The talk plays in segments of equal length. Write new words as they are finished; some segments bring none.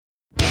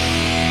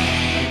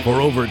For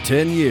over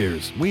 10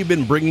 years, we've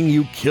been bringing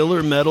you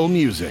killer metal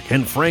music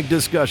and frank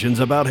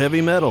discussions about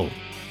heavy metal.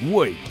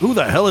 Wait, who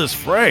the hell is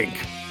Frank?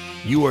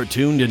 You are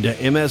tuned into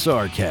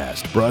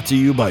MSRcast, brought to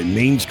you by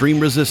Mainstream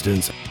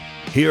Resistance.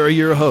 Here are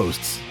your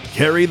hosts,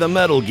 Carrie the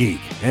Metal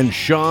Geek and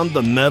Sean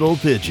the Metal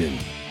Pigeon.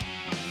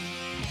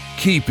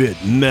 Keep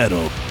it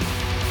metal.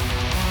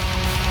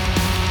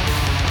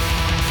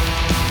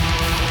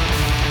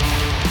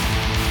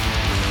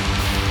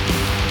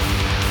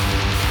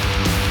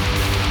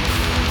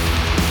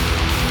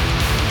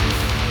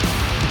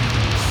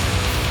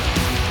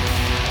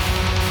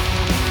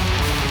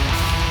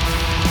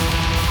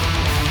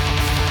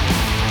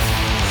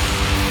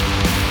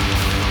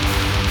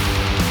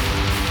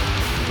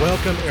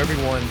 Welcome,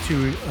 everyone,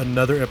 to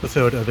another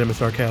episode of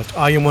MSRcast.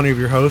 I am one of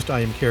your hosts. I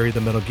am Carrie the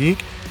Metal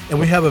Geek, and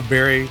we have a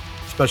very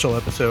special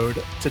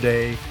episode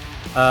today.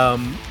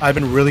 I've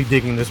been really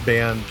digging this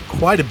band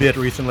quite a bit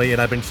recently,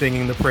 and I've been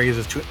singing the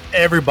praises to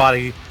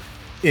everybody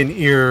in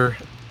ear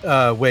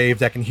wave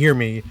that can hear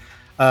me.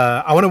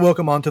 I want to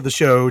welcome onto the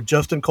show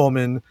Justin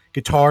Coleman,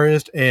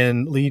 guitarist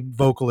and lead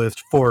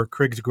vocalist for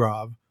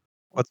Krigsgrav.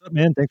 What's up,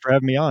 man? Thanks for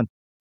having me on.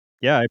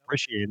 Yeah, I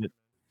appreciate it.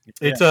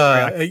 It's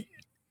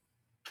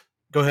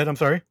Go ahead. I'm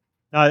sorry.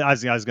 I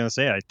was going to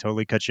say I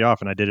totally cut you off,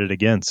 and I did it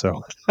again.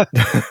 So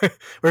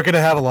we're going to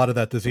have a lot of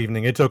that this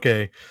evening. It's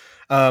okay.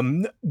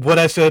 What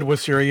I said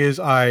was serious.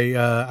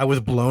 I was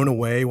blown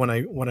away when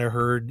I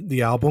heard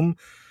the album,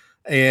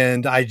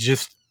 and I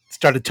just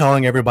started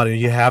telling everybody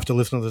you have to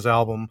listen to this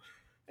album.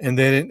 And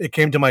then it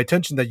came to my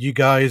attention that you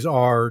guys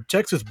are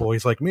Texas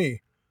boys like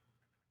me.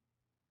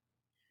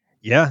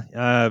 Yeah,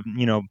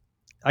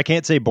 I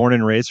can't say born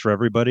and raised for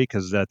everybody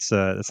because that's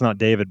not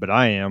David, but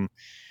I am.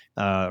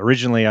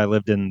 Originally, I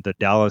lived in the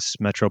Dallas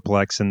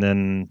Metroplex, and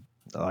then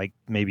like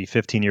maybe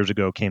 15 years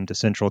ago, came to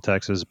Central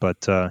Texas.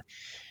 But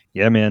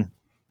yeah, man,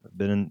 I've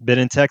been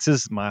in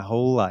Texas my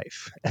whole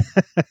life.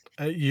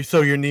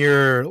 So you're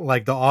near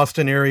like the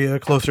Austin area,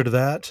 closer to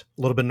that,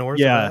 a little bit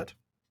north of that?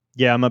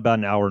 Yeah, I'm about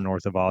an hour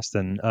north of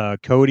Austin.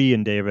 Cody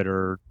and David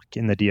are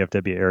in the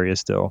DFW area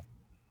still.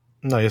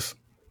 Nice.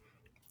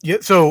 Yeah,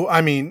 so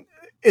I mean,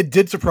 it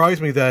did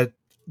surprise me that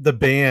the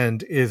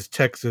band is a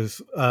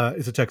Texas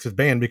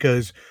band,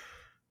 because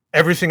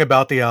everything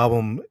about the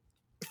album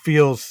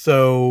feels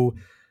so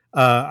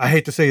I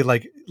hate to say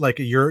like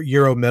a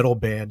Euro metal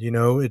band,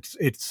 it's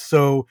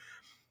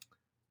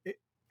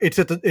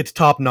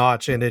top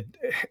notch, and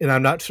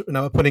I'm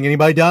not putting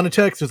anybody down to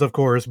Texas, of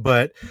course,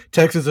 but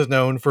Texas is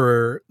known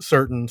for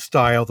certain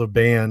styles of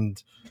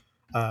band.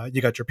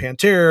 You got your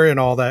Pantera and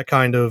all that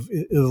kind of.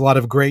 There's a lot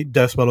of great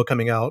death metal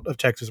coming out of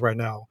Texas right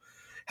now.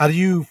 How do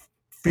you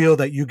feel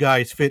that you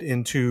guys fit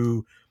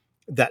into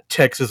that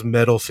Texas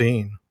metal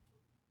scene?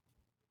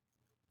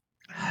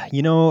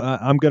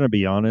 I'm going to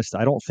be honest.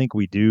 I don't think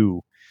we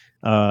do.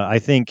 I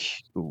think,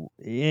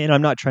 and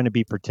I'm not trying to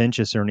be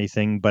pretentious or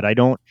anything, but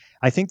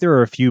I think there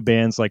are a few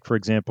bands, like, for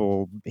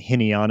example,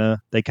 Hiniana.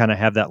 They kind of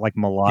have that like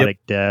melodic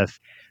death,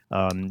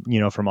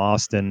 from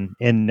Austin,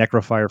 and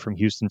Necrofire from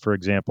Houston, for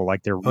example.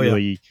 Like they're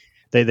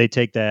they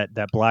take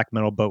that black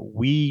metal, but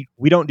we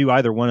don't do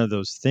either one of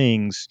those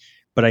things.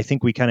 But I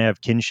think we kind of have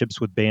kinships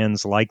with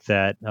bands like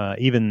that.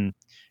 Even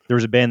there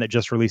was a band that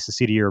just released a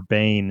CD,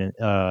 Urbane,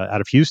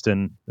 out of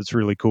Houston. That's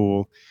really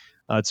cool.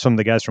 It's some of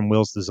the guys from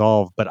Wills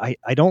Dissolve, but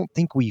I don't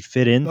think we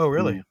fit in. Oh,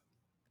 really?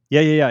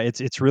 Yeah.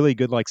 It's really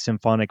good, like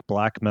symphonic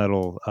black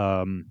metal.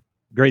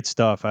 Great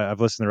stuff. I've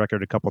listened to the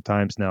record a couple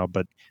times now,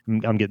 but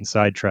I'm getting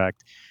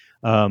sidetracked.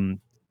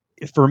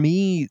 For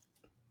me,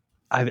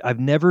 I've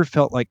never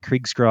felt like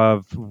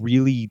Krigsgrav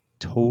really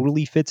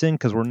totally fits in,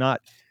 because we're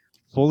not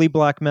fully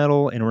black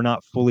metal, and we're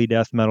not fully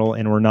death metal,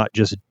 and we're not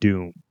just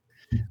doom.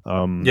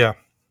 So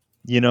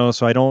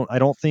I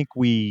don't think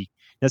we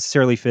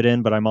necessarily fit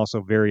in, but I'm also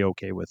very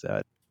okay with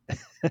that.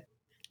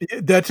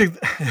 That's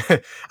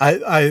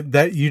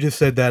that you just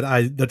said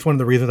that. That's one of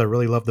the reasons I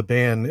really love the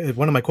band.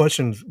 One of my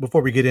questions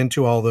before we get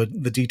into all the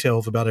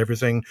details about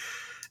everything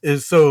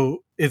is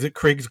it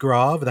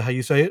Krigsgrav? Is that how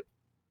you say it?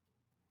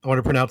 I want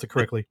to pronounce it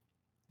correctly.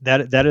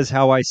 That is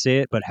how I say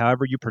it, but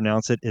however you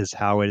pronounce it is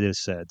how it is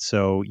said.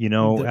 So,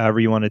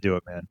 however you want to do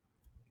it, man.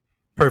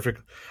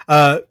 Perfect.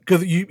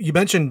 Because you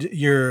mentioned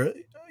you're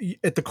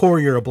at the core,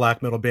 you're a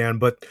black metal band,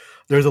 but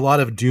there's a lot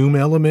of doom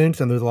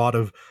elements, and there's a lot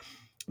of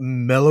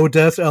mellow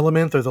death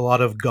elements. There's a lot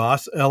of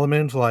goth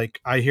elements. Like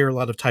I hear a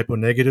lot of Typo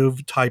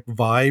Negative type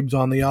vibes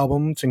on the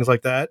album, things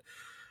like that.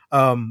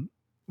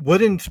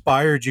 What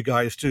inspired you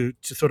guys to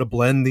sort of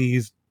blend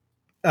these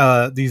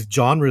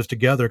genres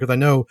together? Because I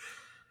know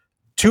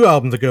 2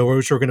 albums ago,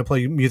 which we're going to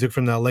play music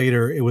from that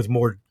later, it was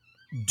more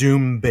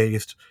doom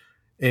based,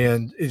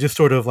 and it just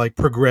sort of like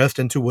progressed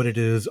into what it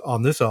is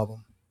on this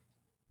album.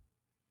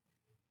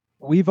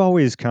 We've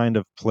always kind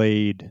of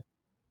played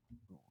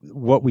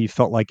what we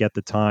felt like at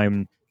the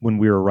time when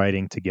we were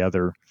writing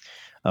together.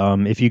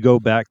 If you go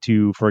back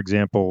to, for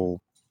example,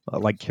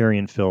 like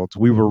Carrion Fields,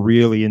 we were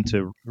really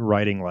into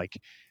writing like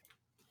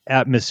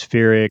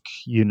atmospheric,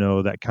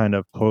 that kind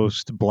of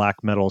post black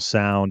metal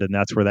sound, and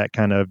that's where that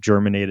kind of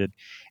germinated.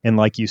 And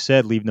like you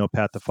said, Leave No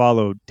Path to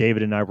Follow,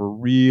 David and I were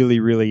really,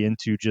 really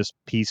into just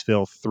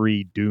Peaceville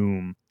 3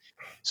 Doom.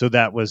 So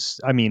that was,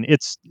 I mean,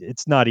 it's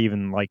not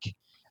even like,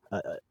 uh,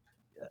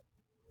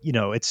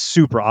 it's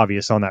super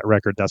obvious on that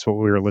record. That's what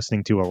we were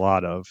listening to a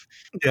lot of.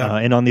 Yeah.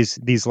 And on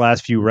these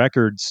last few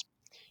records,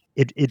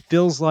 it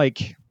feels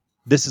like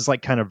this is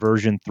like kind of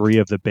version 3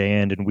 of the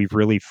band, and we've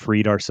really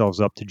freed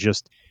ourselves up to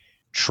just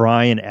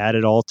try and add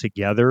it all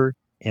together.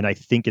 And I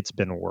think it's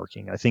been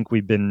working. I think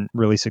we've been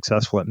really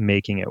successful at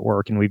making it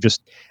work. And we've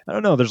just, I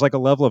don't know, there's like a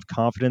level of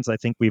confidence I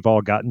think we've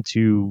all gotten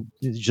to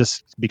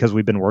just because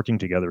we've been working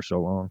together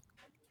so long.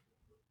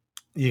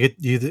 You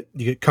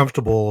get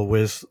comfortable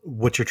with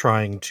what you're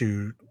trying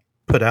to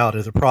put out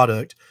as a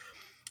product.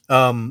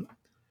 Um,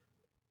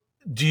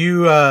 do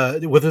you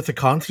whether it's a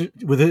conscious,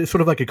 whether it's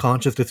sort of like a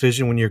conscious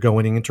decision when you're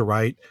going in to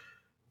write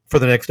for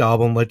the next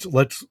album?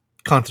 Let's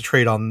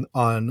concentrate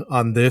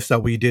on this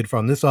that we did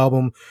from this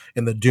album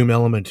and the doom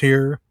element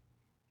here.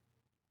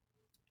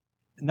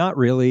 Not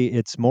really.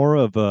 It's more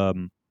of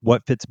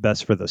what fits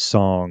best for the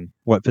song,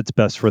 what fits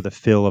best for the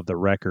feel of the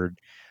record.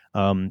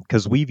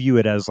 Because we view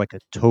it as like a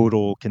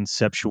total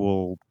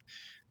conceptual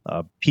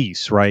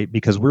piece, right?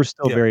 Because we're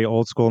still Yeah. very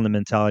old school in the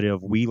mentality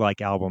of we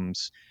like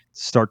albums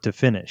start to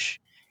finish.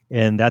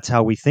 And that's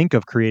how we think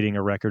of creating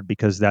a record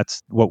because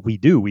that's what we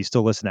do. We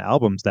still listen to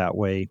albums that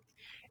way.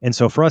 And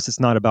so for us, it's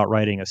not about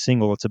writing a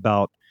single, it's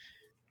about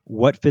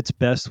what fits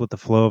best with the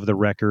flow of the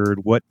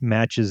record, what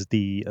matches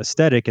the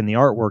aesthetic and the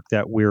artwork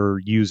that we're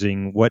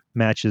using, what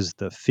matches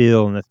the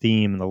feel and the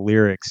theme and the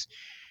lyrics.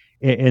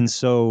 And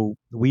so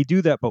we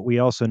do that, but we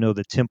also know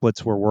the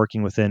templates we're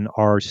working within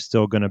are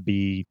still going to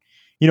be,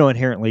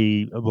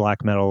 inherently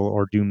black metal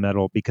or doom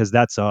metal because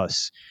that's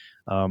us.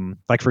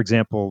 Like, for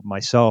example,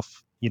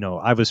 myself,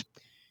 I was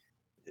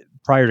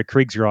prior to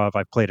Krigsgrav,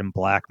 I played in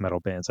black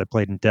metal bands, I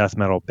played in death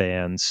metal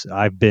bands.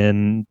 I've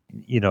been,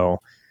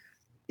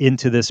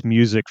 into this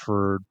music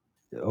for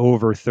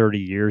over 30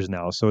 years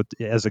now. So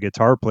as a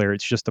guitar player,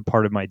 it's just a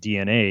part of my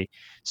DNA.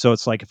 So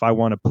it's like if I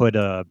want to put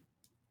a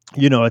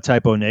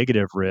typo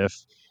negative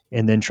riff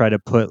and then try to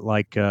put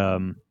like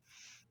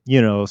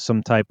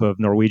some type of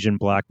Norwegian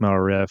black metal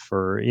riff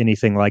or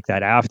anything like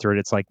that after it,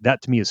 it's like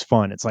that to me is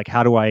fun. It's like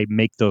how do I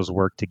make those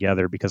work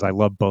together because I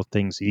love both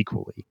things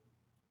equally.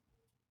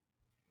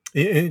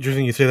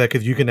 Interesting you say that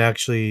because you can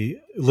actually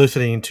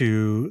listening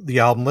to the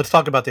album. Let's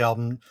talk about the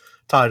album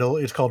title.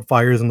 It's called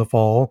Fires in the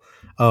Fall.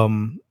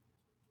 Um,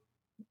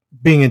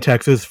 Being in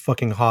Texas,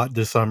 fucking hot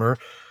this summer.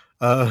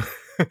 Uh,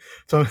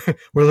 so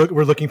we're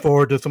looking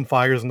forward to some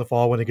fires in the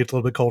fall when it gets a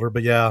little bit colder.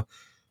 But yeah,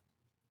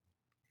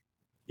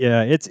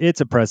 Yeah,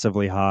 it's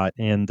oppressively hot,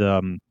 and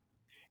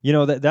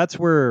that's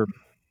where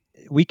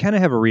we kind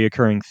of have a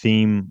reoccurring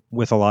theme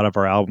with a lot of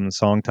our album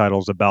song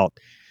titles about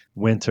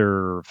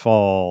winter,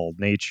 fall,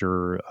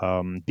 nature,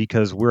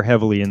 because we're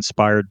heavily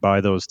inspired by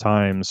those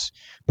times.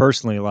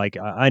 Personally, like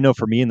I know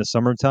for me in the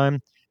summertime,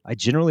 I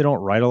generally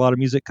don't write a lot of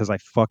music because I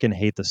fucking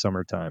hate the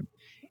summertime.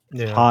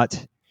 It's yeah,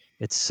 hot,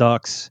 it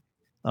sucks.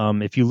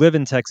 If you live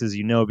in Texas,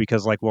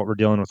 because like what we're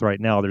dealing with right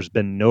now, there's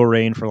been no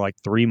rain for like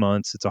 3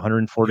 months. It's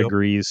 104 yep.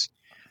 degrees.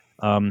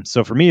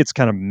 So for me, it's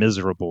kind of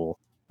miserable,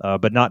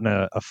 but not in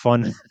a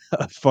fun,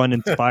 a fun,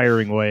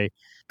 inspiring way.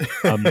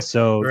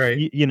 So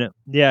Right.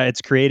 yeah,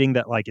 it's creating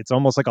that like it's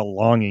almost like a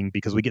longing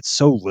because we get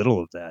so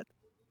little of that.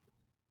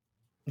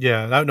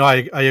 Yeah, no,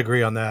 I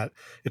agree on that.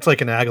 It's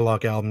like an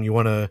Agalloch album. You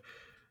want to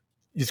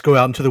just go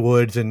out into the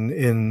woods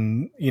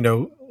and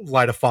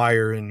light a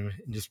fire and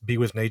just be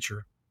with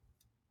nature.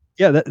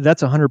 Yeah,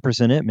 that's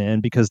 100% it, man.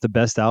 Because the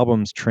best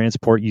albums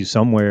transport you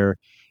somewhere,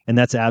 and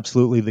that's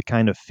absolutely the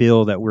kind of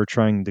feel that we're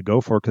trying to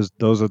go for. Because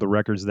those are the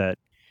records that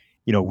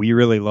we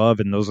really love,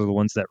 and those are the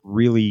ones that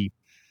really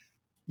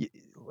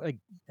like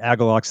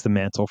Agalock's The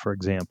Mantle, for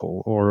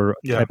example, or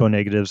Yeah. Typo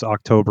Negative's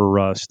October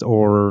Rust,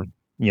 or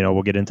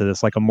we'll get into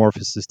this like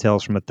Amorphous'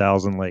 Tales from a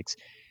Thousand Lakes.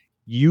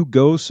 You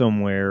go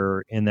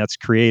somewhere and that's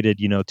created,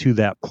 to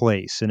that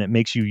place, and it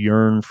makes you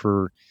yearn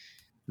for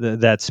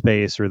that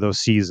space or those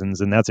seasons,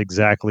 and that's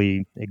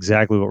exactly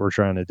what we're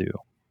trying to do.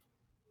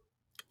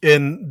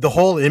 And the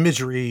whole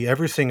imagery,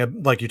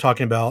 everything like you're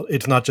talking about,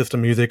 it's not just the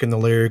music and the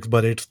lyrics,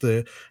 but it's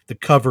the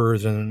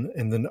covers and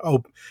then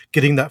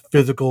getting that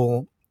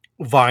physical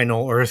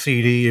vinyl or a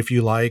CD if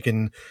you like,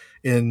 and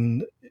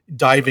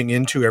diving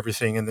into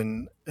everything, and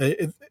then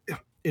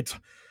it's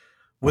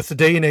with the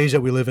day and age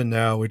that we live in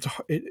now.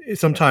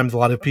 Sometimes a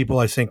lot of people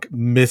I think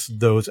miss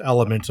those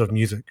elements of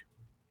music.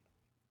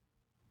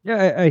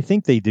 Yeah, I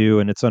think they do,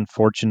 and it's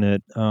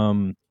unfortunate.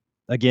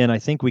 Again, I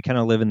think we kind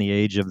of live in the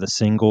age of the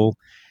single.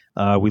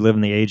 We live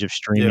in the age of Yeah,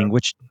 streaming,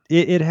 which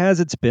it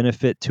has its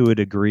benefit to a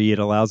degree. It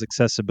allows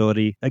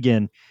accessibility.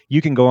 Again, you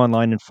can go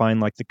online and find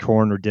like the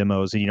corner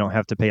demos, and you don't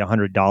have to pay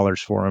 $100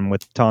 for them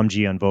with Tom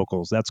G on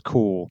vocals. That's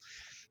cool,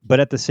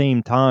 but at the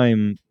same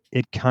time,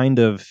 it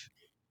creates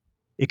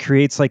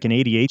like an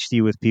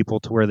ADHD with people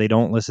to where they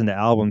don't listen to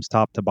albums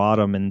top to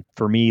bottom. And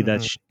for me,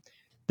 hmm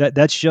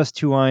that's just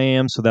who I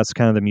am. So that's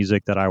kind of the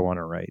music that I want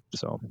to write.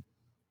 So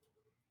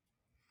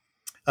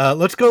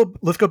let's go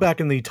back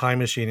in the time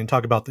machine and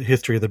talk about the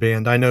history of the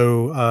band. I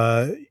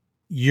know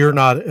you're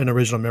not an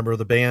original member of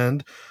the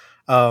band,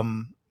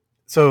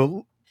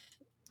 so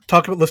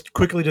let's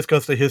quickly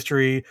discuss the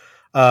history.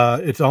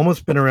 It's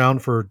almost been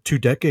around for 2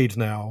 decades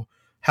now.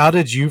 How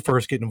did you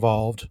first get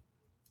involved?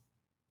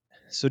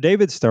 So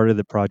David started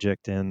the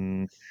project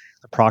in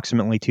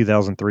approximately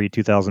 2003,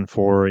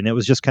 2004, and it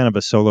was just kind of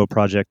a solo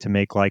project to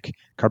make like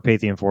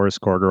Carpathian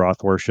Forest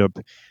Gorgoroth worship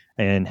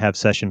and have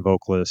session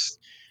vocalists.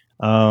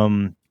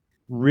 Um,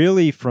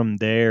 really, from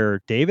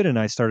there, David and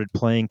I started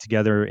playing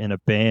together in a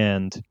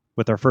band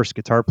with our first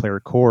guitar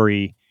player,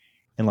 Corey,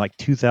 in like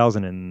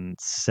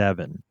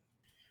 2007.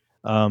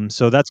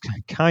 So that's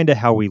kind of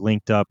how we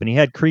linked up. And he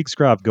had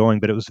Krigsgrav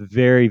going, but it was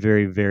very,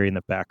 very, very in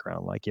the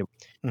background.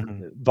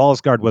 Mm-hmm.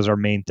 Volsgard was our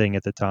main thing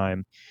at the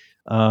time.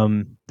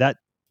 That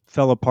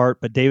fell apart,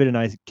 but David and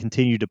I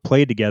continued to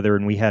play together,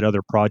 and we had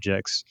other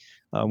projects.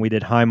 We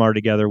did Heimar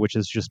together, which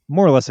is just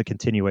more or less a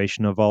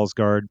continuation of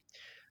Volsgard.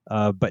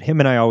 But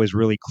him and I always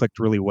really clicked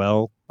really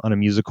well on a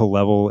musical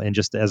level and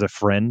just as a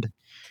friend.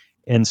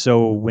 And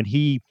so when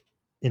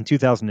in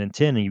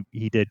 2010,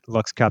 he did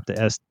Lux Capta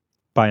Est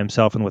by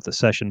himself and with a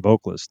session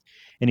vocalist.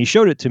 And he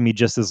showed it to me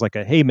just as like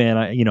a, hey man,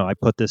 I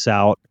put this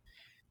out.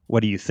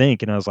 What do you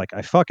think? And I was like,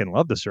 I fucking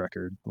love this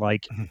record.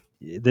 Like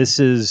this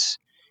is,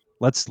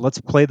 let's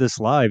play this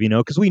live,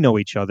 because we know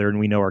each other and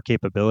we know our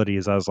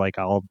capabilities. I was like,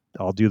 I'll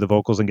do the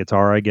vocals and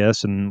guitar, I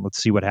guess, and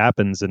let's see what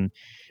happens. And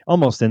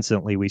almost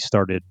instantly we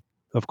started,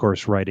 of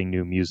course, writing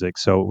new music.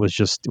 So it was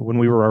just when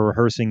we were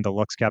rehearsing the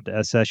Lux Capta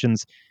S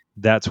sessions,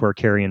 that's where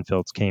Carrion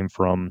Fields came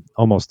from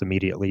almost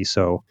immediately.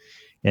 So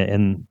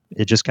and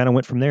it just kind of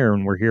went from there,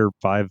 and we're here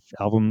 5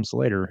 albums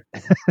later.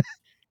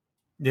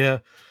 Yeah,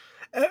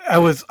 I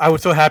was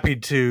so happy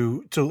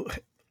to.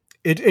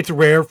 It's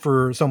rare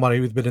for somebody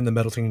who's been in the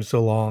metal scene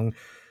so long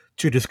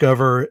to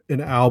discover an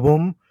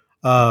album.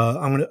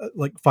 I'm gonna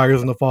like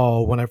Fires in the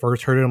Fall. When I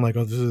first heard it, I'm like,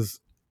 oh, this is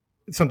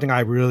something I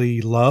really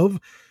love.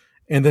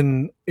 And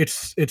then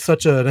it's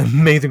such an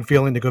amazing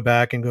feeling to go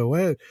back and go,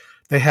 wait,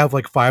 they have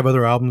like 5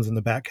 other albums in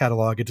the back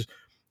catalog. It's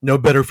no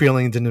better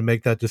feeling than to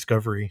make that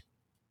discovery.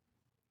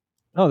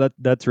 Oh,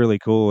 that's really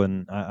cool,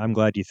 and I'm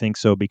glad you think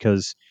so,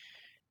 because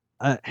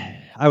I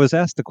I was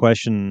asked the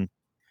question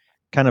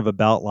kind of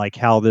about like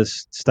how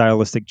this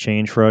stylistic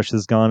change for us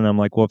has gone, and I'm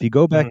like, well, if you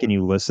go back and Mhm.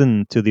 you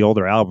listen to the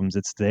older albums,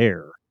 it's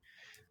there.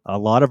 A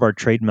lot of our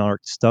trademark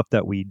stuff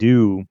that we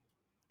do,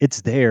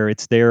 it's there.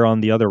 It's there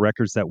on the other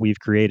records that we've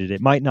created. It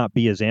might not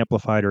be as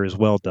amplified or as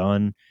well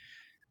done,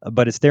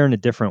 but it's there in a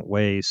different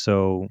way.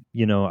 So,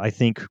 I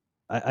think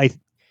I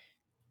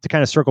to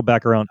kind of circle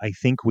back around, I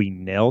think we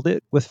nailed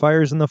it with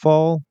Fires in the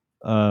Fall.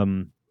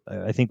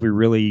 I think we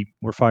really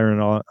were firing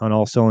on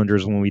all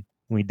cylinders when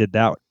we did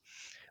that.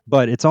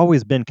 But it's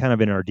always been kind of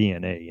in our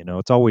DNA,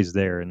 it's always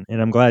there. And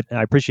I'm glad,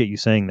 I appreciate you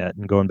saying that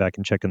and going back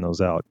and checking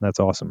those out. That's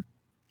awesome.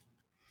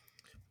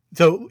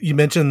 So we've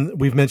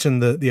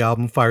mentioned the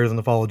album Fires in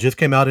the Fall. It just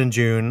came out in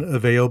June,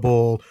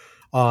 available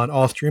on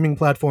all streaming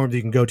platforms. You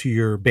can go to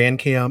your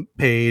Bandcamp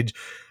page.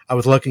 I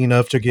was lucky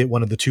enough to get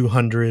one of the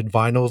 200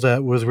 vinyls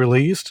that was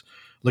released.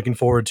 Looking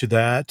forward to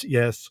that.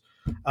 Yes.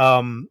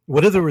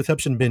 What has the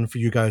reception been for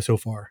you guys so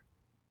far?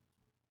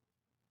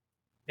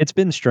 It's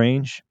been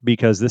strange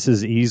because this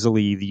is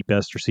easily the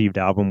best received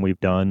album we've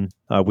done.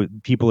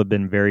 People have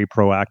been very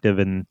proactive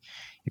in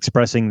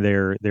expressing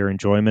their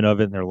enjoyment of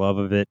it and their love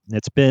of it.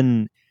 It's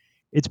been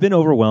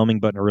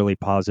overwhelming, but in a really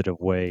positive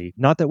way.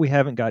 Not that we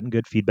haven't gotten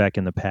good feedback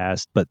in the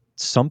past, but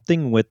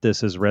something with this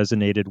has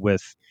resonated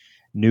with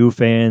new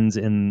fans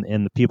and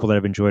the people that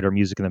have enjoyed our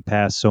music in the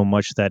past so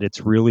much that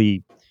it's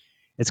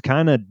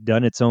kind of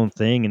done its own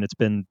thing, and it's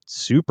been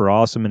super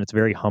awesome, and it's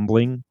very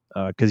humbling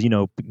because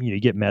you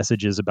get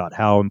messages about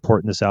how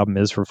important this album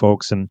is for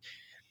folks, and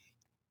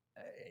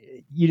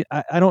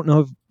I don't know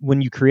if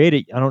when you create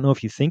it, I don't know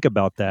if you think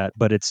about that,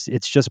 but it's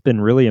just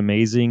been really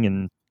amazing.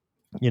 And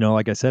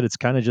like I said, it's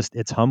kind of just,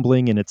 it's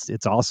humbling and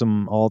it's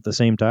awesome all at the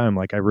same time.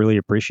 Like I really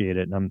appreciate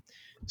it, and I'm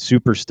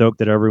super stoked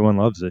that everyone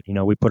loves it.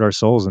 We put our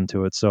souls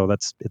into it, so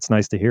it's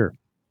nice to hear.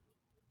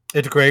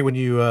 It's great when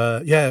you,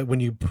 when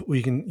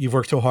you've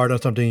worked so hard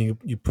on something,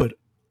 you put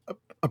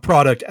a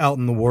product out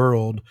in the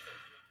world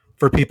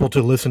for people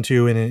to listen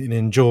to and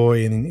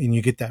enjoy, and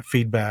you get that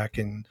feedback.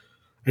 And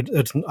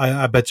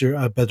I bet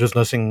there's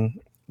nothing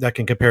that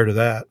can compare to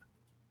that.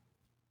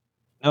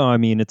 No, I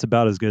mean, it's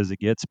about as good as it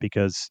gets,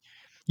 because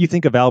you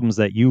think of albums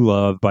that you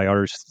love by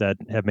artists that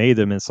have made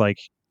them. It's like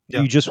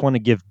Yeah. you just want to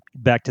give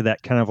back to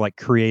that kind of like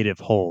creative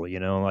hole,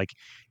 like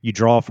you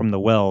draw from the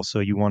well, so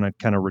you want to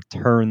kind of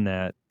return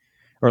that,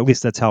 or at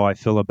least that's how I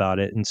feel about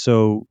it. And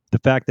so the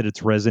fact that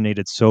it's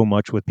resonated so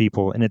much with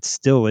people, and it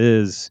still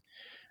is,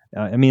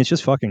 I mean, it's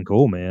just fucking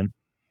cool, man.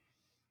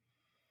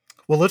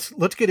 Well,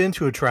 let's get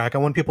into a track. I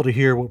want people to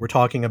hear what we're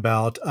talking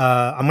about.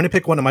 I'm going to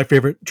pick one of my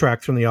favorite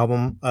tracks from the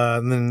album,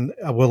 and then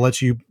I will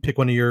let you pick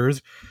one of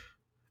yours.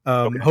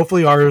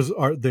 Hopefully ours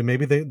are they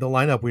maybe they'll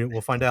line up.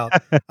 We'll find out.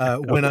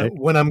 Okay.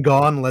 When I'm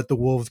gone, let the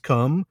wolves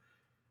come.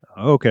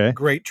 Okay.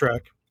 Great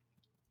track.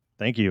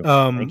 Thank you. Thank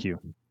Um, you.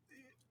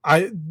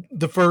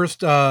 the first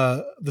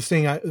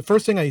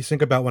thing I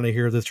think about when I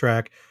hear this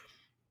track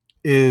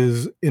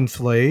is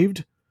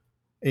Enslaved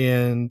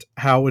and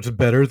how it's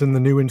better than the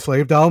new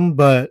Enslaved album,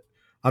 but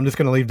I'm just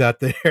gonna leave that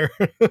there.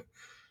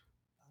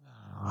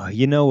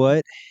 You know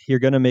what? You're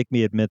gonna make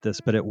me admit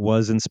this, but it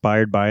was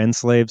inspired by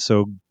Enslaved.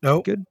 So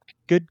Nope.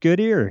 good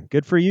ear.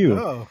 Good for you.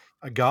 Oh,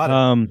 I got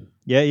it.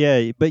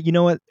 Yeah. But you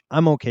know what?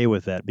 I'm okay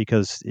with that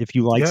because if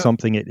you like Yeah.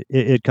 something,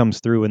 it comes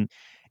through, and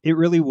it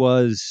really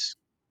was.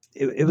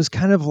 It was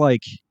kind of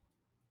like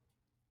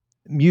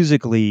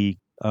musically.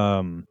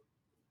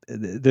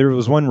 There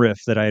was one riff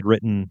that I had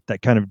written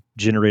that kind of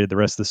generated the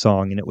rest of the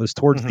song, and it was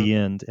towards Hmm. the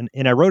end,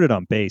 and I wrote it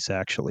on bass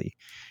actually,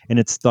 and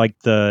it's like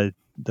the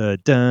dun,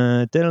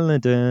 dun, dun,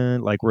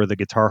 dun, like where the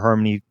guitar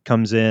harmony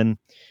comes in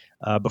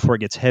before it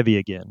gets heavy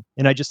again,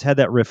 and I just had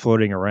that riff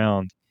floating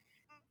around,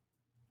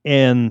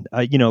 and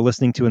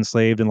listening to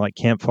Enslaved and like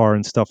Campfire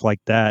and stuff like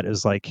that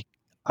is like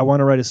I want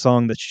to write a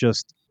song that's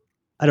just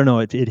I don't know,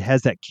 it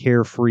has that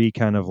carefree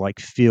kind of like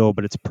feel,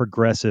 but it's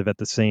progressive at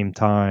the same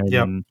time,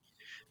 Yep. and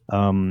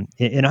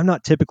I'm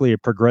not typically a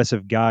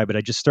progressive guy, but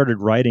I just started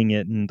writing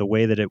it, and the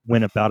way that it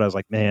went about, I was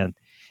like, man,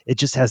 it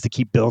just has to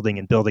keep building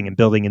and building and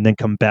building, and then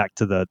come back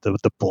to the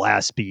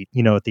blast beat,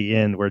 at the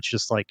end, where it's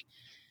just like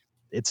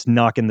it's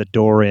knocking the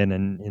door in,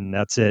 and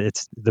that's it.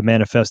 It's the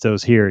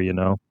manifesto's here.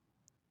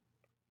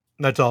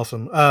 That's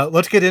awesome.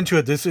 Let's get into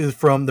it. This is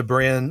from the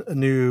brand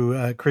new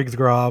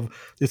Krigsgrav.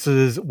 This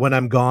is When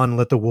I'm Gone,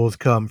 Let the Wolves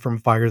Come from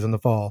Fires in the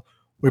Fall.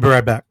 We'll be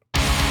right back.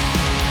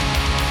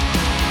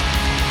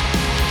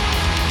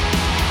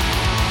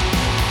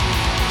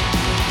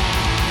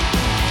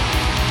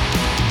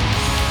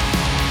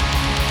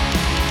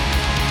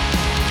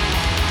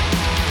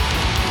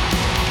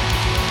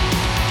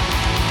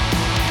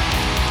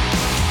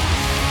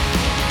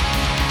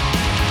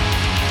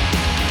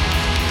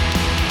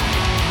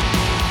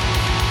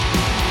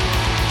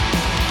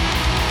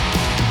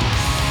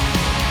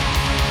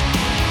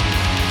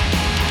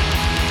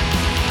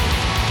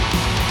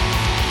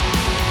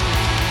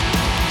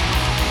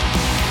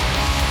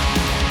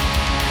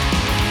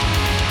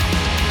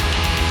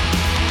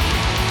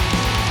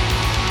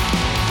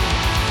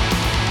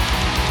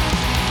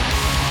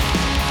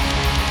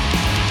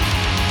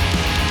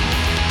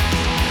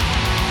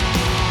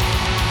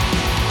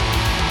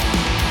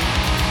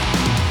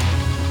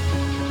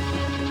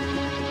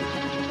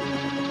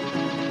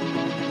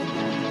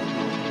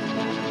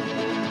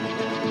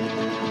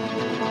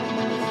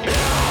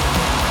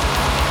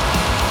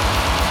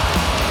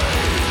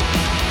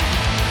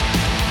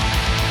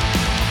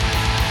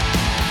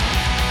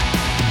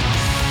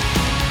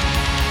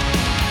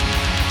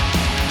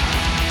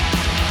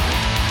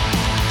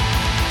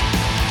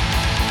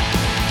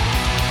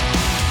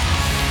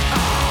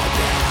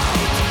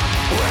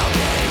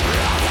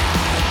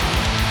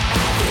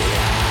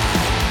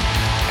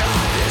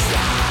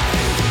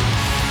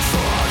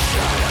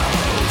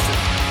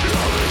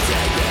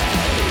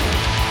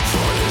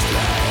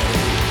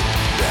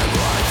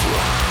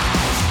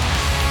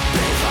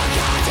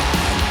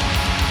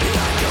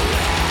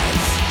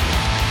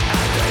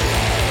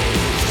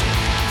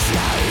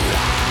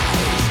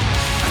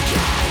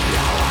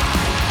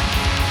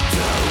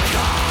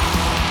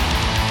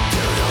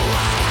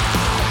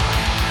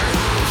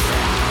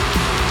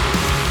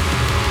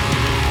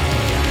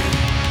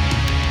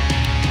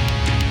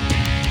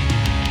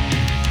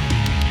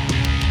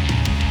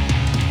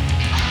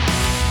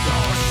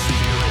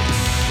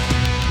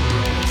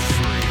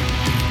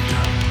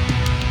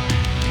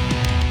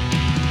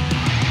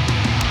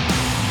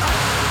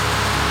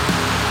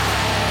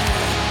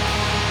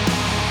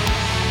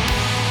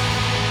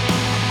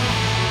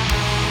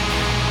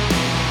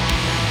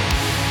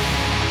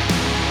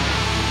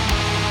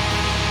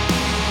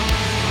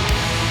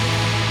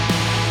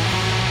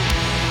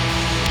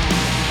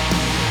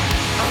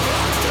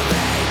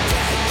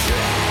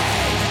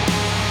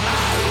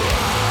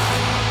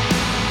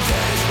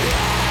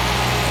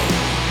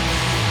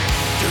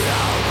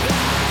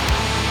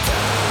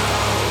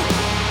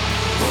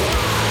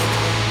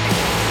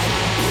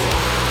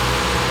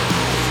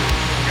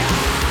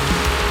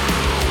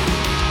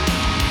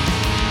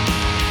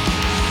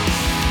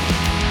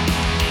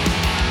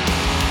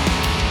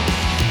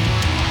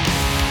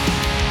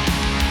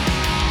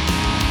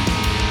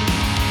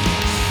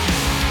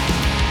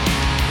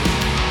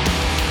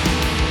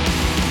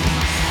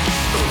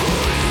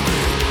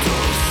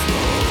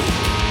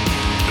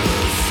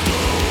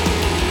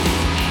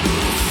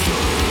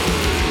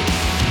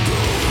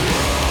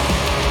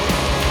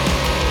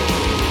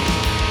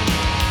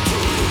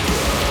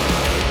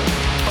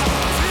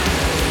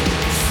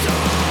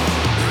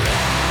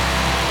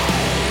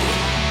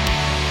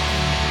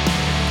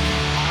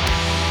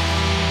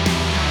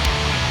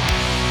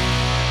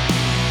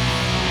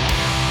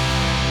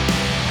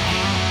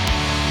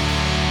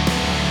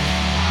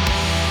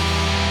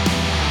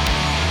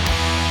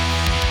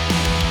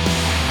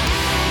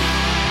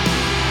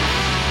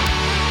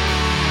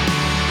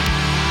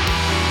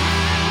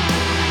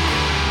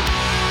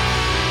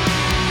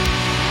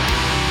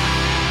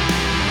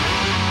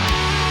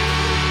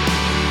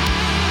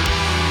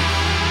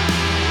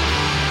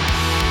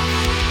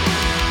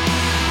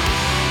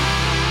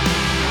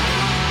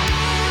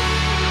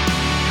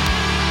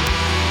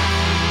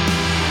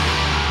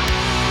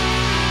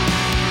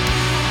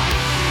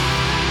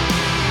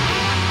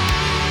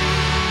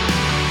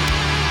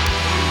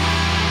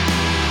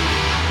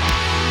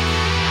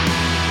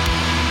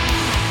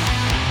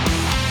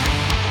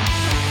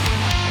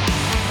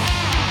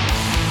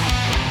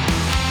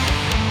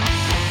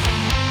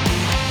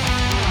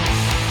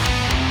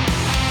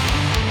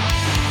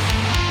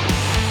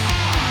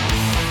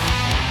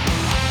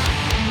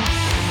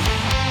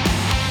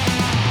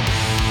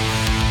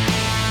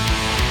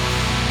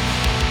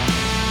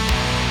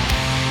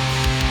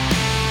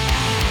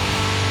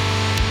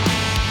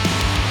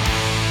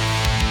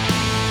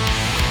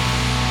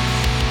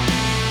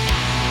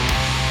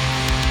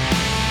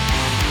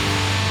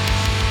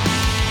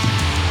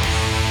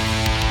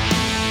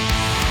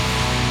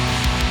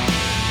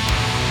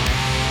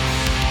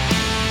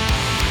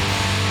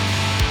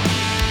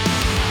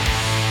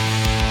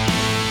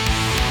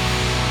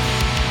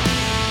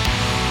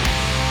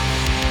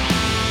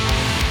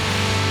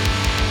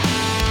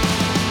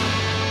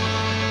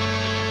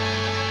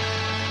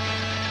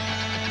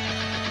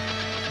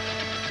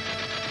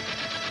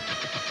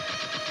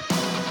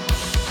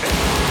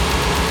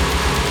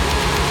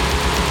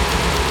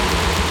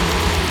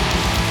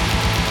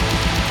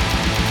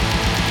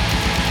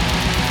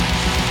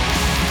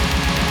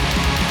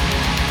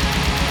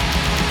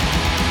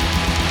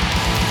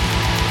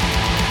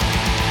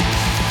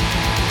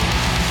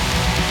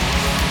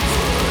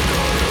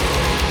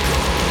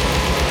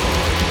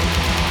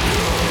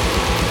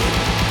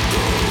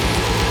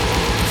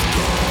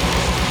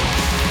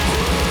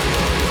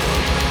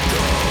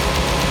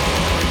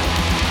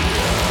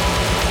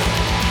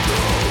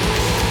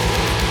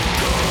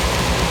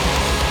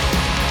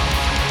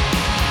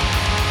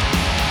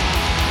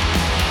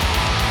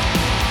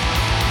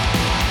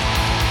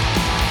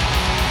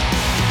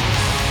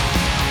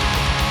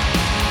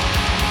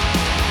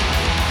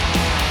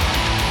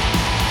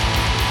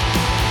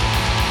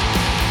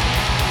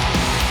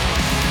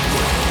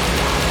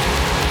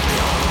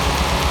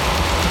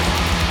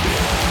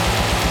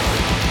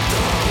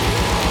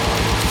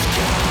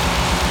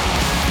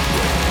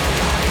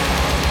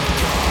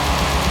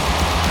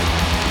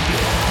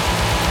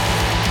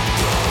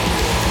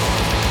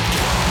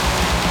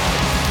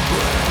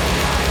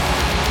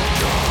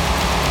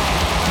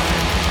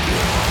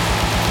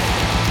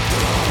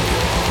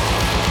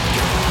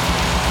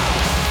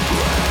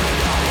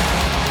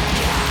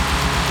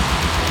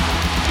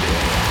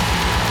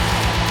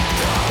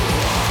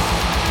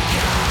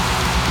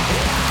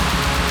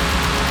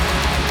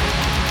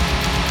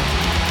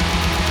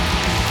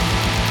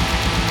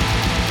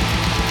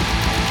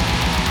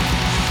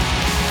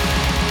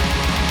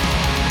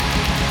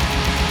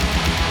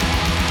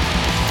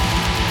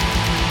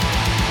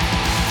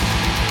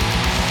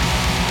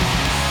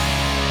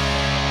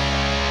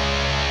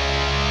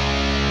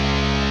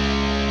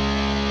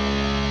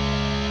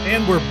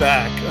 And we're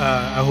back.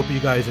 I hope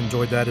you guys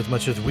enjoyed that as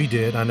much as we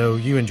did. I know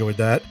you enjoyed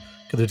that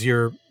because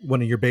it's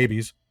one of your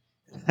babies.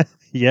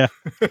 Yeah,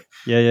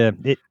 yeah.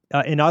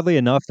 And oddly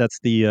enough, that's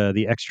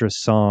the extra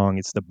song.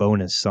 It's the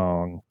bonus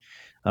song.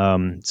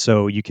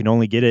 So you can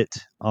only get it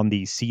on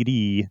the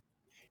CD,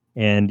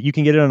 and you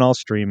can get it on all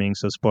streaming.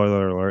 So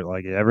spoiler alert,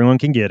 like everyone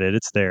can get it.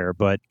 It's there,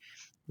 but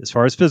as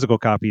far as physical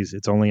copies,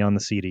 it's only on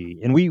the CD.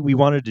 And we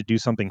wanted to do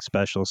something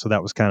special, so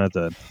that was kind of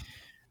the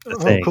Oh,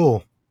 thing.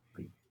 cool.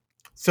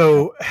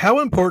 So, how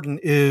important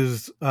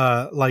is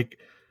like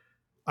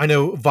I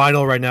know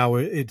vinyl right now?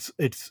 It's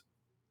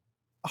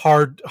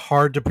hard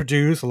to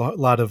produce. A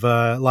lot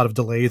of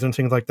delays and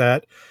things like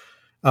that.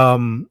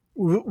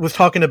 Was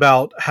talking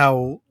about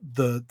how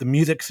the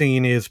music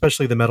scene is,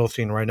 especially the metal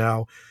scene right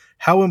now.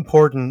 How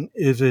important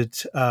is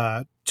it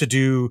to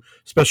do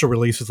special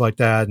releases like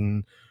that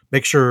and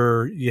make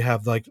sure you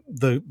have like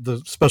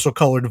the special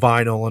colored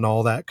vinyl and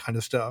all that kind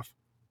of stuff?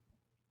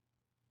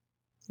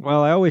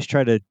 Well, I always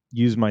try to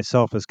use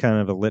myself as kind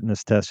of a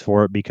litmus test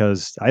for it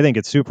because I think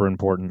it's super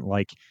important.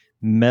 Like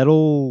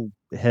metal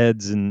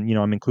heads, and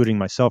I'm including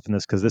myself in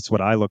this because that's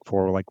what I look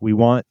for. Like we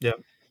want, Yeah,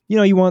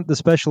 you want the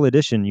special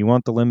edition, you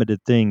want the limited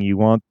thing, you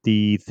want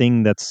the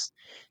thing that's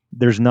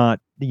there's not,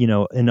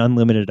 an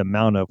unlimited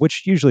amount of,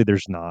 which usually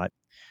there's not.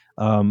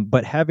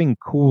 But having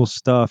cool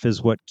stuff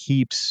is what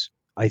keeps,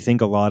 I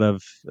think, a lot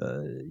of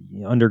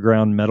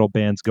underground metal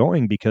bands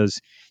going because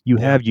you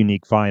yeah. have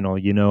unique vinyl.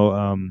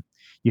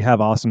 You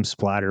have awesome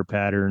splatter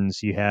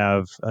patterns. You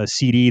have a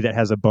CD that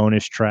has a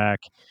bonus track.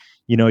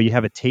 You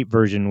have a tape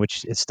version,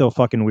 which is still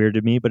fucking weird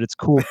to me, but it's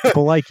cool.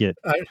 People like it.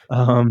 I,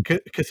 Um,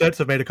 cassettes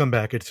have made a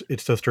comeback. It's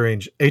so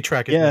strange. A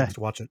track is yeah, next.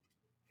 Watch it.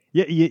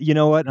 yeah. You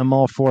know what? I'm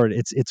all for it.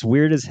 It's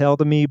weird as hell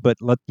to me, but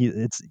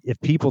it's if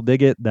people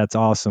dig it, that's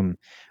awesome.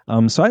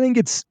 So I think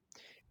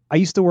I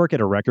used to work at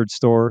a record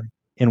store,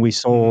 and we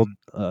sold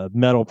Hmm.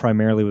 metal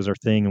primarily was our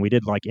thing, and we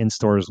did like in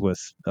stores with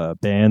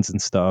bands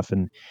and stuff.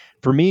 And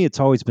for me, it's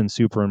always been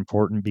super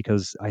important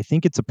because I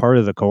think it's a part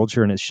of the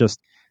culture, and it's just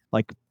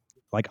like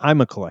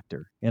I'm a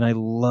collector, and I Yeah,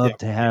 love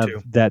to me have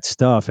too. that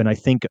stuff. And I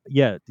think,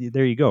 yeah,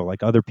 there you go.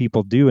 Like other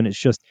people do, and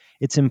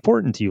it's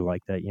important to you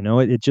like that.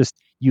 It just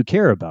you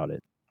care about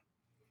it.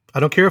 I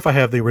don't care if I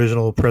have the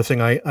original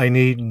pressing. I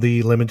need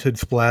the limited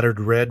splattered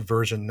red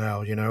version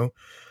now.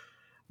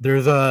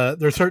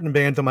 There's certain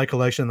bands in my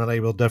collection that I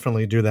will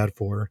definitely do that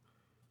for.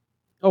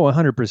 Oh,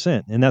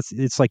 100%. And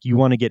it's like you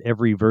want to get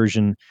every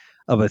version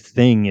of a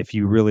thing if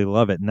you really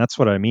love it. And that's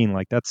what I mean.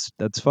 Like that's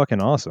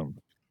fucking awesome.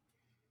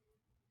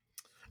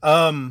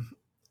 Um,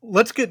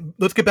 let's get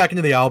back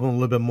into the album a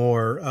little bit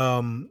more.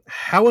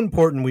 How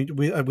important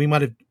we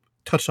might have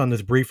touched on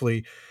this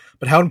briefly,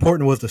 but how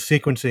important was the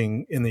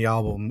sequencing in the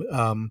album?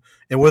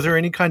 And was there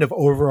any kind of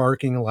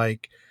overarching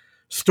like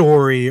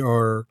story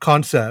or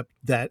concept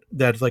that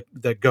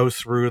goes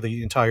through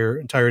the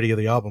entirety of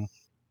the album?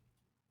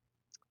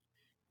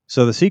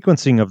 So the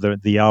sequencing of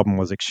the album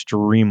was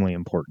extremely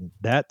important.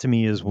 That to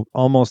me is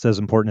almost as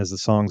important as the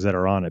songs that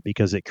are on it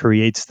because it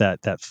creates that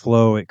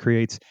flow. It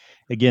creates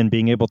again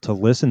being able to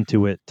listen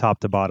to it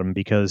top to bottom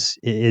because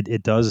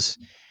it does,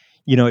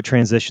 it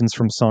transitions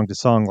from song to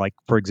song. Like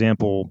for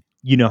example,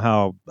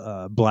 how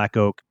Black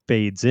Oak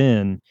fades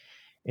in,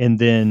 and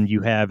then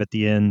you have at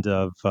the end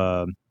of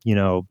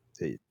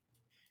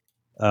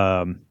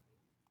um,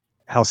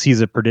 how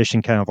Seas of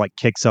Perdition kind of like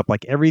kicks up,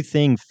 like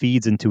everything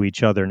feeds into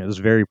each other, and it was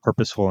very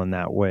purposeful in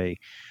that way.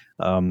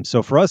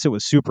 So for us, it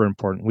was super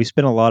important. We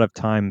spent a lot of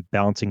time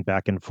bouncing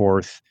back and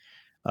forth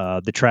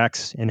the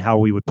tracks and how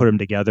we would put them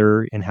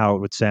together and how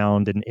it would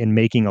sound, and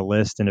making a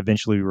list, and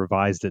eventually we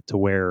revised it to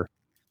where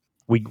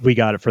we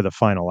got it for the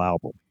final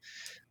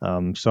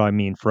album. So I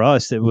mean, for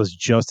us, it was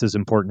just as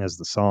important as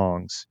the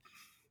songs.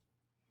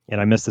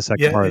 And I missed the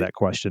second Yeah, part of that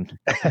question.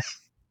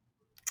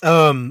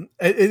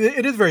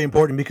 it is very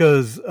important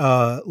because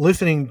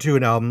listening to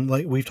an album,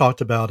 like we've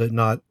talked about it,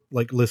 not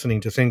like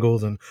listening to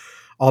singles and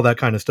all that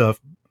kind of stuff.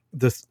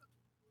 This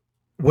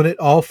when it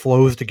all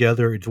flows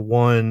together, it's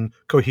one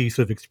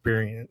cohesive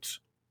experience.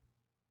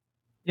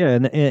 Yeah,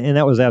 and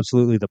that was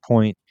absolutely the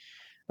point.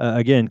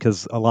 Again,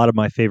 because a lot of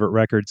my favorite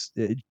records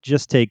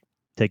just take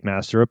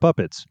Master of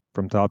Puppets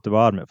from top to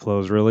bottom. It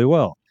flows really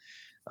well.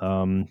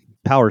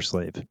 Power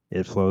Slave,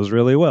 it flows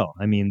really well.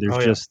 I mean, there's Oh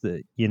yeah. just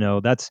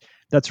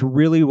that's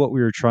really what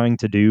we were trying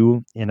to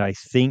do, and I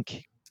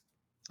think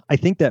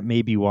that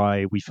may be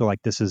why we feel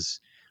like this is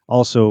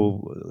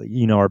also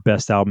our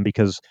best album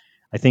because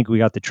I think we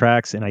got the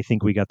tracks and I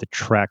think we got the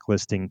track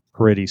listing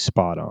pretty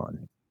spot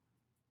on.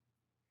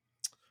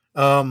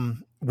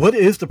 What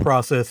is the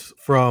process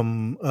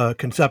from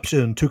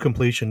conception to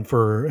completion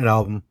for an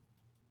album?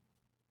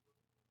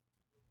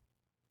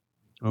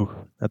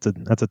 Oh, that's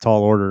a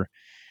tall order.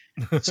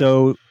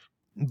 So,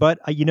 but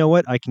you know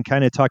what? I can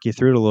kind of talk you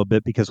through it a little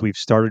bit because we've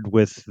started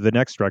with the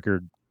next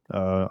record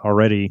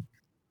already.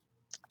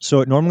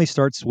 So it normally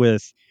starts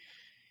with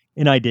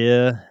an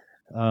idea,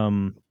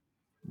 um,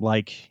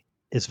 like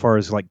as far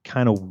as like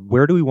kind of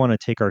where do we want to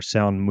take our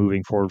sound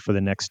moving forward for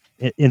the next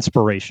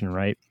inspiration,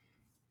 right?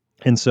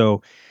 And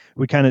so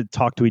we kind of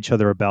talk to each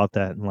other about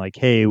that and like,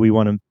 hey, we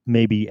want to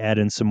maybe add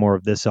in some more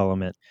of this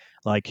element.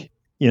 Like,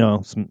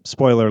 some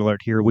spoiler alert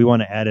here, we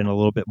want to add in a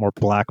little bit more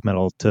black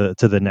metal to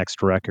the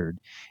next record.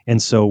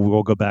 And so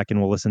we'll go back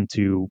and we'll listen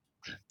to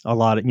a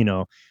lot of,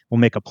 we'll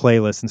make a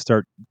playlist and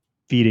start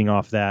feeding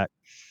off that.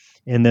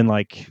 And then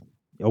like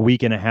a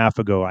week and a half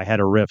ago, I had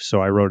a riff,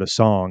 so I wrote a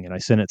song and I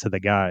sent it to the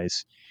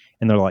guys,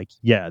 and they're like,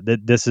 "Yeah,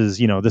 this is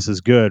this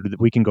is good.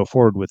 We can go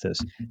forward with this."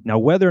 Now,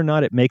 whether or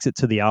not it makes it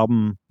to the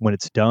album when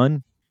it's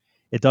done,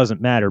 it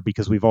doesn't matter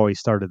because we've always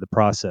started the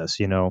process,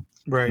 and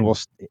Right.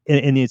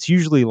 and it's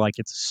usually like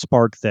it's a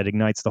spark that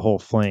ignites the whole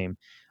flame.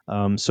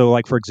 So,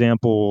 like for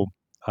example,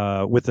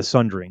 with the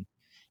Sundering,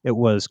 it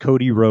was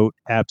Cody wrote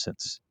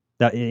Absence.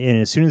 And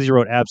as soon as he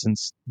wrote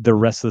Absence, the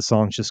rest of the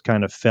songs just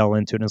kind of fell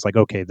into it, and it's like,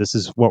 okay, this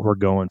is what we're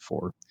going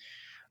for.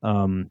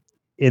 Um,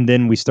 and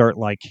then we start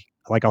like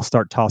I'll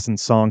start tossing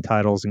song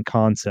titles and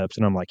concepts,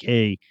 and I'm like,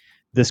 hey,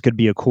 this could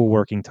be a cool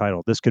working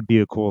title. This could be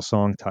a cool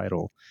song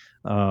title.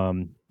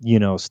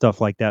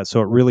 Stuff like that.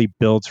 So it really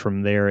builds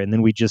from there, and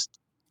then we just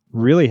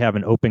really have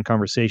an open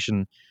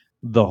conversation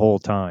the whole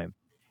time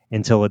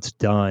until it's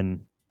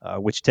done,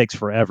 which takes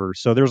forever.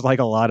 So there's like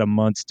a lot of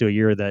months to a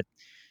year that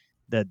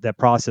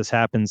process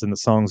happens, and the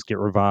songs get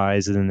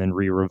revised and then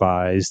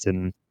re-revised,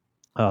 and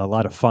a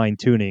lot of fine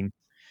tuning.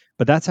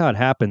 But that's how it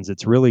happens.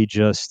 It's really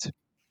just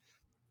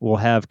we'll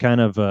have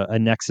kind of a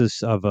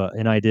nexus of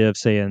an idea of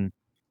saying,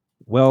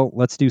 well,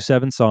 let's do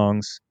 7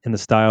 songs in the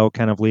style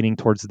kind of leaning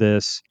towards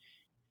this.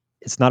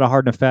 It's not a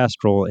hard and a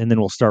fast rule, and then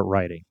we'll start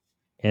writing.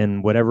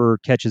 And whatever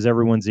catches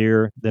everyone's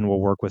ear, then we'll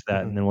work with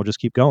that, Mhm. and then we'll just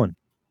keep going.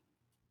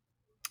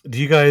 Do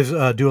you guys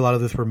do a lot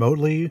of this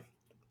remotely?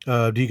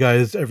 Do you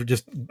guys ever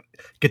just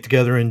get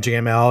together and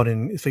jam out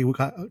and see what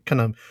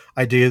kind of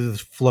ideas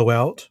flow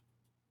out?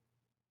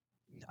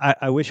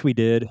 I wish we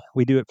did.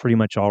 We do it pretty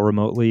much all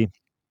remotely.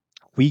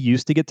 We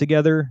used to get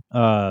together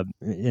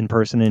in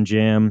person and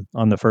jam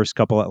on the first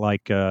couple at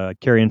like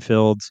Carrion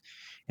Fields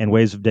and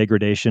Waves of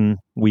Degradation.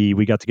 We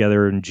got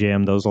together and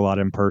jammed those a lot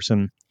in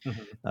person.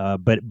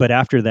 Mhm. But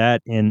after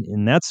that,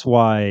 and that's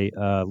why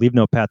Leave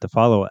No Path to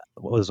Follow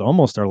was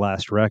almost our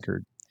last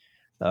record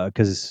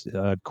because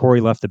Corey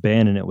left the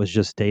band and it was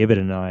just David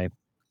and I,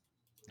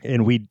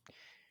 and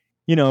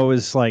it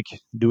was like,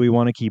 do we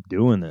want to keep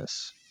doing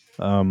this?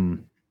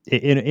 Um,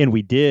 and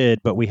we did,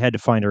 but we had to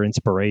find our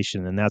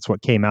inspiration, and that's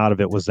what came out of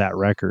it was that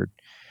record.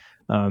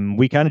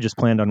 We kind of just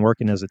planned on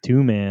working as a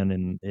 2-man,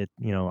 and it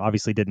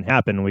obviously didn't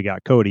happen. We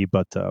got Cody,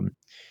 but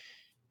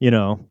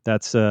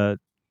that's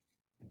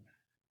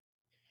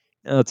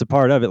it's a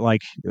part of it.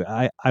 Like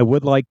I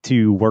would like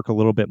to work a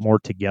little bit more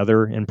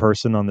together in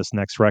person on this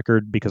next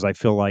record because I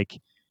feel like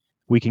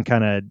we can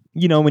kind of,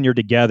 when you're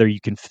together, you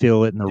can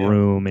feel it in the Yeah.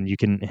 room and you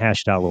can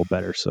hash it out a little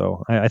better.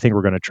 So I think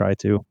we're going to try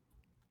to.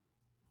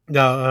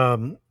 Now,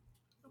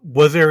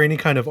 was there any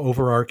kind of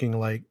overarching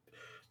like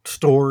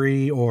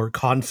story or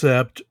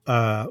concept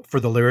for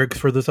the lyrics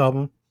for this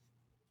album?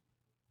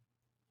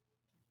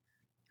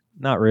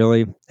 Not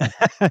really.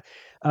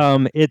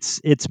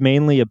 It's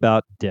mainly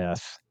about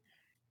death,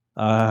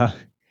 uh,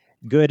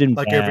 good and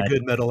Like every bad.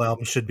 good metal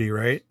album should be,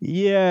 right?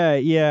 Yeah,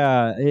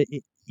 yeah.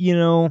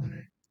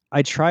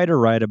 I try to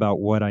write about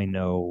what I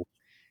know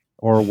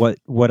or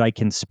what I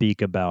can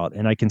speak about,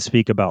 and I can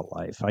speak about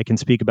life. I can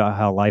speak about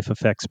how life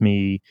affects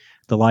me,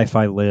 the life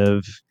I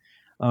live,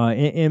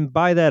 and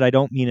by that I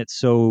don't mean it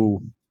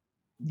so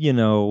you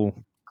know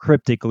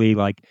cryptically.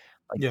 Like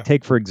Yeah.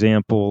 take for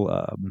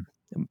example,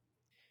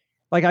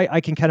 like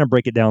I can kind of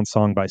break it down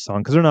song by song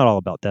because they're not all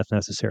about death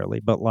necessarily,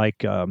 but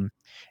like I would love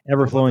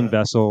Everflowing that.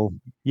 Vessel.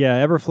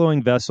 Yeah,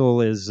 Everflowing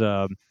Vessel is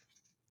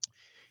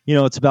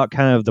it's about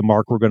kind of the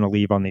mark we're going to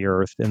leave on the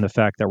earth and the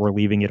fact that we're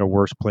leaving it a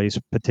worse place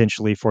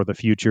potentially for the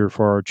future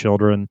for our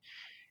children,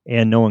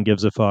 and no one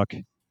gives a fuck.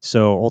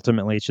 So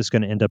ultimately, it's just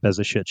going to end up as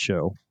a shit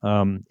show.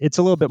 It's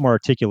a little bit more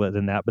articulate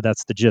than that, but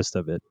that's the gist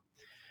of it.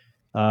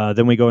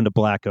 Then we go into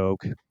Black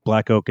Oak.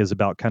 Black Oak is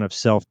about kind of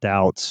self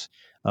doubts,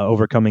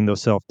 overcoming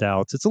those self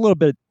doubts. It's a little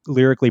bit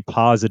lyrically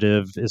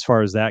positive as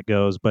far as that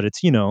goes, but it's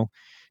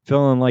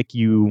feeling like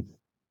you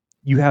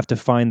have to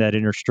find that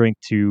inner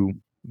strength to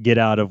get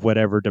out of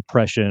whatever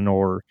depression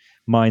or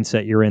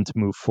mindset you're in to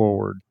move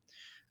forward.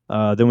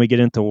 Then we get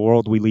into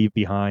World We Leave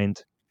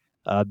Behind.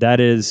 That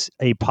is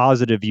a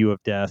positive view of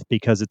death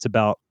because it's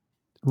about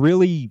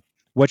really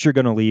what you're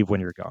going to leave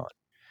when you're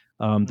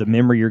gone. The Hmm.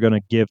 memory you're going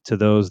to give to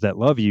those that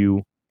love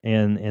you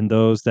and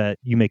those that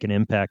you make an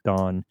impact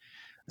on.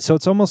 So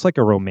it's almost like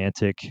a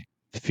romantic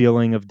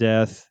feeling of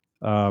death.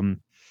 And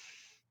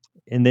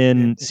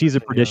then Seas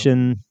of Interesting.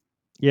 Yeah. Perdition.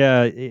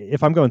 Yeah,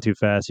 if I'm going too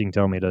fast, you can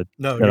tell me to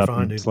No, shut you're up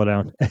fine, and dude. slow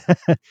down.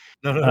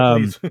 No, no, no,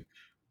 um, please.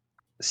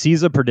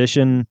 Seas of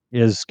Perdition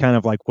is kind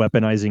of like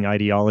weaponizing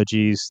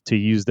ideologies to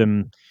use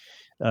them,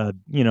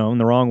 in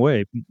the wrong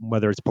way,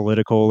 whether it's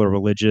political or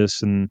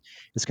religious, and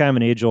it's kind of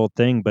an age-old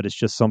thing, but it's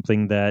just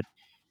something that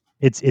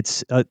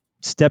it's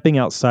stepping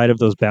outside of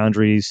those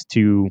boundaries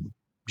to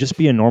just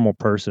be a normal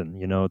person,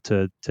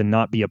 to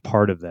not be a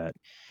part of that,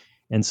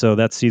 and so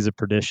that's Seas of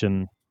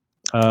Perdition.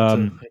 That's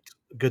Um,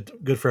 it's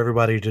good for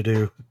everybody to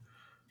do.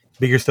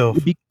 Be yourself.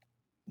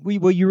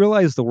 You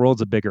realize the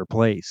world's a bigger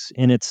place,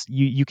 and it's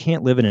you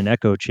can't live in an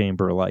echo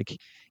chamber. Like,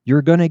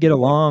 you're going to get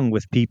along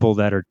with people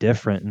that are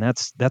different, and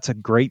that's a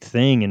great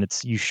thing. And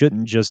you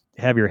shouldn't just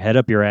have your head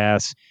up your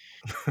ass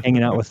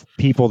hanging out with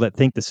people that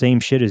think the same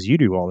shit as you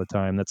do all the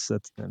time.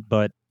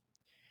 But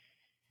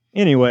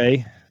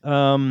anyway,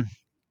 Agreed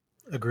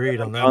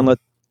on that gone, one.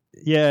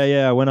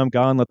 yeah, when I'm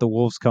gone, let the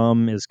wolves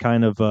come is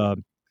kind of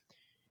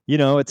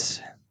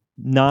it's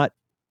not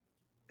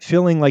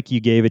feeling like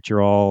you gave it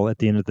your all at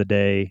the end of the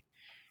day,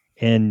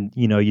 and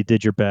you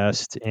did your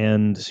best,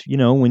 and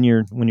when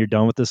you're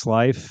done with this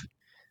life,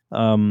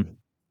 um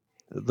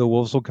the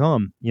wolves will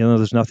come.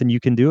 There's nothing you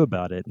can do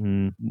about it,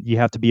 and you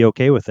have to be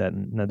okay with that,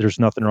 and there's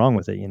nothing wrong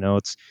with it.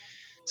 It's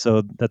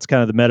so that's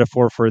kind of the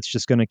metaphor for it's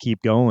just going to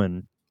keep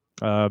going.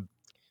 uh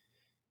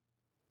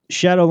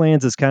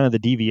Shadowlands is kind of the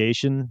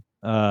deviation.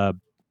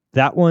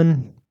 That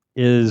one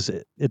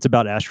it's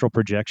about astral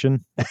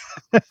projection.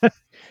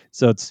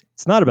 So it's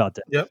not about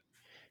death. Yep.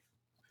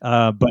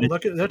 But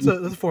Look, that's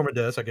a form of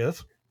death, I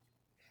guess.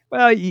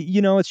 well,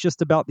 it's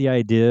just about the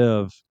idea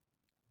of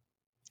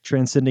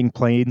transcending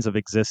planes of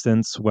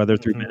existence, whether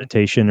through Mm-hmm.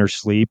 meditation or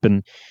sleep,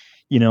 and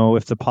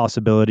if the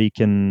possibility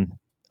can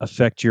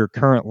affect your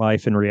current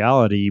life and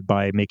reality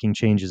by making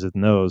changes in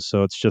those.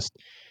 So it's just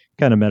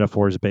kind of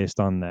metaphors based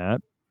on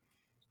that.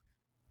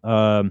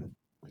 Um,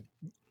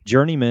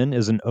 Journeyman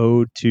is an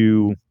ode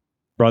to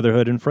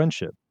brotherhood and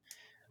friendship,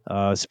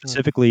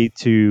 specifically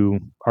to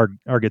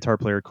our guitar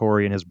player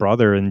Corey and his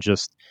brother, and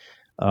just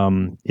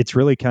it's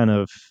really kind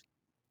of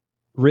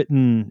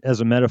written as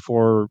a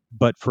metaphor,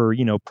 but for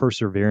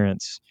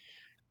perseverance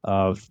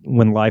of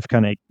when life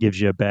kind of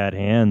gives you a bad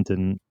hand,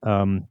 and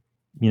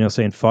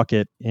saying fuck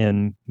it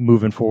and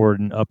moving forward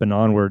and up and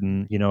onward,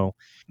 and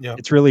Yeah.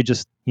 it's really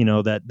just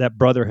that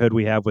brotherhood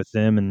we have with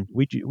them, and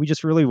we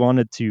just really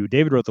wanted to.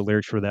 David wrote the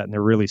lyrics for that, and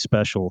they're really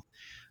special.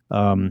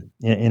 And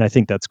I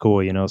think that's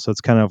cool, so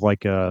it's kind of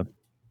like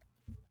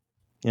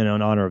in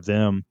honor of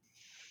them.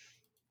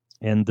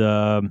 And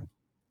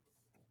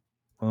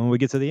when we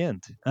get to the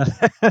end,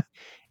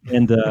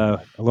 and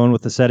Alone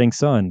with the Setting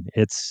Sun,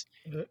 it's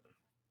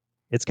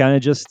kind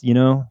of just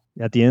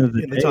at the end of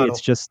the In the day, title.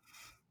 it's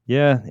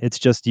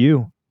just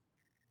you,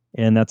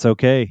 and that's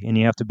okay, and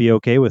you have to be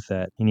okay with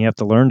that, and you have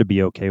to learn to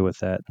be okay with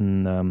that.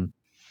 And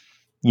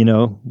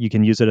you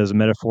can use it as a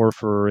metaphor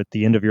for at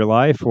the end of your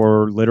life,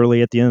 or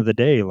literally at the end of the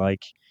day.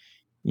 Like,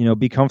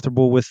 be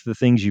comfortable with the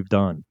things you've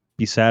done,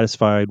 be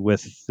satisfied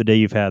with the day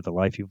you've had, the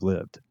life you've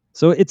lived.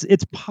 So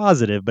it's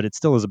positive, but it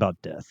still is about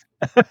death.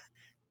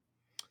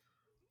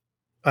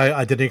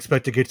 I didn't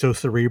expect to get so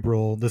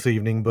cerebral this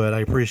evening, but I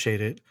appreciate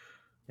it.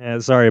 Yeah,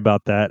 sorry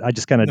about that. I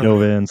just kind of No,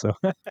 dove in. So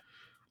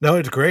no,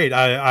 it's great.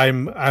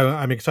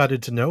 I'm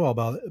excited to know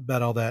about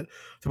all that.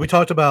 So we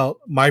talked about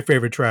my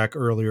favorite track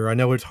earlier. I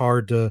know it's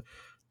hard to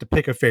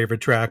pick a favorite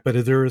track, but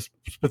is there a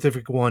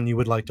specific one you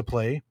would like to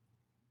play?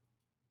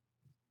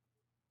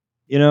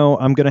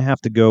 I'm gonna have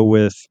to go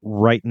with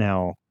Right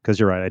Now, because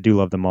you're right. I do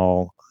love them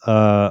all.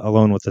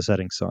 Alone with the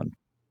Setting Sun.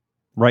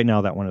 Right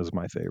Now, that one is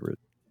my favorite.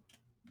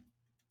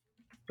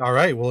 All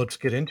right, well, let's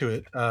get into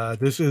it.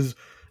 This is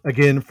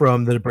again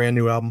from the brand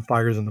new album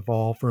Fires in the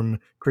Fall from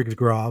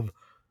Krigsgrav.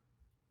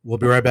 We'll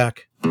be right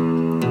back.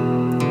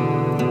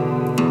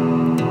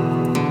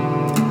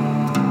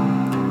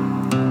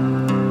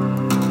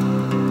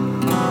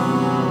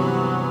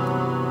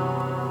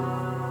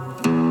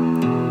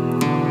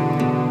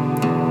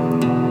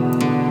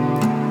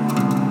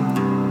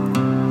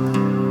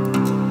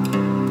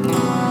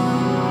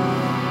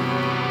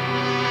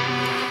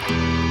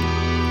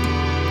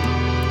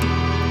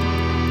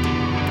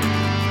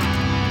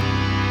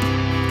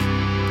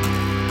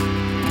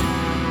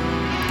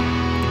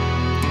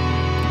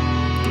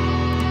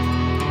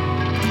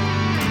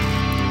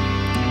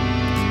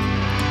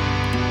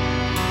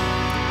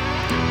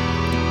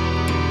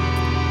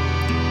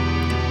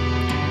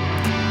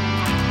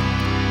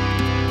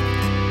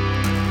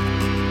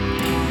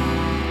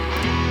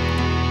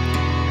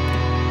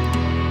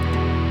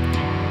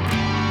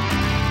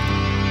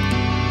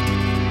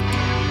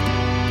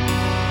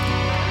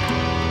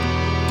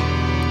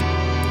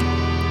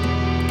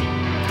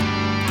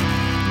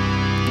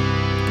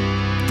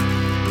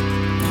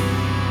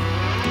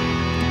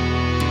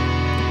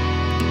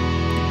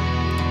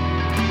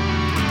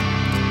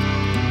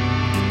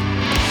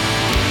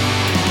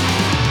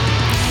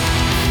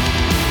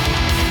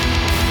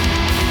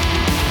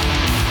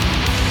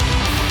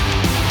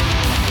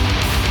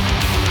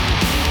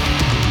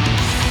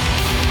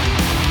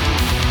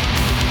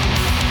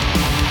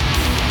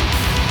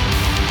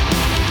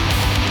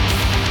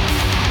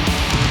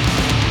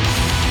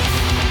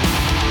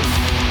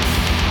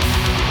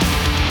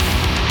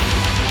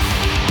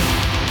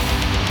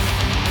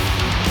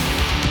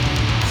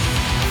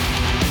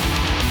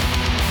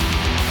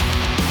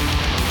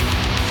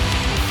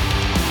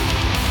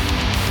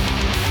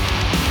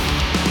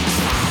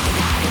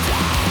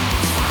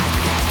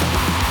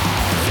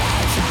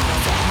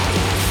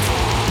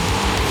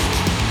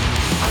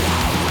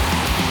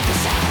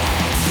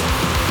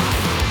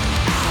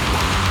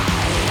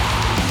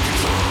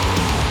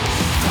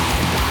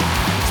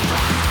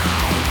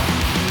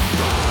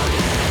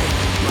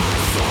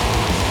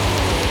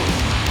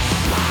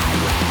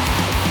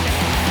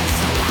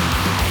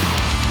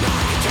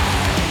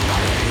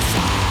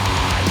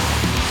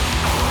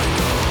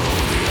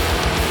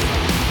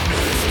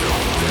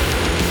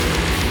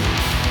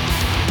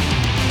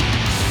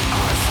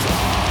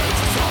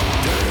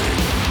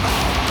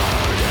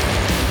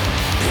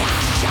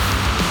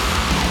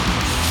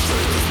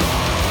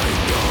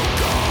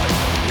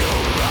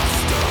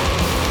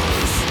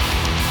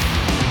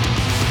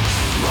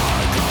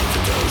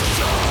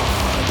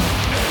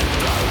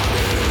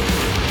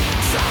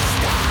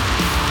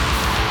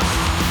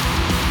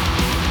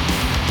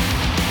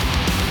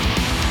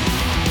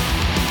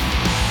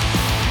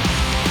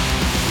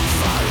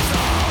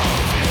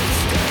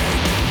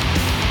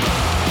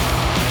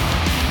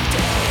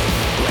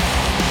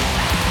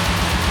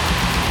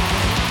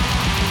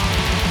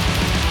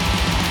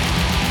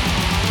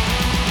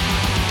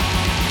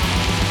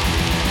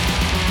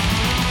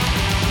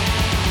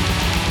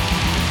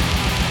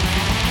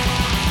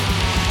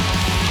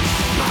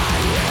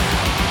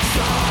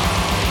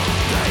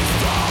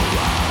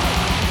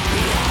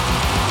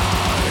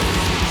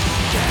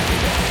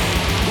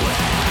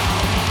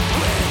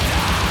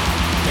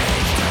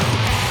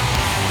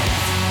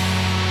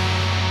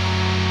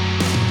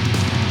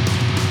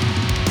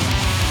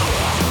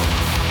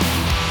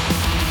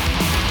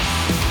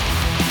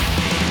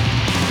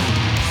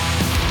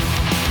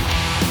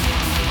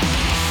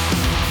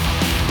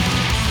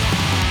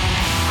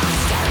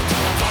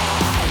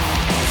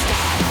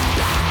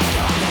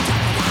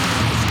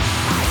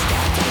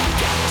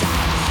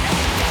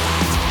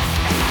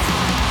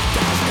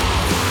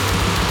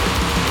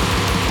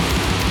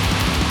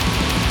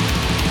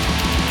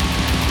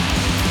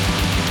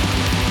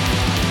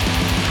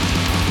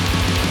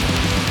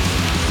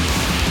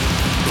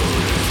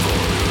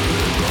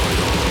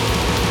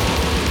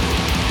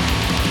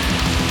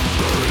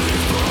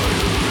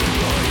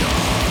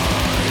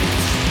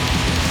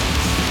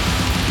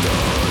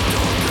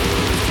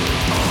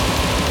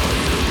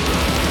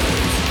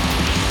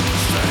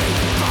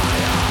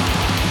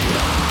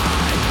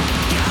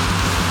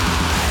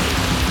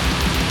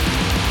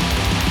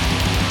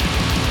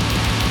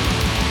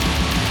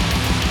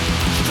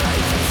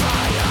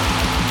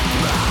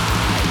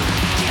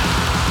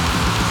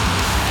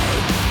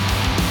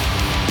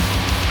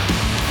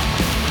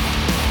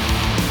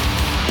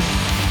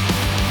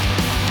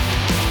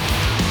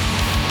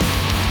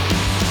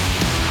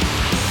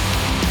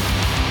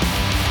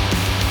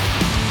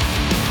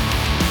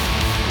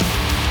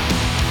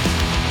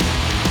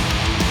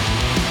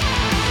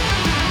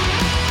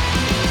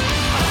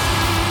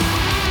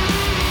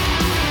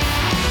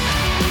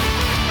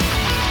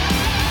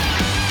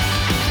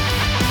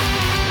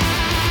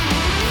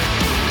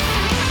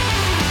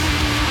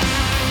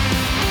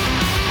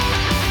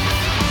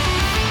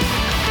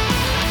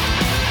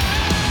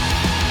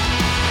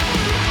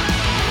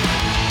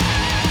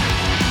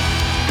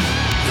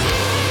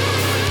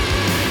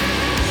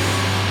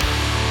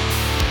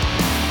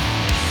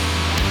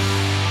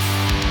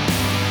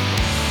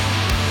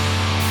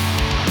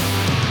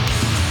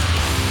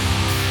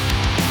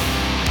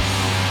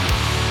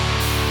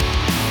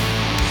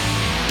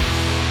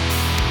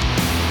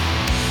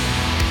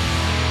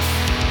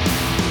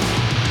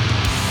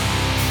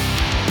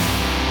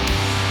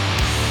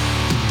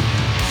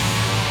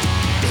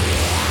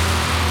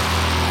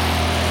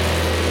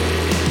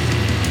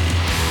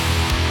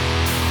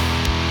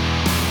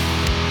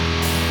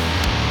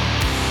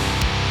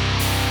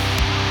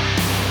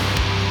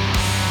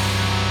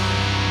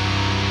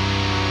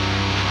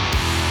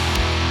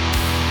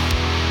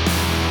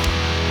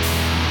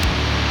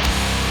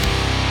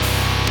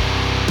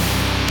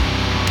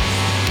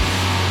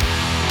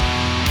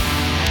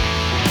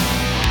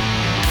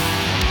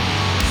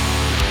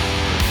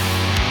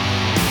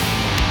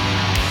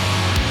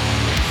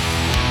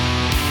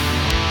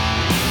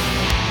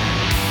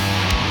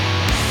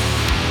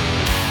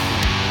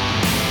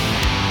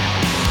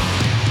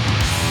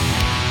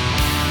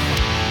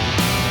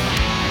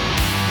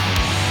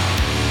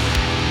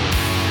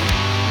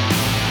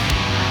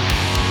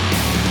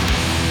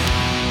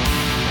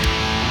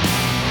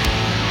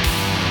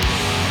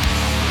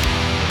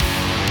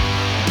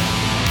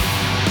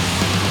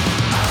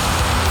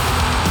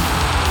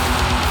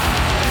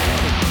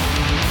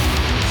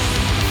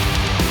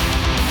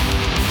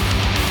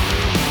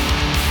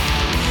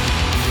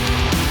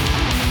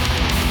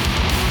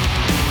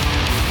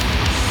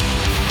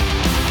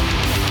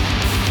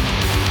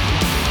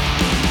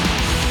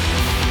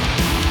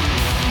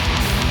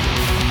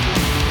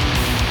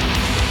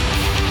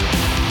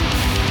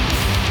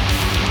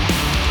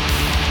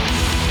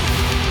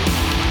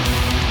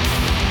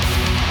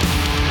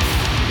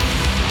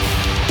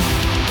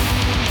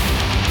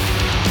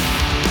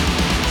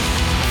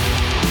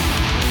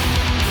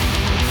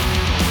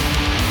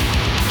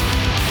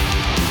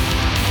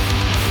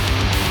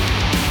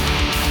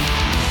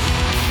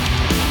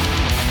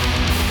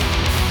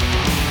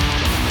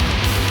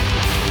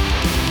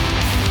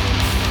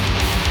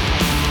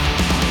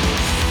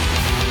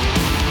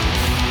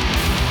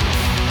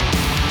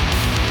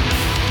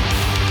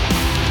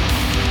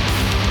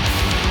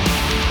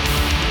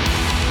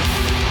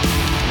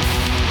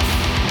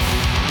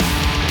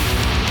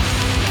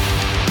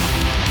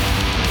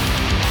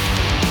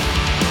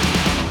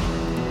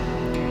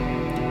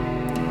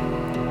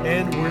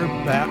 And we're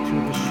back to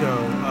the show.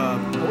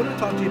 I want to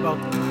talk to you about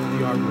the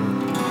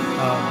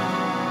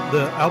artwork.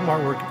 The album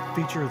artwork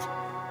features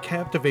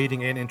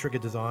captivating and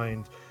intricate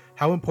designs.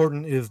 How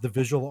important is the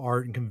visual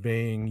art in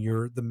conveying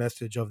the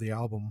message of the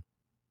album?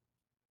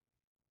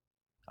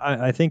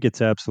 I think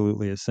it's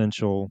absolutely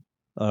essential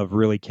of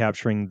really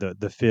capturing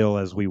the feel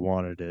as we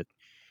wanted it,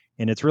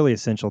 and it's really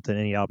essential to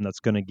any album that's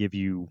going to give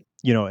you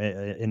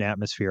an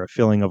atmosphere, a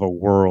feeling of a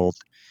world,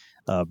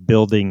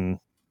 building,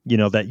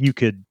 that you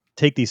could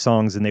take these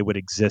songs and they would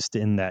exist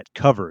in that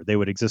cover. They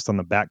would exist on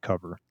the back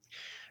cover.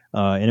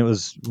 And it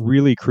was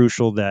really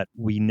crucial that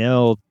we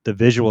nailed the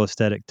visual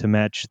aesthetic to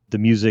match the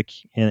music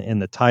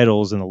and the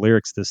titles and the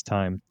lyrics this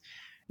time.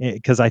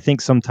 Because I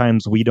think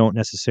sometimes we don't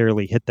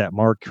necessarily hit that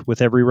mark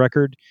with every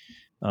record.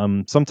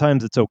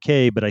 Sometimes it's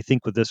okay, but I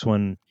think with this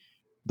one,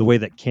 the way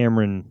that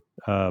Cameron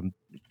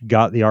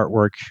got the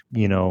artwork,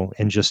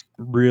 and just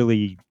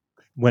really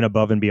went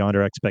above and beyond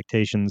our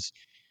expectations,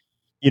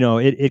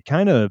 it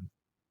kind of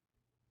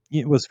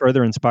it was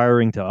further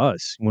inspiring to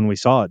us when we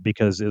saw it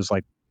because it was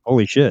like,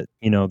 holy shit,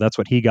 that's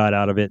what he got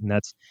out of it, and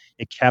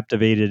it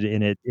captivated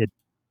and it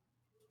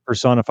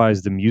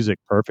personifies the music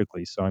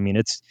perfectly. So I mean,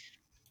 it's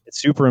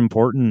super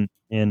important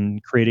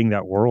in creating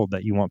that world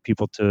that you want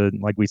people to,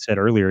 like we said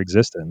earlier,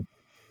 exist in.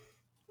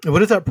 And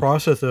what is that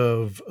process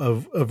of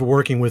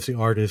working with the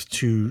artist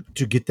to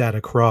get that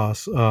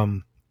across?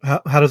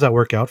 How does that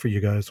work out for you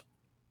guys?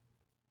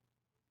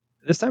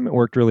 This time it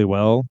worked really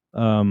well.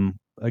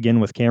 Again,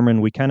 with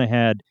Cameron,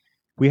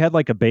 we had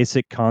like a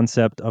basic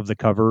concept of the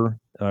cover,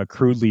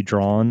 crudely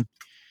drawn,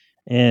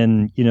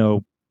 and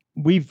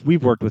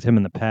we've worked with him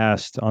in the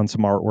past on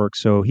some artwork,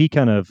 so he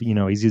kind of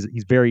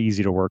he's very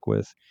easy to work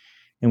with.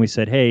 And we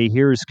said, hey,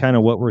 here's kind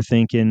of what we're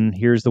thinking.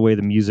 Here's the way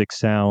the music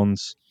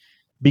sounds,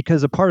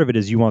 because a part of it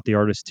is you want the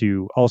artist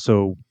to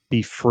also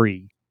be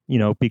free,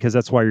 because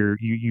that's why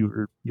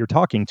you're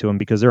talking to them,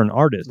 because they're an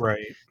artist.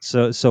 Right.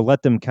 So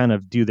let them kind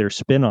of do their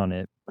spin on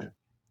it.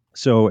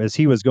 So as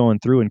he was going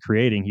through and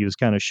creating, he was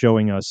kind of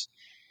showing us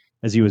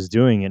as he was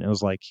doing it. And it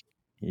was like,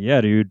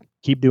 yeah, dude,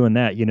 keep doing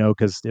that,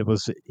 because it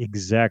was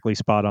exactly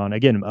spot on.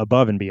 Again,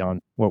 above and beyond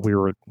what we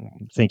were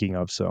thinking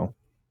of. So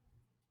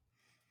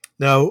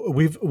Now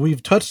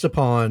we've touched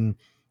upon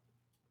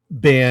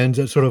bands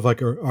that sort of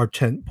like our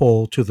tent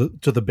pole to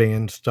the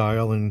band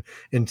style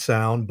and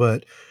sound,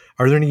 but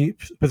are there any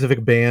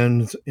specific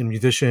bands and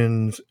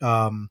musicians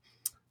that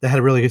had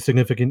a really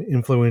significant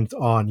influence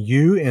on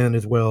you and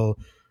as well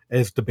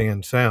as the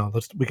band sound?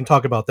 We can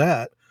talk about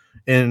that,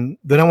 and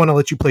then I want to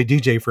let you play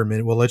DJ for a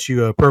minute. We'll let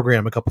you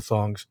program a couple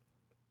songs.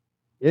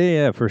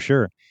 yeah, for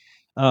sure.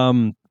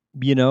 Um,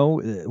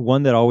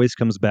 one that always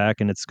comes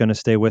back and it's going to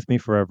stay with me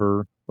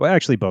forever. Well,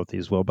 actually, both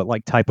these will, but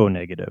like Typo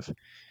Negative.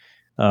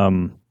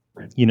 Um,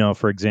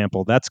 for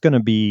example, that's going to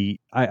be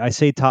I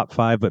say top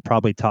 5, but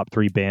probably top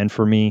 3 band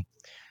for me.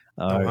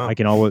 Oh wow. I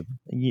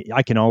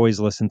can always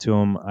listen to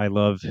them. I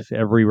love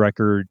every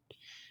record.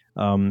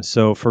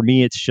 So for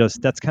me, it's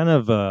just that's kind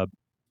of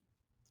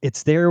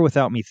it's there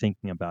without me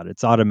thinking about it.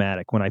 It's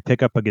automatic. When I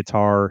pick up a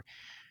guitar,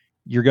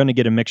 you're going to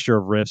get a mixture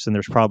of riffs, and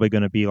there's probably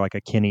going to be like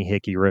a Kenny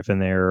Hickey riff in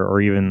there, or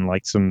even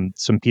like some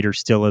Peter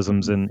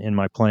Stillisms in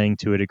my playing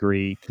to a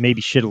degree.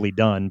 Maybe shittily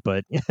done,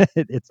 but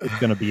it's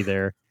going to be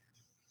there.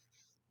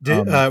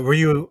 Were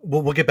you?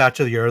 We'll get back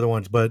to the other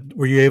ones, but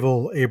were you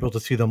able to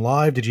see them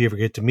live? Did you ever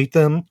get to meet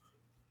them?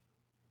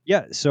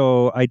 Yeah,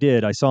 so I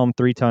did. I saw them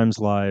 3 times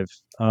live.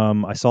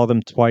 I saw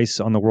them twice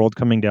on the World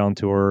Coming Down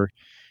tour,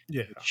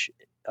 Yeah. which,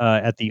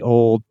 at the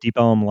old Deep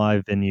Ellum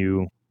Live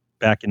venue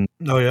back in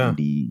Oh yeah.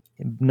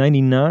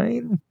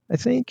 99, I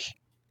think.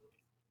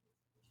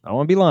 I don't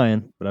want to be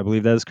lying, but I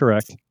believe that is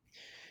correct.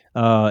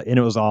 And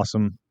it was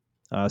awesome.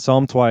 I saw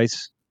him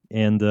twice,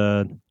 and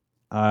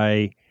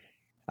I,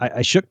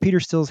 I shook Peter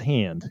Still's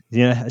hand.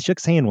 Yeah, I shook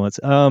his hand once.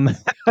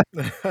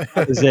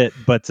 That was it.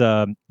 But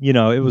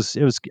it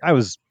was I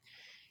was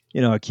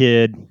a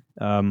kid.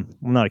 Well,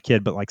 not a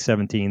kid, but like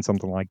 17,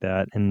 something like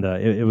that, and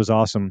it was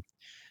awesome.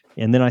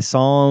 And then I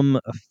saw him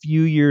a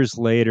few years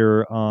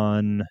later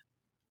on,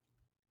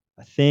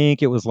 I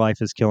think it was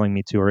Life Is Killing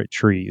Me tour at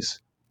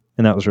Trees,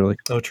 and that was really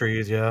cool. Oh,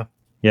 trees. Yeah.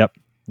 Yep,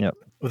 yep.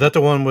 Was that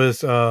the one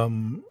with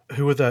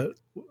who was that?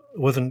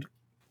 Wasn't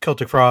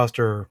Celtic Frost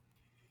or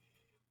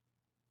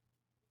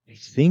I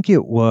think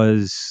it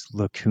was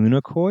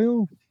Lacuna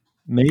Coil,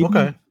 maybe.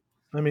 okay?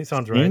 I mean, it I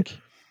sounds right. think.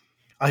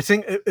 I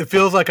think it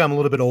feels like I'm a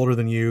little bit older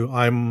than you.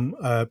 I'm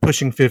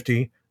pushing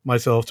 50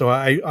 myself, so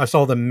I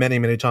saw them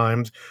many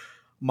times.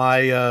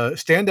 My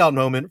standout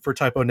moment for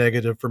Typo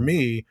Negative for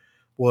me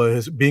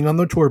was being on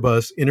the tour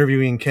bus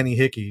interviewing Kenny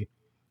Hickey,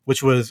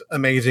 which was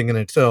amazing in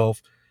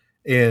itself.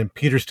 And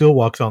Peter Steele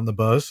walks on the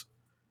bus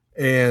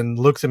and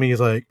looks at me.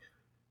 He's like,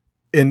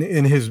 in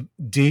his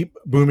deep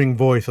booming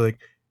voice, like,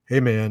 "Hey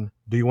man,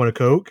 do you want a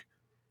Coke?"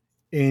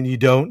 And you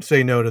don't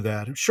say no to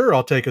that. Sure,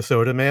 I'll take a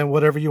soda, man.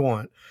 Whatever you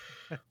want.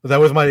 But that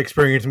was my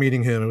experience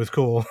meeting him. It was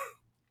cool.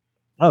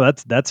 Oh,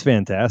 that's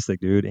fantastic,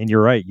 dude. And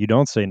you're right. You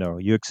don't say no.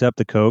 You accept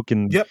the Coke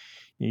and Yep.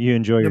 you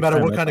enjoy No your matter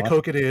time. what That's kind of awesome.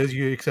 Coke it is,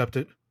 you accept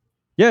it.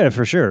 Yeah,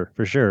 for sure,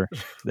 for sure.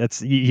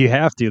 That's you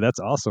have to. That's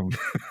awesome.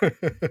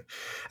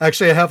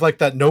 Actually, I have like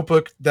that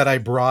notebook that I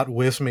brought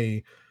with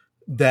me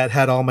that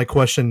had all my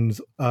questions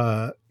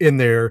in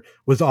there,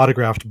 was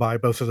autographed by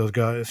both of those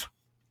guys.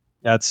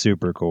 That's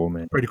super cool,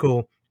 man. Pretty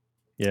cool.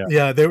 Yeah.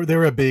 Yeah, they were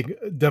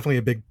definitely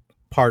a big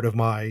part of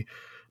my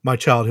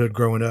childhood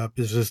growing up.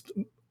 Is just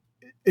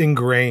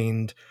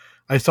ingrained.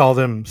 I saw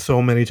them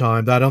so many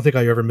times. I don't think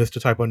I ever missed a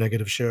Typo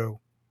Negative show,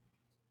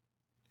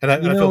 and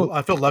You I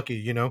know, feel lucky.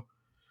 You know.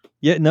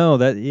 yeah, no,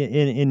 that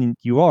and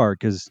you are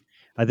because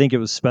I think it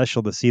was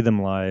special to see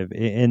them live,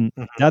 and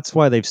Mhm. that's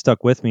why they've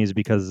stuck with me is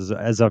because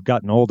as I've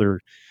gotten older,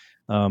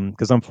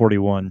 because I'm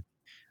 41,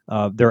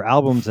 their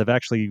albums have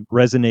actually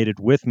resonated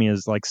with me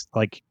as like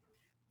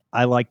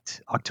I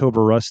liked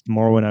October Rust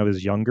more when I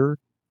was younger.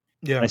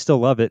 I Yeah. still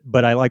love it,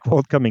 but I like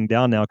World Coming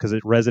Down now because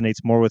it resonates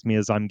more with me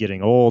as I'm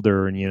getting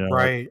older and, like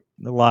Right.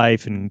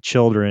 life and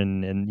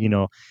children and,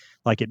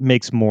 like it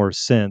makes more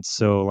sense.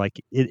 So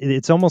like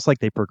it's almost like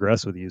they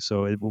progress with you.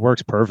 So it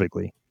works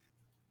perfectly.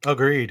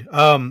 Agreed.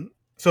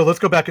 So let's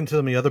go back into some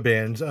of the other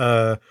bands.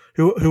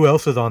 Who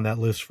else is on that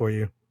list for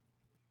you?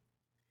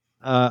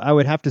 I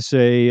would have to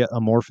say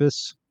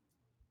Amorphous.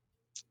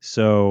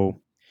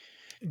 So,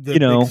 The you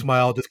big know,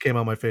 smile just came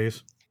on my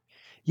face.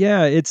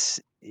 yeah,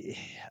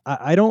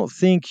 I don't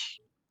think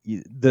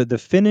the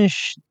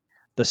Finnish,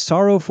 the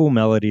sorrowful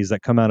melodies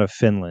that come out of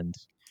Finland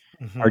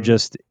are Hmm.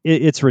 just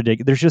it's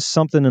ridiculous. There's just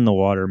something in the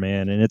water,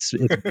 man, and it's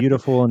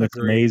beautiful and it's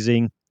Agreed.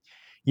 amazing.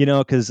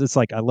 Because it's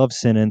like I love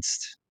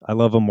Sentenced, I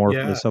love Yeah.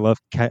 Amorphous, I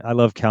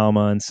love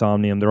Kalma and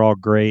Somnium. They're all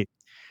great,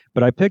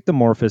 but I picked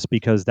Amorphous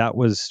because that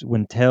was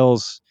when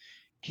Tales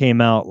came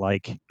out.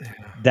 Like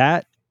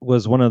that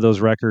was one of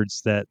those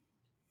records that,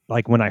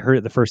 like, when I heard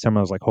it the first time,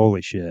 I was like,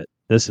 "Holy shit,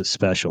 this is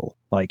special!"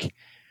 Like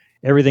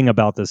everything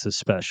about this is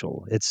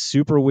special. It's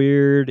super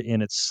weird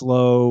and it's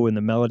slow, and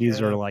the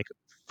melodies are Yeah. like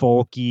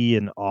folky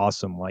and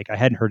awesome. Like I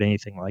hadn't heard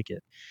anything like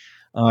it.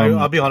 I'll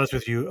Um, be honest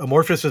with you.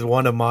 Amorphous is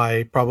one of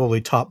my probably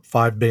top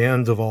five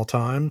bands of all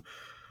time.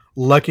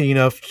 Lucky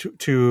enough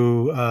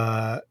to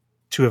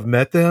have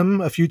met them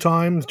a few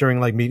times during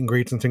like meet and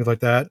greets and things like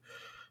that.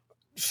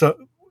 So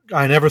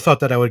I never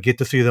thought that I would get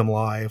to see them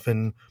live,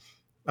 and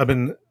I've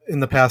been in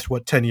the past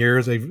 10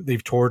 years.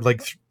 They've toured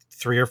like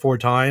three or four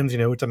times. You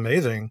know, it's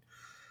amazing.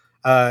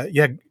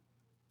 Yeah,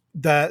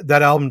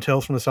 that album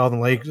Tales from the Southern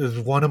Lakes is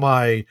one of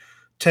my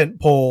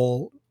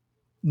tentpole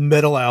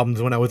metal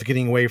albums when I was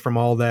getting away from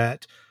all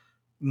that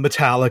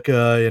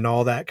Metallica and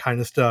all that kind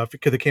of stuff,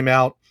 because it came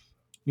out,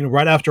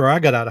 right after I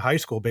got out of high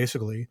school,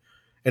 basically,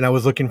 and I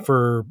was looking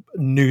for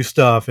new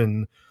stuff,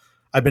 and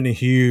I've been a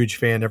huge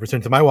fan ever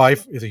since. And my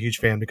wife is a huge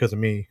fan because of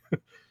me.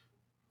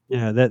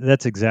 yeah,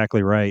 that's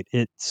exactly right.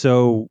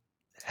 So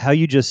how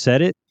you just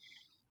said it,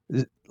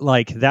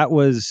 like that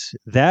was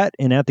that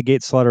and At the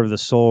Gate Slaughter of the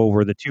Soul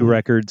were the two Mhm.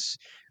 records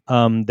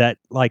that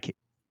like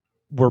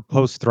were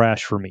post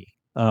thrash for me.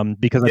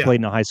 Because I Yeah, played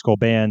in a high school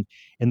band,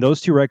 and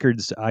those two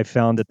records I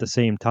found at the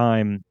same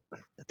time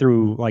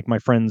through like my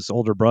friend's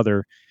older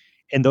brother,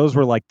 and those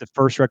were like the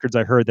first records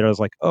I heard that I was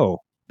like, oh,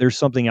 there's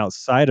something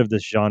outside of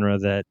this genre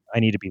that I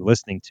need to be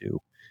listening to.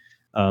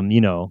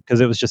 Because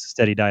it was just a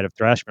steady diet of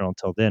thrash metal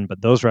until then.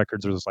 But those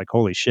records was like,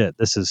 holy shit,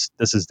 this is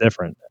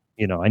different.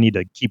 I need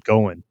to keep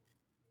going.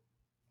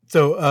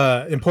 so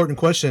important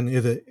question: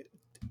 is it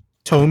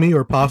Tommy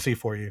or Posse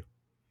for you?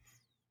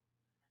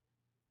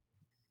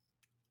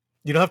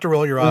 You don't have to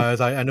roll your Um, eyes.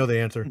 I know the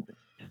answer.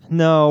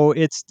 no,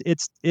 it's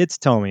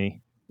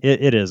Tommy.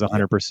 It is Yeah.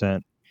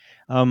 100%.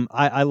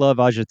 I love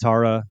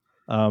Ajitara.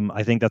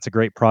 I think that's a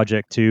great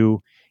project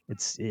too.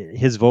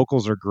 His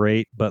vocals are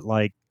great, but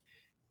like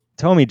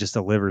Tommy just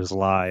delivers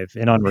live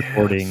and on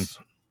recording.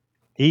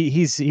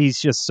 Yes.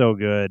 He's just so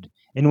good.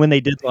 And when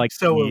they did like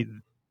So the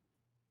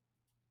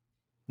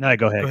no, go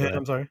go ahead, go ahead. ahead.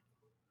 I'm sorry.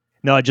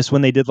 No, just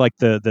when they did like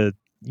the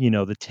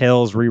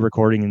Tales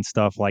re-recording and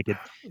stuff, like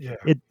Yeah.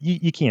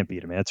 you can't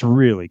beat him, man. It's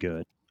really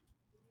good.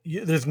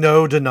 There's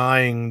no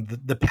denying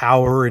the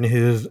power in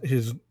his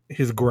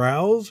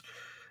growls,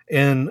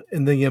 and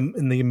the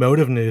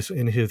emotiveness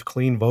in his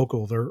clean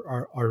vocals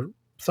are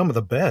some of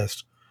the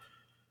best.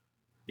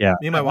 Yeah,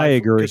 Me and my I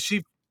wife, agree.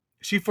 because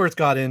she first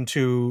got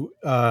into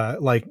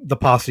like the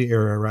Posse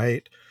era,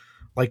 right?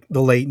 Like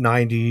the late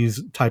 '90s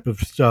type of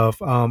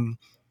stuff.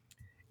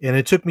 And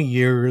it took me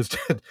years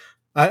and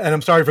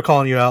I'm sorry for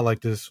calling you out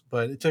like this,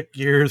 but it took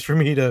years for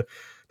me to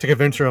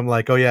convince her. I'm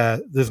like, oh yeah,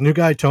 this new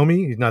guy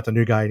Tommy, he's not the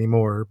new guy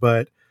anymore,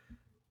 but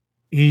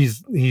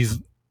he's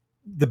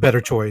the better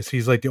choice.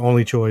 He's like the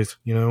only choice.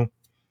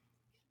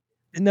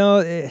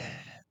 No,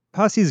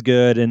 Posse's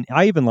good, and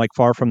I even like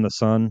Far From the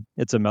Sun.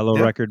 It's a mellow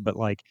Yeah. record, but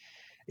like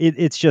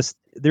it's just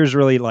there's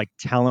really like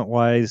talent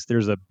wise,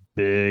 there's a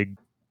big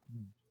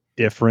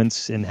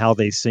difference in how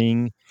they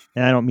sing.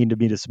 And I don't mean to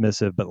be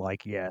dismissive, but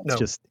like, yeah, it's No.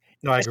 just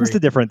No, I it's just a agree.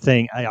 different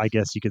thing, I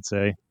guess you could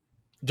say.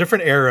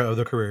 Different era of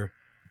the career.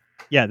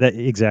 Yeah, that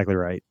exactly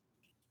right.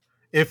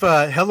 If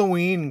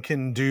Halloween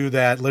can do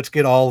that, let's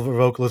get all of the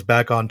vocalists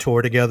back on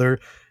tour together.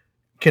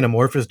 Can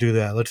Amorphous do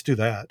that? Let's do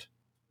that.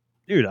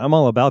 Dude, I'm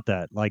all about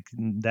that. Like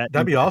that That'd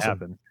needs be to awesome.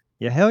 happen.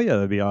 Yeah, hell yeah,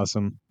 that'd be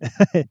awesome.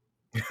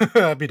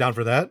 I'd be down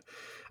for that.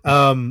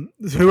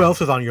 Who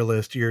else is on your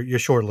list? Your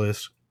short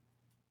list.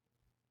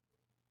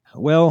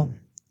 Well,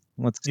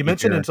 let's You see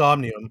mentioned here.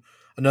 Insomnium,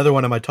 another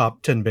one of my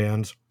top 10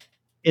 bands.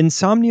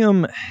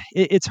 Insomnium,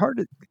 it's hard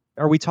to.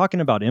 Are we talking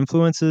about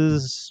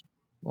influences,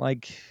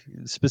 like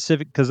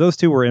specific? Because those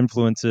two were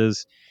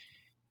influences.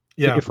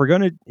 Yeah, If we're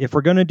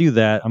gonna do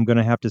that, I'm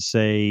gonna have to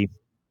say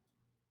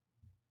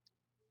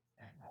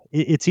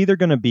it's either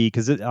gonna be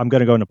because I'm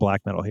gonna go into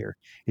black metal here.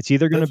 It's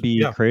either gonna that's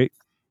be yeah.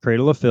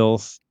 Cradle of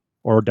Filth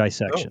or Oh,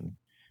 Dissection.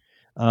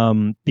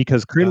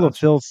 Because Cradle of gotcha.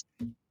 Filth,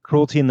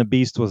 Cruelty and the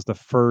Beast was the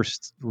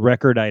first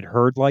record I'd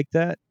heard like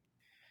that.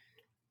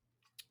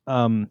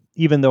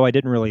 Even though I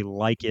didn't really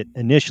like it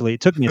initially,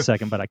 it took me a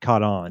second, but I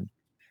caught on.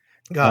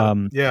 Got it.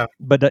 Um, Yeah,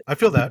 but I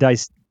feel that.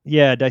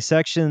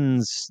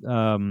 Dissections,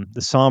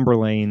 the Somber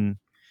Lane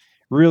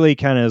really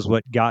kind of is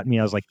what got me.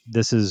 I was like,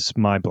 this is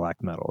my black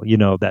metal,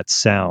 that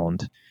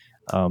sound.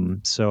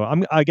 So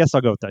I guess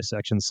I'll go with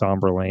Dissection,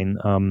 Somber Lane.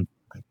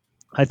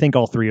 I think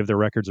all three of their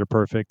records are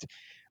perfect.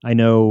 I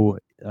know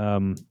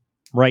um,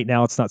 right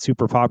now it's not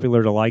super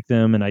popular to like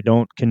them, and I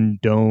don't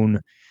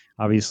condone.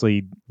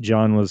 Obviously,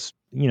 John was,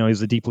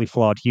 he's a deeply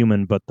flawed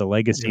human, but the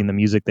legacy Yeah, and the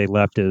music they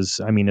left is,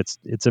 I mean,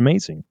 it's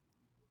amazing.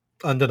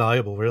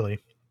 undeniable, really.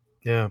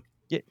 Yeah.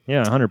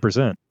 Yeah,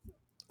 100%.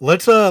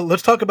 Let's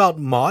talk about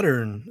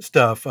modern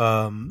stuff.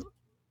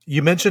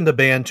 You mentioned a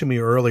band to me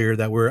earlier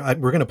that we're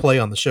going to play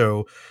on the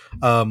show.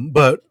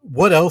 But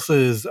what else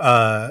is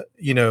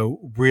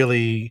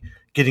really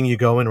getting you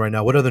going right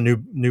now? What are the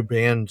new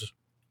bands?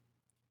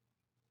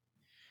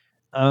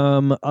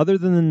 Other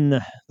than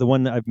the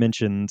one that I've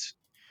mentioned,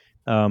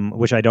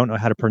 which I don't know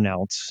how to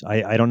pronounce,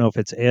 I don't know if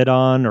it's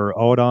Edon or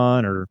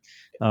Odon or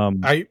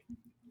um, I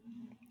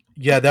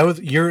Yeah, that was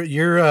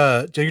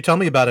you telling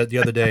me about it the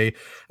other day. It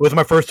was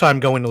my first time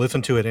going to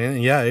listen to it,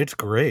 and yeah, it's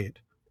great.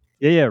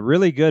 yeah,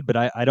 really good, but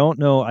I don't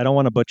know. I don't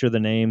want to butcher the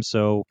name.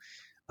 So,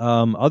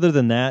 other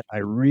than that, I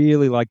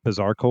really like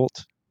Bizarre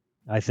Cult.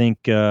 I think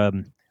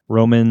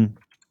Roman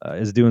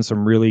is doing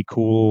some really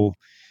cool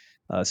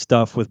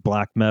stuff with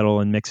black metal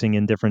and mixing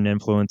in different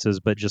influences.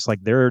 But just like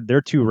their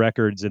two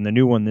records, and the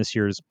new one this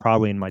year is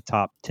probably in my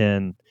top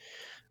 10,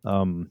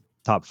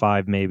 top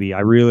five maybe. I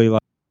really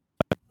like.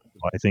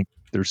 I think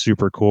they're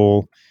super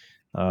cool.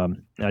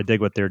 I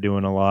dig what they're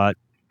doing a lot.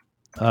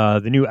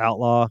 The new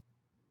Outlaw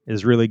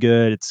is really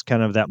good. It's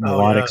kind of that Oh yeah,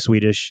 melodic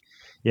Swedish.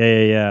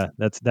 Yeah.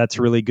 That's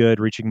really good.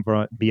 Reaching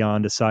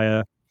beyond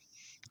Asaya.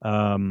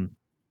 Um,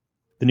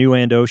 the new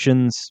And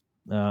Oceans.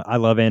 I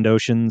love And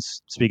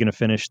Oceans. Speaking of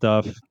Finnish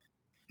stuff.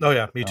 oh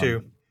yeah, me too.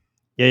 Um,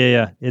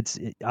 yeah.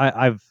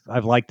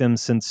 I've liked them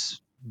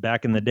since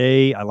back in the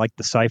day. I like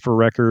the Cipher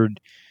record.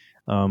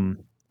 Um,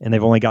 and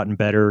they've only gotten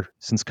better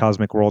since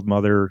Cosmic World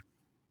Mother.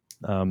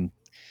 Um,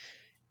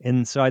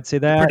 and so I'd say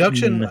The that.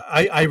 production, And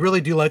I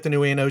really do like the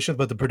new An Oceans,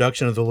 but the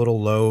production is a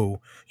little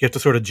low. You have to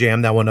sort of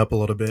jam that one up a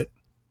little bit.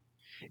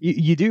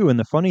 you do. And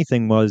the funny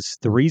thing was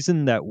the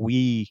reason that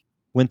we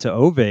went to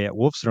Ove at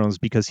Wolfstone is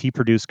because he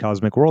produced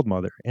Cosmic World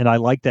Mother. And I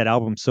liked that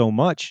album so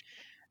much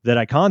that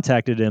I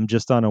contacted him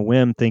just on a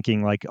whim,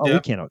 thinking like, oh, we Yeah,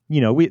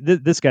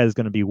 can't, this guy is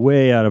going to be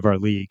way out of our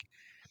league.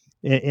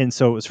 And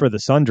so it was for the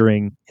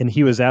Sundering, and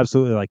he was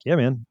absolutely like, yeah,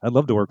 man, I'd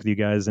love to work with you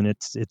guys. And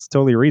it's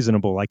totally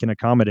reasonable. I can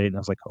accommodate. And I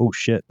was like, oh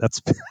shit,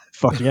 that's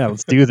fuck yeah,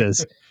 let's do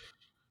this.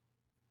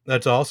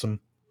 that's awesome.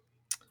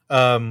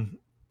 Um,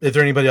 is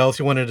there anybody else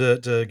you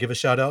wanted to give a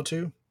shout out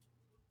to?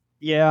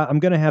 Yeah, I'm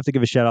gonna have to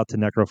give a shout out to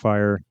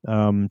Necrofire,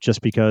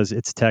 just because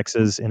it's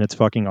Texas and it's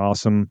fucking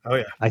awesome. Oh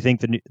yeah, I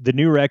think the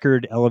new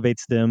record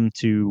elevates them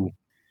to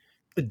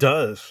it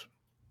does.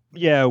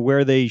 yeah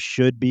where they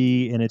should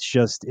be, and it's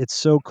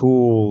so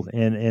cool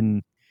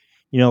and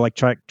like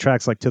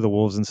tracks like To the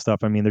Wolves and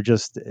stuff. I mean,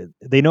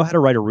 they know how to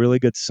write a really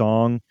good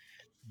song,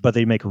 but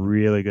they make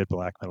really good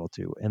black metal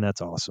too, and that's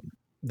awesome.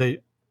 They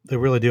they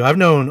really do. I've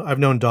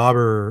known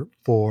Dauber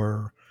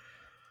for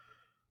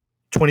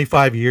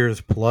 25 years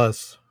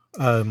plus,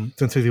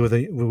 since we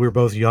were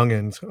both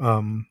youngins.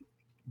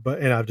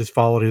 And I've just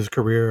followed his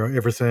career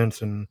ever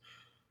since. And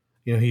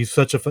he's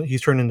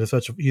turned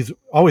into he's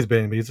always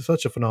been, but he's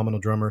such a phenomenal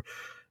drummer.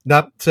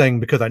 Not saying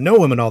because I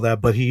know him and all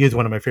that, but he is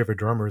one of my favorite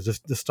drummers.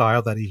 Just the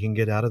style that he can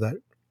get out of that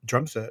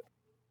drum set.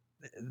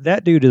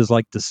 That dude is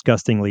like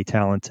disgustingly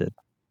talented.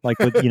 Like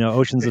with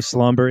Oceans of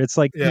Slumber, it's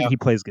like Yeah, he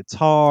plays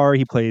guitar,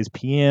 he plays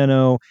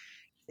piano,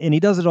 and he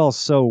does it all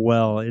so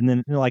well. And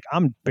then like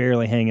I'm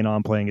barely hanging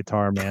on playing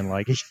guitar, man.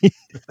 Like,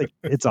 like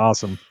it's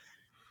awesome.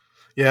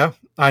 yeah,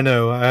 I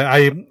know.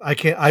 I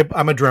can't.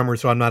 I'm a drummer,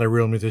 so I'm not a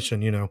real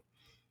musician.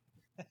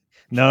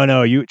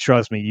 No, you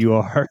trust me, you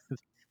are.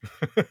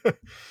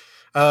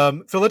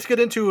 So let's get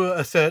into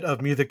a set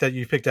of music that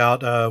you picked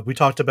out. We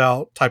talked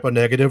about Typo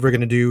Negative. We're going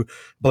to do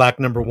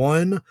Black Number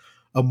One,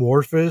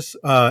 Amorphous,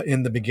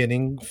 in the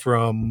beginning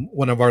from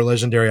one of our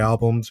legendary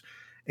albums,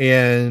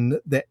 and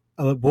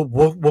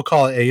we'll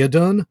call it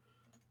Aedon.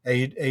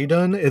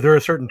 Aedon. Is there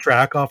a certain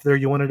track off there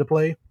you wanted to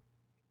play?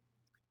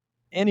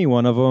 any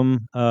one of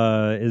them.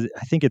 I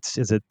think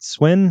is it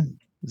Swin?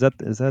 Is that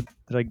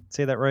did I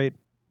say that right?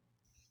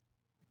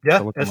 Yeah,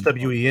 To look on my phone.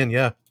 SWEN.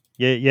 Yeah,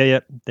 Yeah.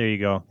 There you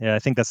go. Yeah, I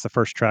think that's the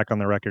first track on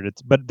the record.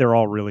 But they're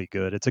all really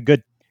good. It's a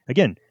good,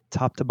 again,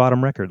 top to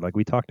bottom record, like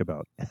we talked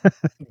about.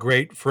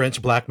 great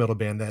French black metal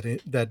band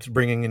that's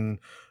bringing in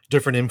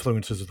different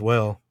influences as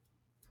well.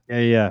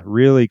 Yeah,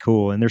 really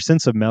cool. And their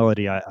sense of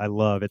melody, I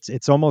love.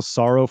 It's almost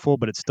sorrowful,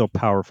 but it's still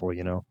powerful.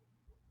 You know.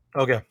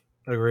 Okay,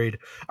 agreed.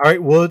 All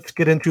right, well, let's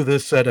get into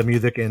this set of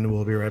music, and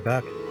we'll be right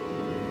back.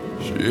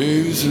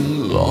 She's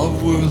in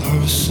love with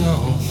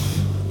herself.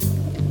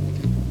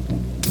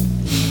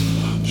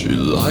 She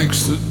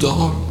likes the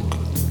dark.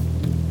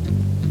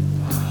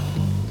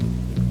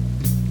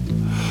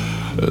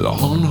 And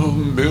on her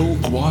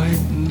milk white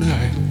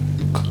neck,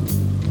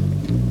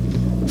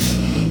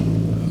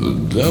 the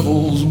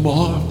devil's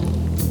mark.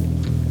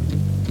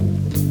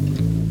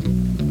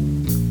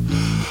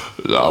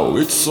 Now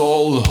it's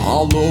all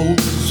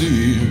Hallows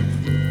Eve.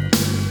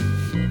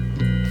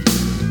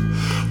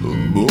 The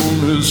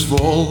moon is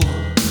full.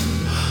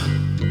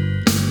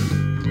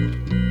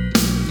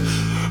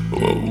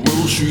 Well,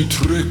 will she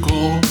trick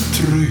or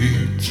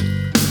treat?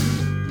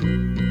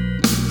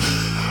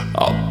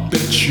 I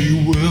bet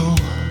she will.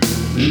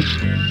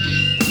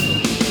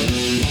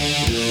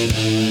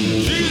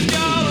 She's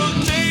got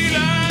a date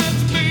at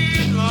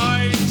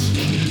midnight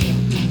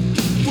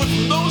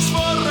with those for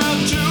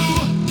round two.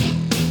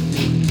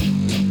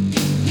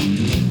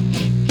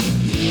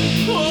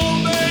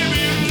 Oh,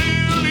 baby,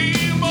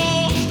 really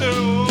monster,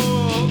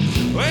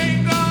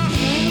 ain't got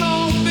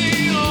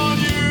nothing on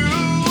you.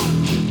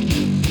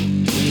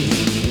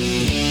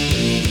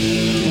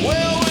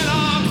 Well, when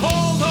I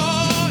called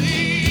her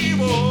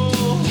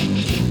evil,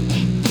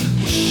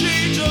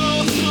 she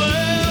just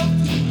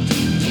left.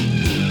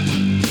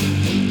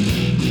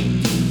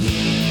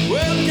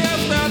 Well,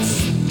 cast that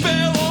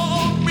spell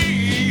on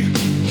me.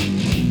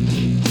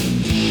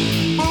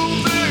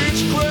 Boom,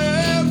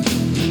 witchcraft.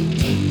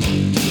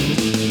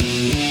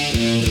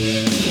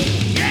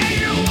 Yeah,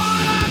 you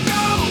wanna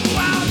go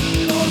out,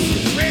 cause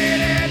it's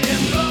raining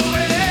and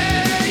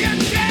blowing. You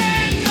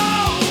can't go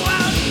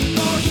out,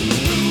 cause the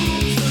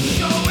roofs are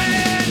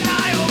showing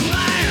high on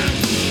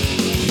land.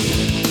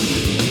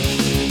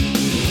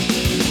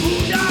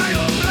 Ooh, die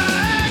on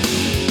black.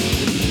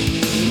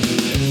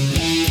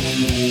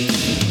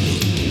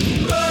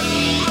 Run,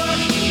 run,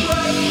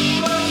 run,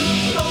 run,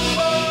 no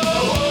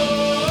more.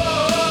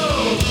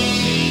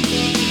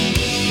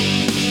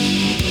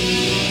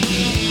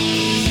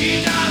 She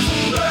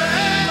doesn't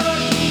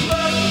run,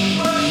 run,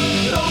 run,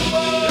 no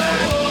more.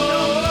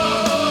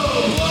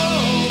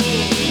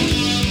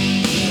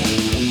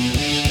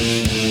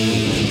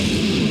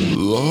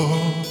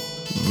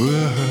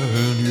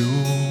 Loving you,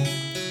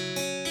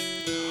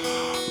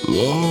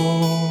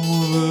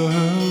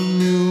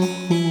 loving you,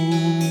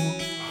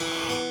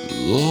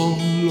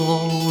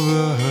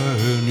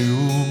 loving you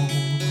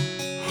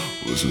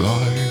was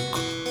like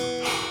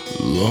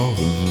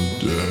loving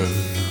the dead.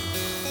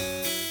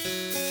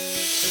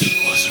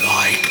 Was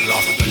like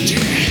loving the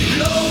dead.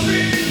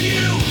 Loving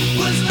you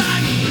was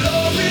like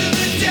loving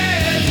the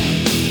dead.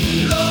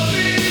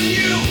 Loving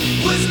you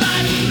was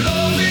like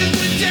loving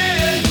the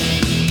dead.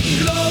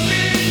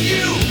 Loving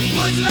you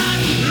was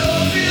like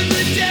loving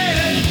the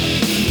dead.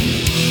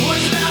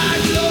 Was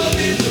like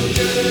loving the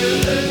dead.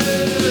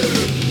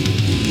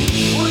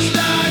 Was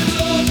like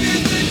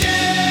loving the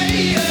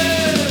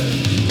dead.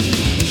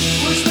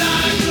 Was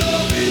like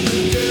loving the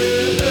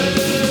dead.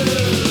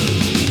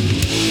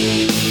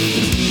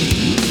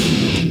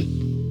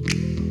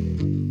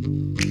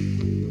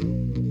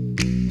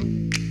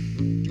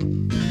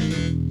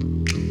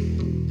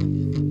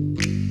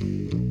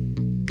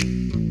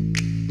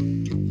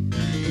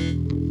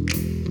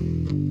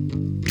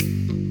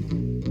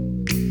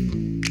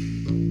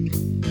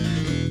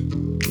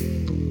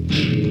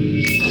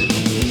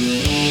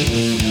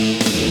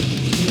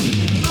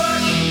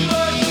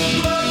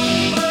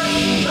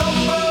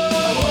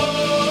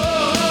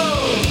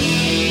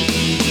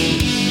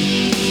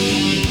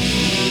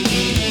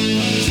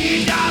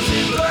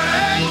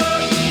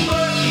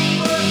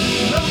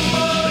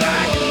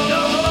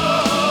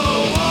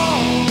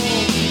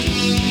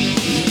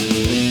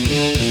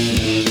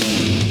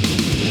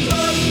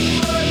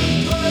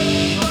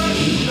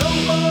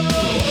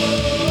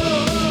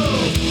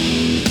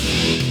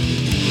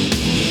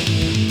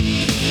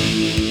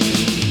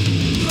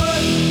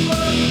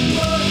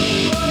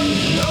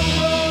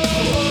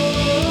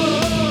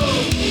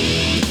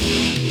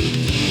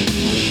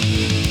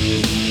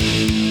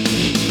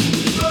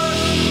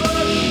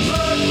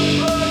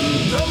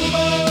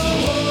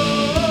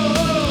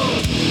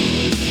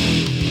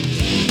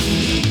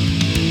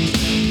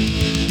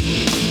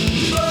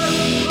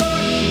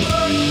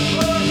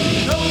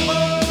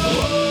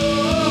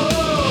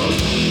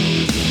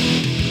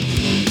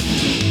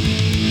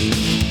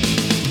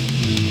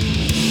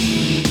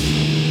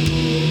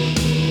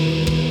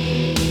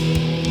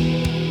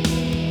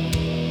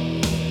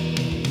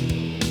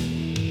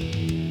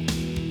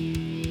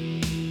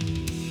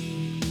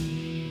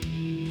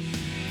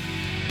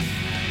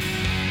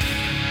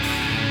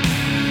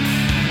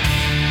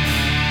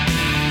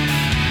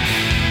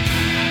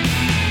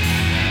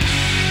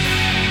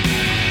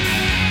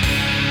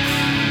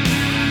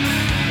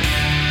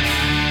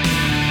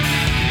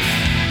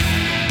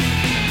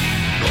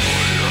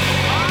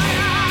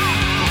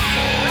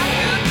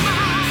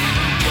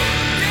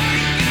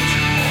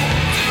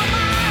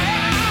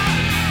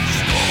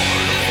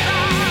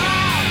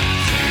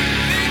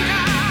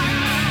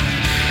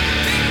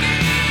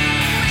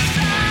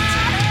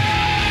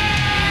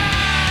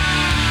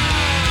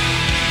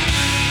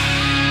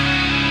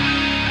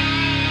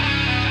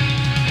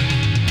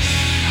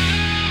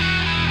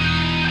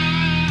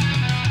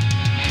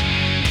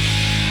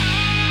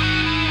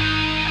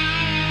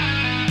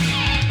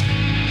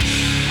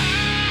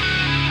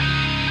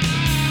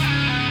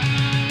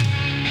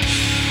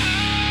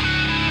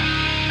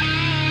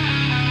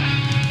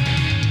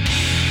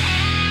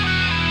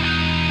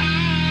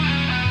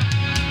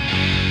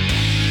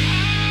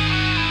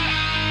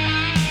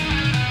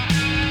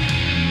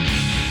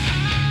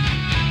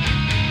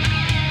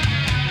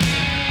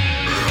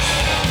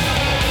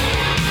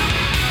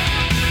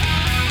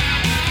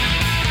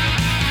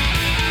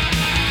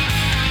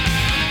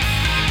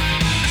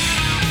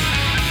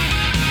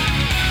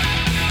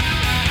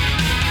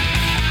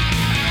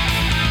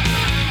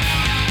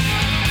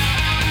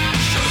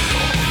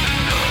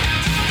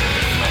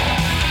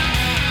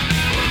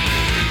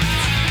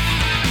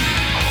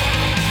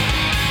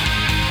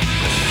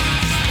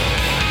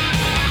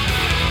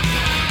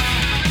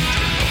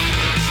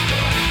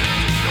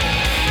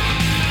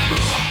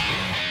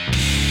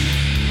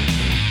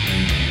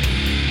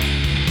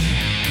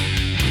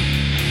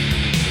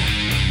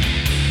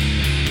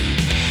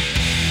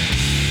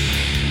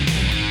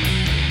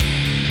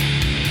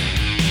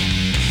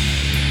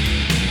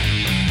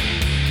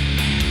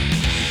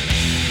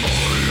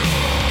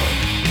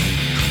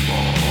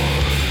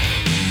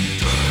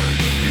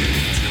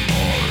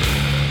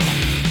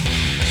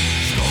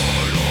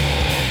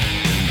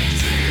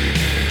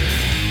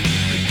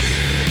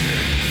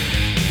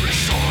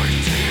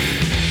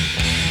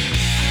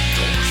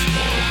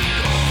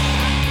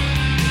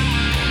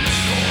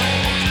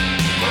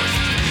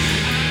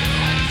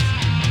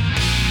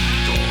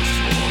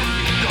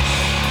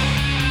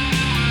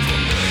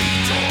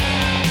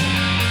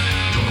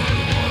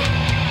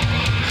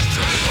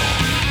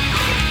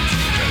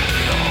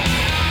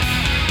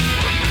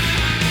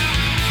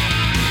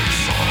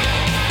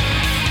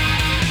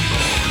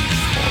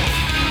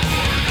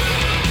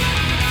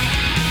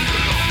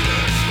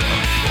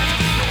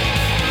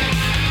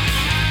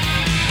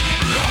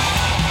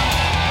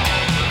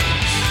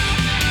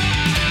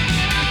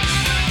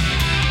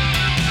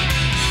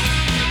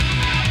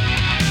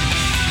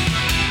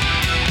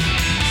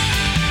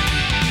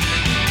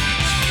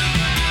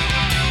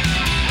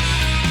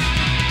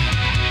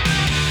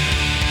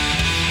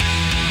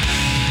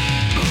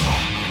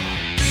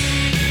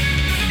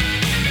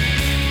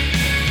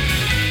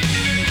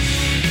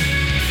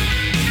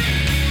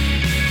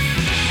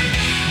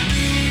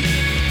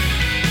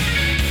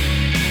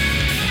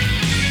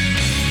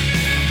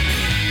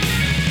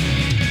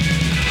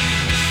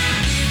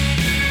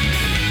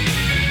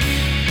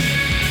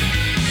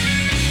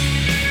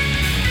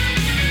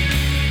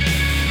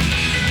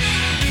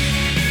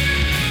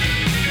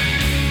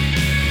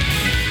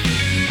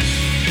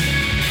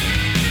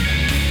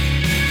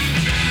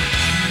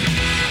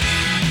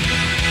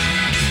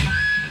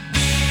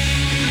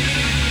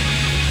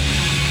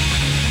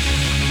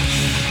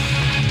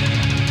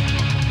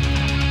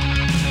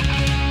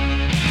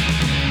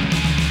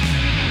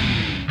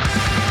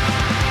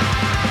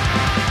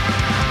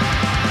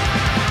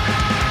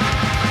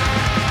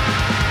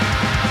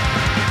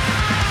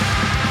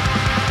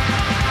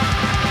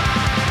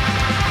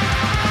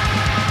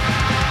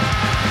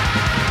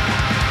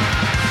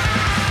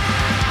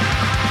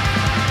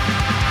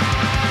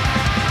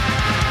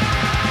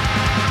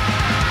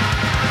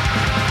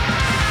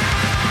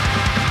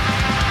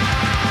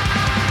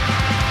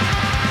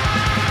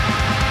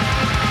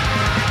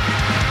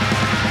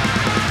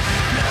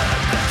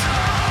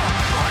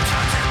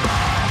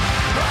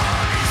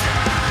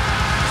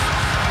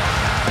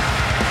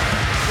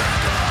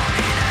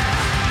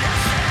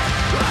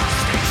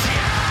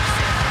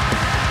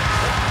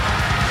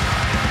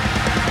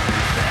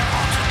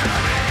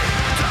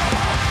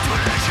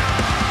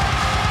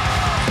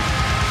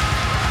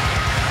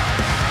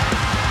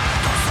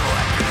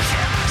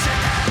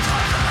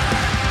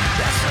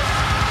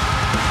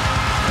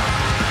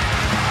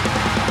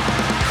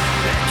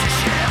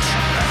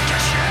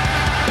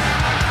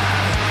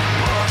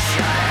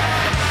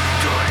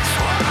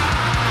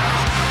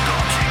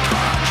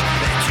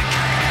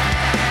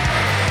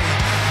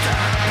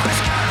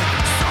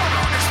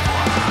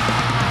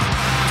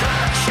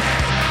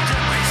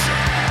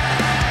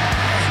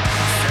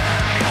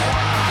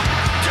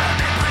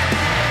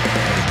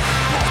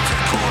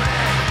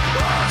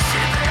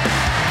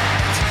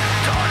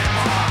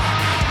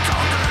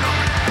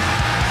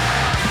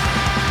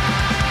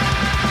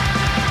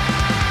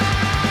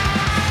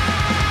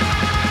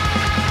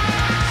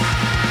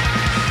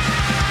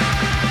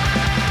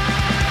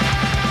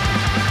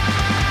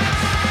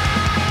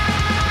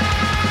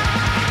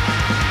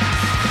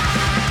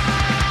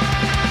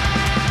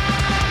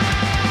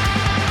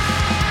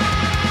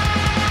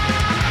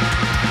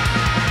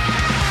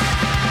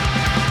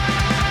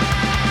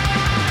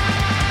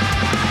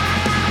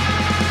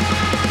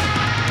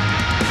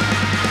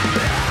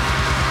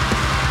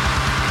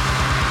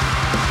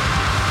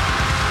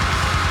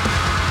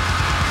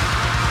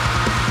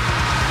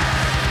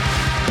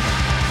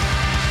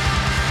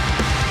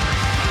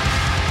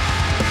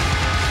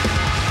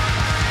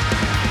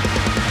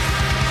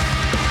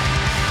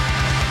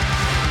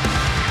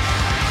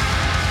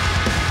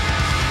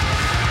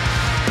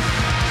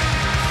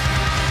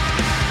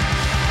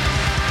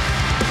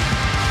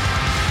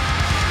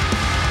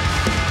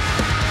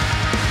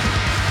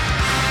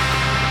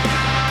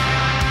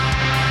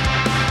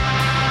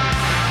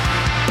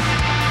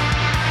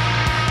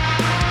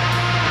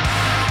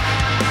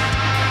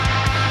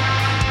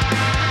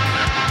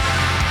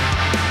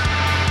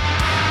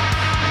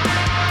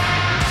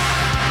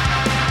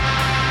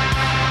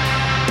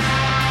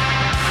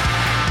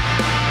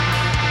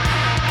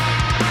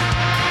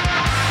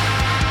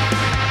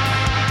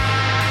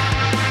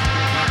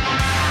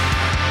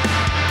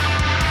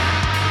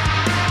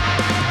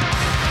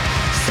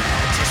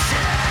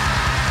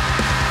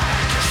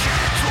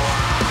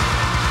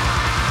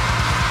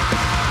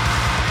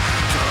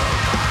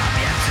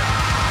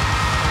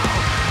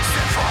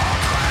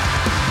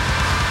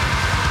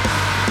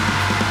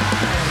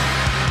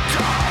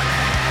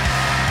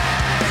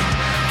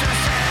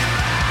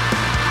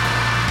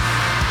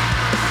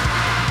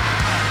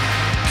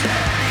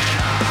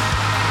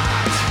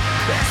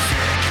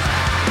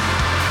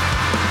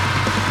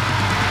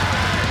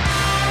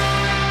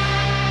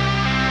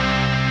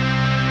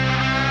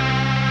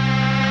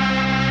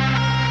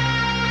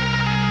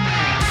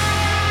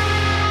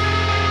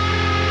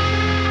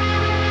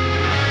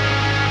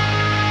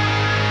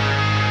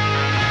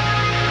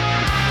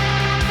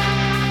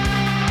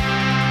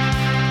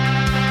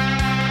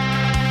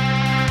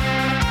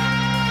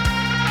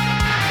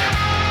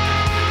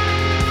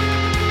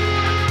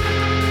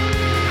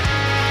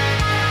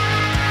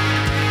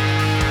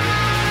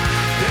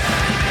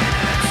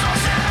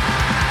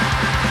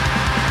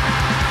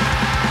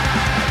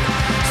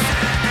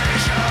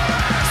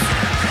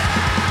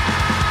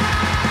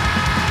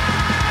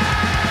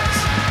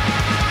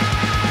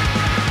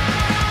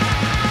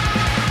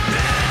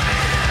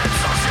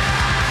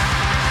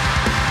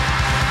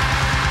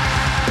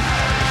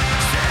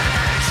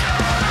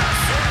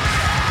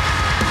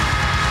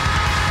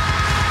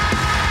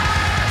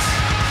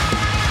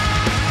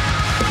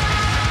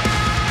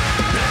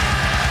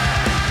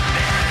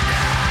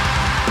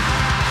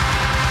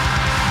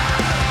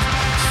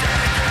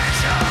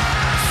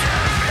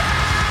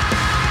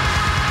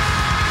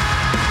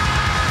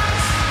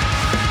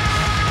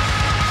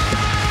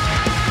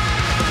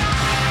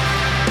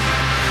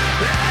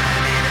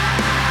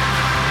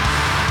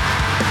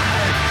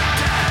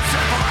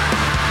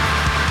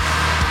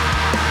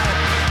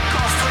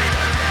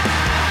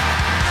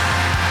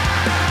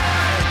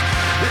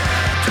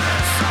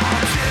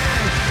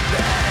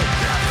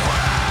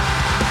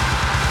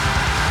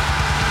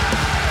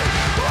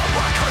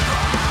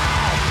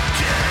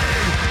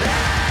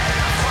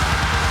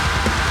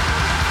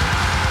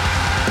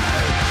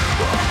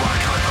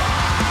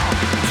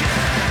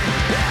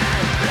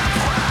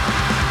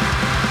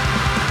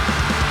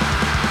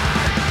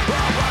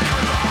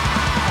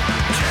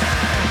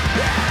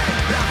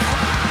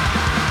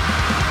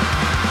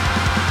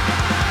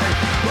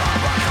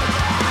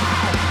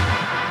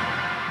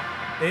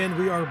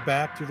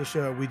 back to the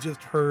show. We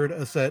just heard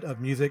a set of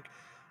music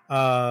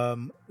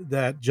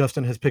that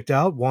Justin has picked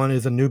out. One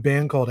is a new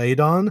band called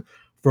Adon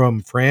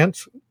from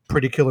France.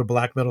 Pretty killer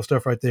black metal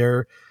stuff right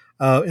there.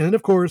 And then,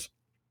 of course,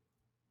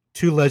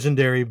 two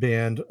legendary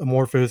band,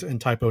 Amorphous and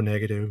Typo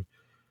Negative.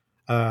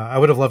 I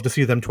would have loved to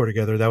see them tour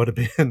together. That would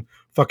have been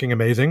fucking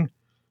amazing.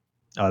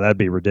 Oh, that'd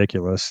be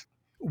ridiculous.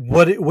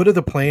 What are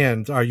the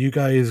plans? Are you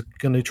guys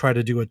going to try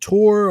to do a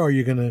tour? Are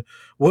you going to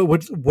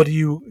what do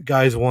you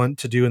guys want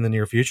to do in the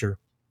near future?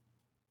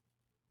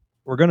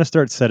 We're going to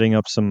start setting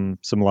up some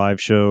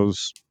live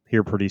shows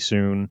here pretty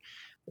soon.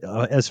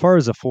 As far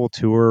as a full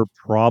tour,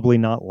 probably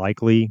not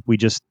likely. We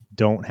just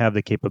don't have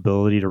the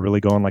capability to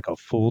really go on like a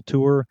full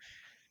tour.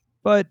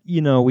 But,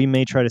 we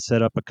may try to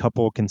set up a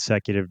couple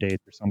consecutive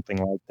dates or something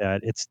like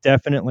that. It's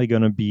definitely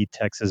going to be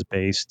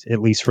Texas-based, at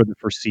least for the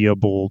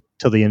foreseeable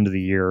till the end of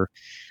the year.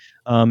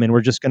 And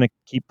we're just going to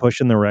keep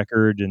pushing the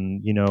record.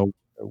 And,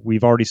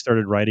 we've already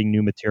started writing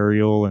new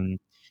material, and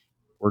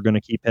we're going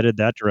to keep headed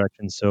that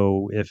direction.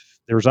 So if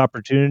there's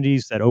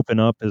opportunities that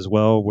open up as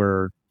well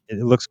where it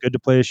looks good to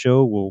play a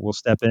show, we'll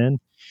step in.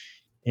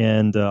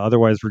 And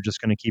otherwise, we're just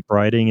going to keep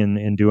writing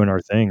and doing our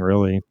thing,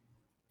 really.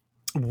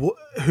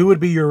 Who would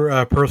be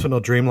your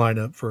personal dream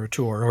lineup for a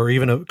tour, or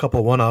even a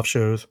couple one-off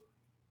shows?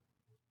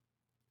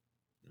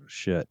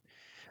 Shit.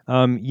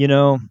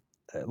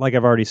 Like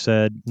I've already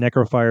said,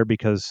 Necrofire,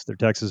 because they're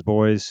Texas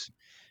boys.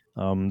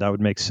 That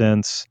would make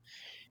sense.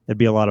 It'd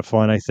be a lot of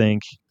fun, I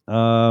think.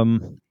 I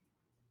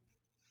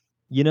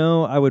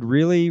would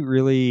really,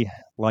 really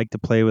like to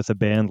play with a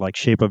band like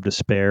Shape of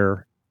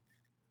Despair,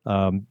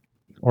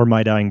 or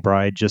My Dying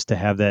Bride, just to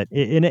have that.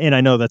 And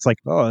I know that's like,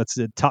 oh, it's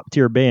a top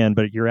tier band,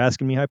 but you're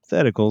asking me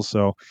hypotheticals.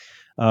 So,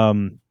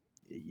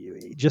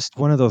 just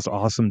one of those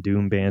awesome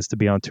doom bands to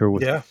be on tour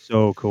with. Yeah.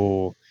 So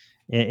cool.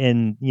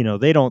 And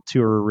they don't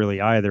tour really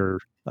either.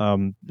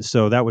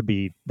 So that'd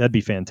be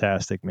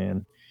fantastic,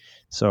 man.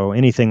 So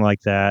anything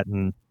like that.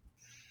 And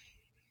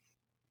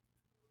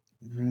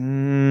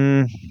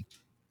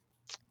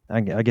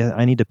I guess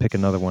I need to pick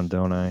another one,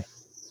 don't I?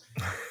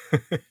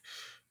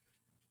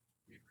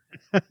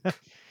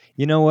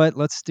 You know what?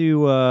 Let's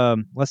do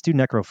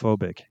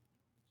Necrophobic.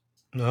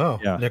 Oh,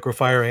 yeah.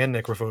 Necrofire and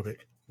Necrophobic.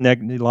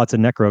 Lots of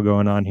necro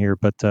going on here,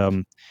 but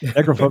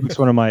Necrophobic's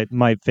one of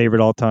my favorite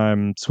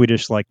all-time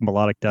Swedish like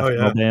melodic death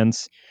metal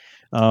bands.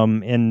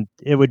 And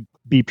it would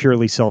be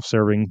purely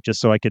self-serving, just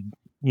so I could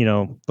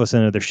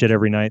listen to their shit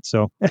every night.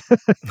 So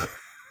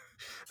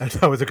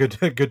that was a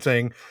good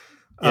thing.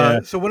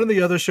 Yeah. So one of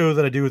the other shows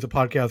that I do is a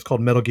podcast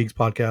called Metal Geeks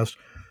Podcast.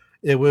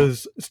 It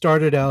was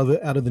started out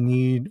of the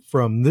need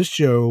from this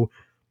show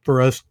for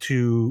us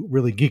to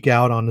really geek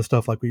out on the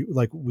stuff like we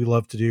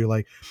love to do,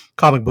 like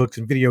comic books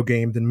and video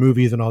games and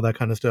movies and all that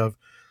kind of stuff.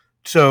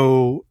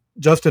 So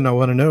Justin, I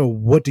want to know,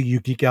 what do you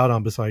geek out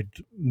on besides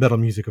metal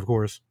music, of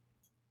course?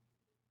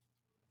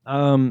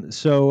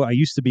 So I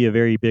used to be a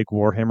very big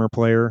Warhammer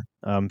player,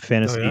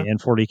 fantasy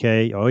and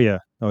 40K. Oh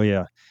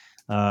yeah.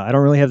 I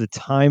don't really have the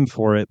time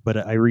for it, but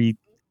I read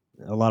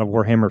a lot of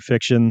Warhammer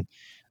fiction.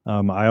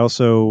 I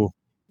also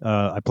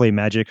I play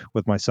Magic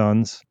with my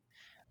sons.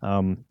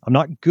 I'm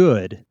not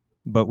good,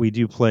 but we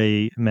do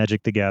play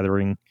Magic the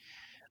Gathering.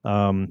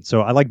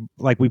 So I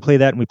like we play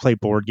that, and we play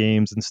board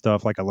games and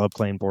stuff. Like I love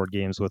playing board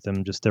games with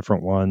them, just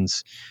different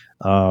ones.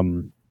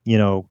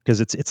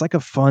 Because it's like a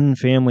fun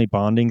family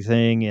bonding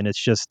thing, and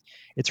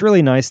it's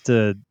really nice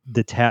to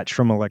detach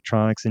from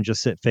electronics and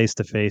just sit face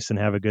to face and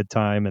have a good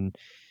time, and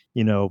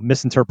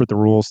misinterpret the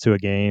rules to a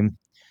game.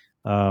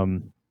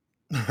 And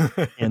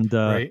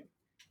right.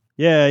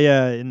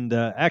 Yeah. And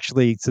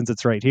actually, since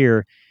it's right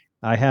here,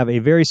 I have a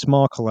very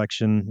small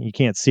collection. You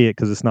can't see it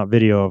because it's not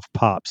video, of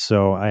pops.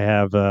 So I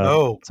have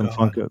some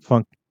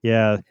funk.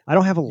 Yeah, I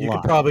don't have a lot. You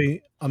could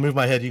probably, I'll move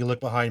my head. You can look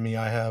behind me.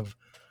 I have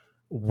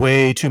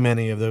way too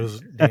many of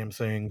those damn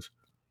things.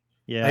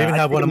 Yeah, I even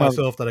have one of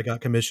myself that I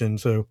got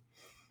commissioned. So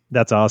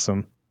that's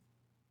awesome.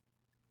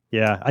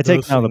 Yeah, I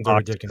take them out of the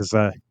box because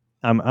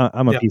I'm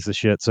a piece of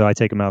shit, so I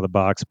take them out of the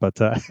box. But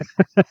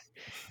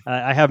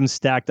I have them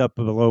stacked up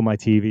below my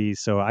TV,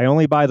 so I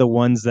only buy the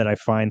ones that I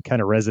find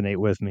kind of resonate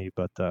with me.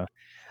 But the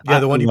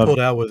one you pulled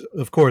out was,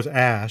 of course,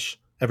 Ash.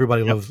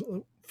 Everybody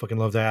fucking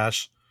loves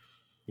Ash.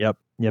 Yep.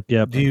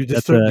 Do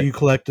you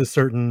collect a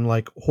certain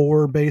like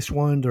horror based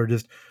ones, or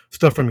just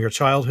stuff from your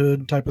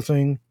childhood type of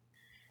thing?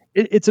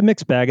 It's a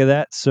mixed bag of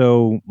that.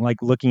 So, like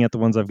looking at the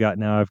ones I've got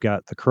now, I've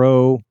got The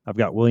Crow, I've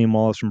got William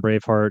Wallace from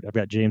Braveheart, I've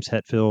got James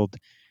Hetfield,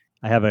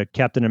 I have a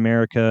Captain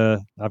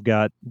America, I've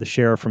got the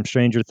Sheriff from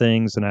Stranger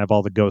Things, and I have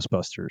all the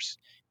Ghostbusters.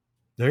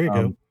 There you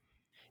go.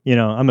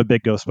 I'm a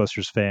big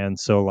Ghostbusters fan,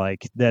 so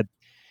like that.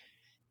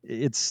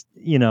 It's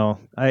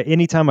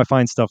anytime I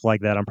find stuff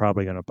like that, I'm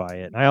probably going to buy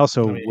it. And I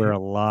also wear a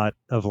lot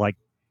of like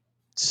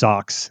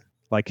socks,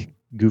 like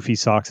goofy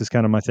socks is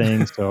kind of my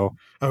thing. So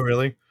Oh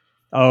really?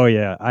 Oh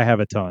yeah, I have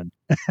a ton.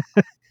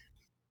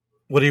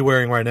 What are you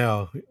wearing right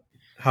now?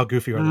 How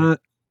goofy are they?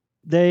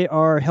 They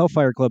are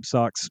Hellfire Club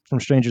socks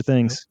from Stranger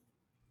Things.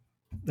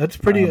 That's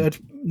pretty. That's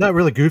not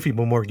really goofy,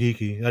 but more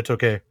geeky. That's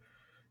okay.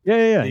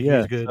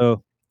 Yeah. Good.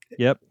 So,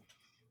 yep.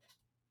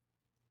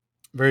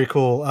 Very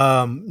cool.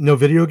 No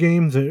video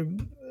games,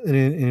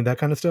 any of that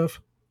kind of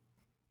stuff.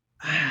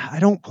 I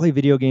don't play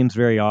video games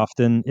very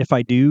often. If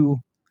I do,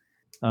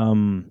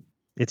 um,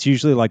 it's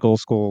usually like old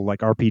school, like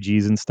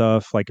RPGs and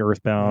stuff, like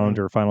Earthbound Mm.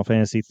 or Final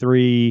Fantasy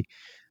 3,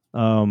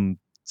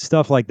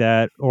 stuff like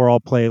that. Or I'll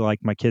play like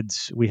my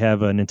kids. We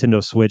have a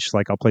Nintendo Switch.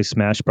 Like I'll play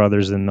Smash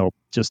Brothers, and they'll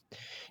just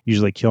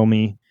usually kill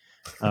me.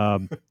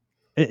 Um,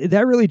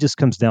 that really just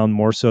comes down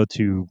more so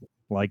to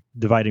like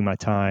dividing my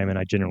time, and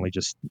I generally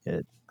just,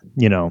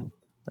 you know,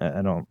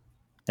 I don't.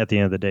 At the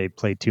end of the day,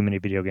 play too many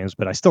video games,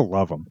 but I still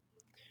love them.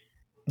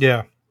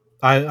 Yeah,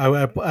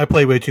 I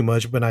play way too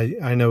much, but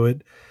I know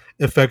it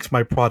affects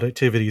my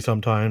productivity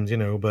sometimes,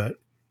 but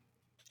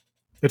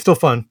it's still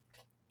fun.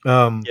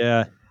 Um,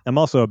 Yeah. I'm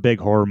also a big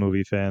horror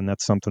movie fan.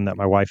 That's something that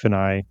my wife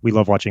and we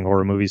love watching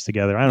horror movies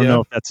together. I don't know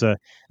yeah. if that's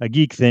a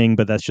geek thing,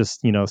 but that's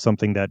just,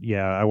 something that,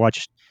 yeah, I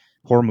watch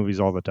horror movies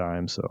all the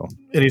time. So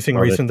Anything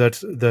love it. recent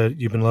that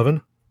you've been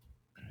loving?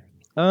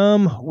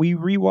 We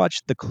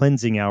rewatched The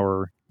Cleansing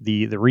Hour,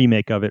 the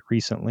remake of it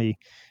recently.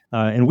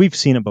 And we've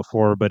seen it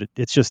before, but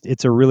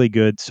it's a really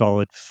good,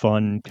 solid,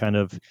 fun kind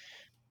of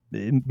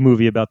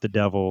movie about the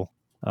devil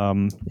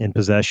in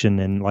possession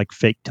and like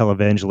fake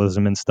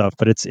televangelism and stuff.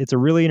 But it's a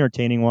really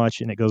entertaining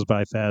watch and it goes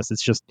by fast.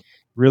 It's just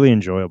really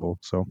enjoyable.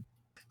 So All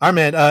right,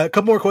 man. A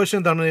couple more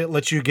questions. I'm gonna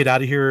let you get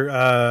out of here.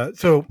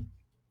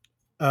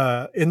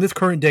 In this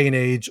current day and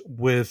age,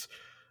 with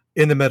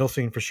in the metal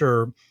scene for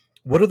sure,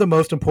 what are the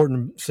most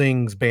important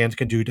things bands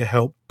can do to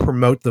help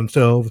promote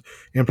themselves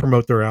and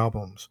promote their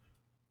albums?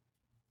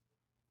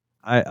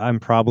 I'm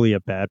probably a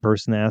bad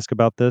person to ask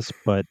about this,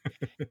 but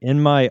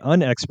in my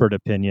unexpert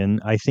opinion,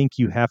 I think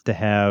you have to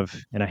have,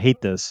 and I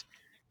hate this,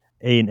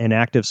 an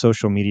active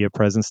social media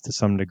presence to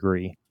some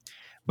degree.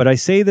 But I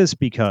say this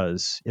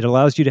because it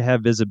allows you to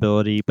have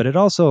visibility, but it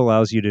also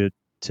allows you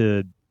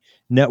to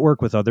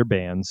network with other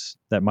bands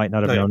that might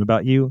not have Oh, yeah. known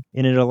about you,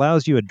 and it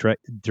allows you a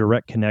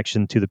direct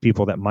connection to the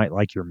people that might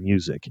like your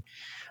music.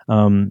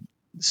 Um,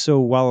 so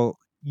while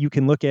you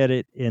can look at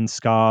it and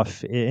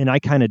scoff, and I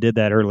kind of did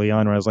that early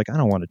on, where I was like, I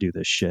don't want to do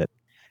this shit.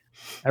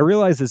 I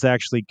realized it's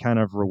actually kind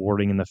of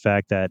rewarding in the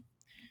fact that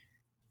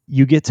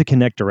you get to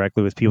connect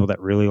directly with people that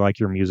really like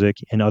your music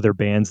and other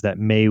bands that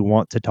may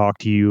want to talk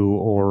to you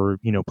or,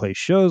 play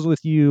shows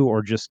with you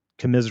or just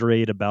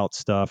commiserate about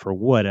stuff or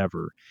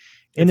whatever.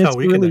 And It's how it's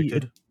we really,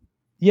 connected.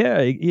 yeah,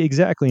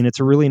 exactly. And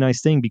it's a really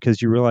nice thing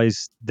because you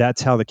realize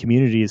that's how the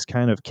community is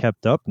kind of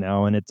kept up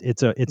now. And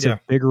it's a Yeah.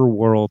 bigger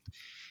world.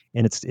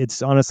 And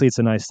it's honestly, it's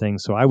a nice thing.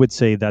 So I would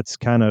say that's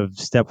kind of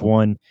step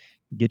one.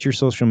 Get your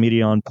social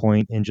media on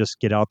point and just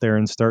get out there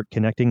and start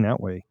connecting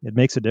that way. It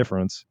makes a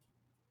difference.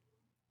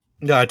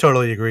 Yeah, I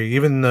totally agree.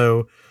 Even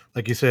though,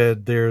 like you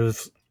said,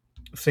 there's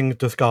things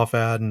to scoff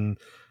at and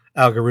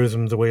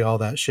algorithms, the way all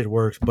that shit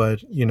works, but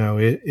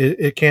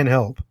it can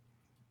help.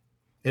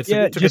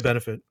 Yeah, It's a good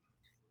benefit.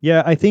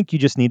 yeah, I think you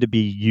just need to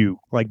be you.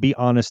 Like, be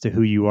honest to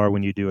who you are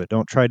when you do it.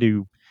 Don't try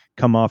to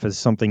come off as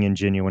something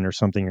ingenuine or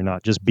something you're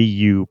not. Just be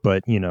you,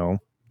 but,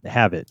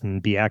 have it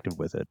and be active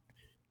with it.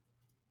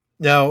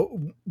 Now,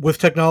 with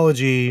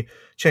technology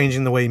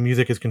changing the way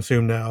music is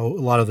consumed now, a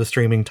lot of the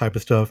streaming type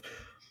of stuff.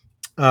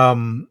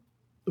 Um,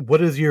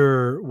 what is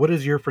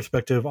your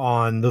perspective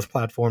on those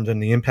platforms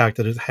and the impact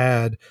that it's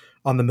had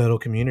on the metal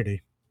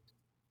community?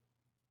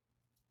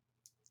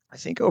 I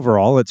think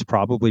overall it's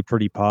probably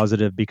pretty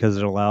positive because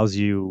it allows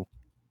you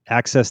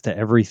access to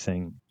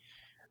everything.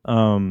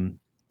 A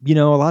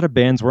lot of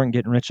bands weren't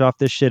getting rich off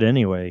this shit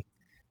anyway.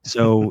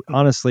 So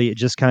honestly, it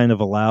just kind of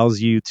allows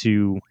you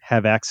to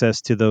have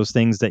access to those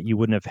things that you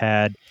wouldn't have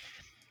had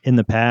in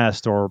the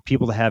past, or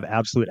people to have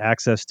absolute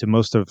access to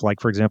most of,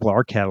 like, for example,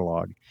 our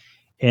catalog,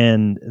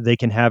 and they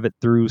can have it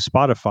through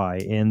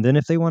Spotify. And then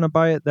if they want to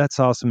buy it, that's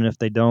awesome. And if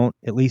they don't,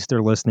 at least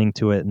they're listening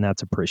to it and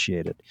that's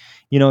appreciated.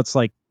 It's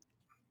like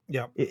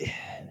Yeah, it,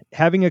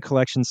 having a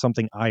collection is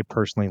something I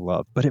personally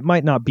love, but it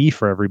might not be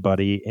for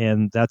everybody.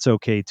 And that's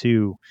okay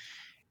too.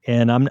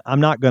 And I'm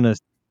not going to,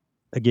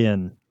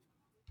 again,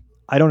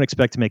 I don't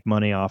expect to make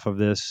money off of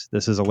this.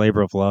 This is a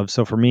labor of love.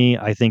 So for me,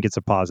 I think it's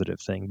a positive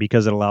thing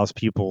because it allows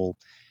people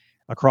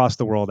across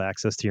the world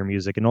access to your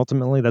music. And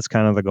ultimately, that's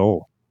kind of the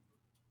goal.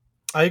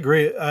 I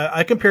agree.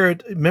 I compare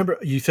it. Remember,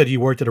 you said you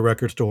worked at a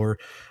record store.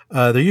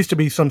 There used to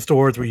be some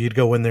stores where you'd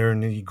go in there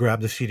and you grab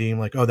the CD and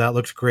like, oh, that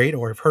looks great,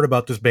 or I've heard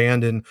about this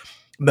band in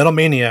Metal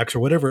Maniacs or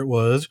whatever it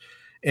was,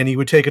 and you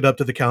would take it up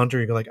to the counter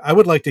and you're like, I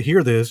would like to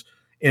hear this,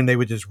 and they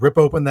would just rip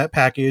open that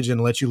package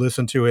and let you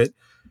listen to it.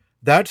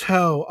 That's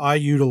how I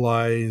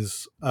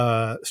utilize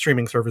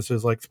streaming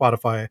services like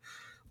Spotify.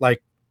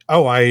 Like,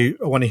 oh, I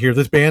want to hear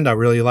this band. I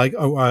really like.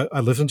 Oh, I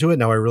listened to it.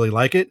 Now I really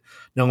like it.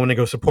 Now I want to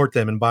go support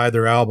them and buy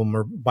their album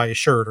or buy a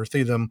shirt or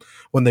see them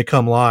when they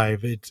come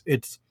live.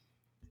 It's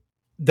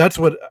that's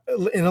what,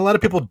 and a lot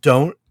of people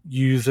don't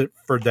use it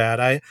for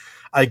that.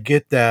 I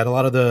get that. A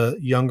lot of the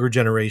younger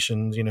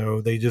generations,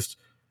 they just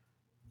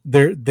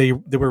they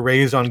were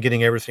raised on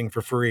getting everything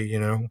for free.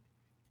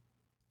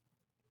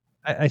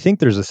 I think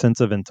there's a sense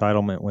of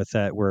entitlement with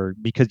that, where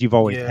because you've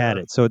always had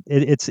Yeah. it, so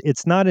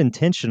it's not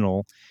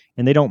intentional.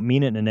 and they don't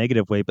mean it in a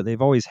negative way, but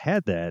they've always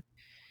had that.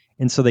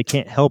 And so they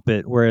can't help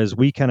it. Whereas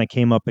we kind of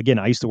came up, again,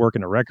 I used to work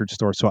in a record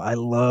store, so I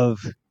love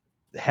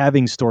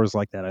having stores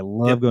like that. I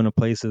love going to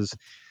places.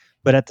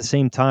 But at the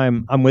same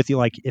time, I'm with you.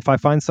 Like if I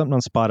find something on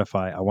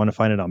Spotify, I want to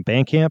find it on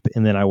Bandcamp,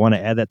 and then I want to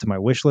add that to my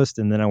wish list,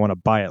 and then I want to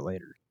buy it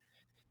later.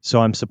 So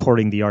I'm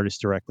supporting the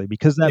artist directly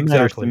because that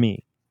matters to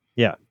me.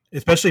 Yeah.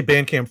 Especially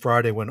Bandcamp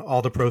Friday when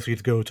all the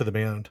proceeds go to the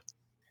band.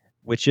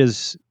 Which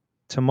is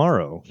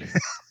tomorrow.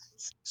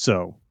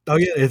 So. Oh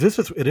yeah, it is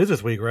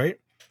this week, right?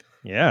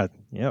 Yeah.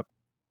 Yep.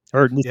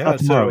 Or it's not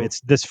tomorrow.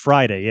 It's this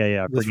Friday.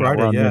 Yeah. This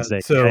Friday. Yeah.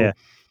 Wednesday. So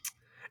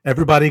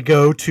everybody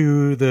go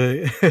to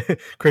the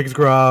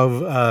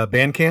Krigsgrav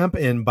Bandcamp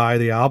and buy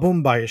the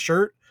album, buy a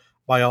shirt,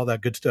 buy all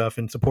that good stuff,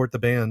 and support the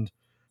band.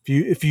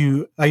 If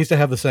you, I used to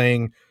have the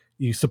saying,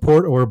 you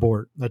support or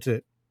abort. That's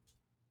it.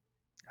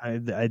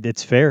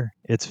 It's fair.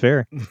 It's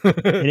fair.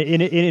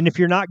 and if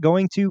you're not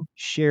going to,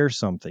 share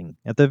something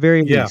at the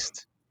very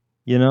least.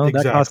 Exactly.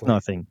 That costs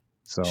nothing.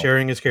 So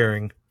sharing is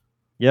caring.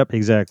 Yep,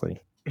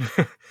 exactly.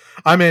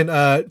 I mean,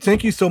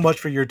 thank you so much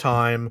for your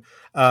time.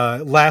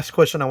 Last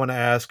question I want to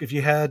ask: if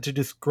you had to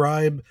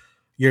describe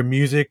your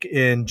music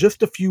in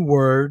just a few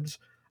words,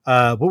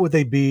 what would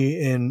they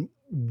be, and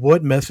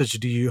what message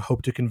do you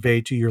hope to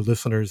convey to your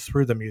listeners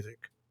through the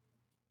music?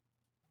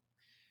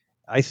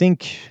 I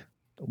think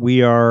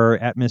we are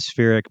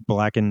atmospheric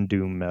black and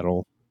doom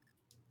metal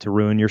to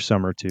ruin your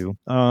summer too.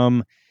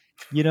 And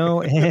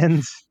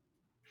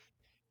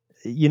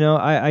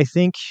I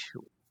think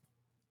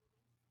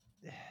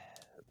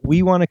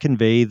we want to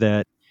convey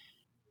that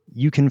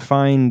you can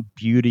find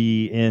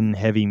beauty in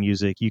heavy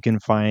music. You can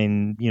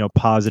find,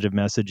 positive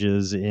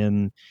messages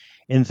in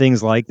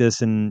things like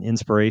this and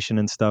inspiration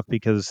and stuff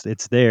because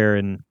it's there.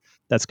 And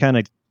that's kind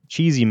of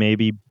cheesy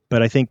maybe,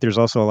 but I think there's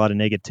also a lot of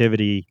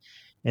negativity.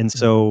 And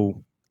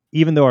so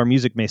even though our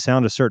music may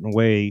sound a certain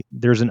way,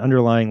 there's an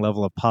underlying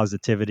level of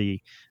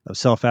positivity, of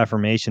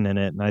self-affirmation in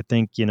it. And I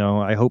think,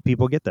 I hope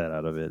people get that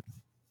out of it.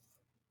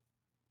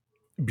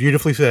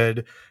 Beautifully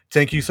said.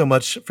 Thank you so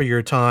much for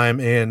your time.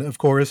 And of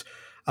course,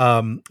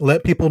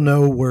 let people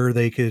know where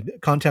they could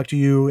contact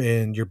you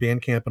and your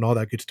Bandcamp and all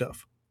that good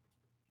stuff.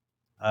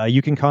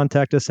 You can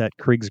contact us at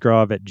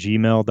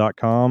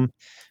krigsgrav@gmail.com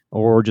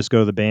or just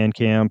go to the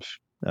Bandcamp.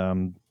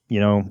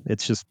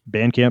 It's just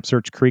Bandcamp,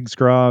 search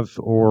Krigsgrav,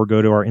 or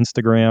go to our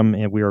Instagram,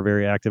 and we are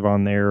very active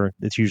on there.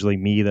 It's usually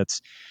me that's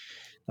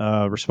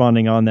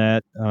responding on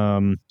that,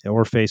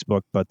 or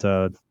Facebook. But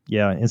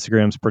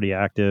Instagram's pretty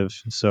active.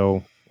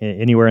 So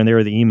anywhere in there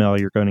with the email,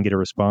 you're going to get a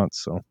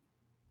response. So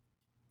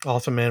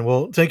awesome, man.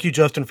 Well, thank you,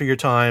 Justin, for your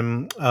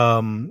time.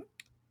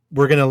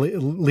 We're going to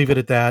leave it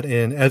at that.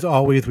 And as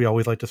always, we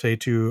always like to say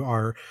to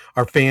our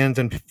fans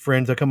and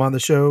friends that come on the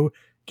show,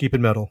 keep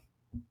it metal.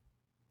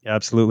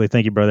 Absolutely.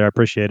 Thank you, brother. I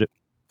appreciate it.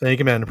 Thank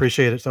you, man.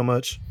 Appreciate it so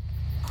much.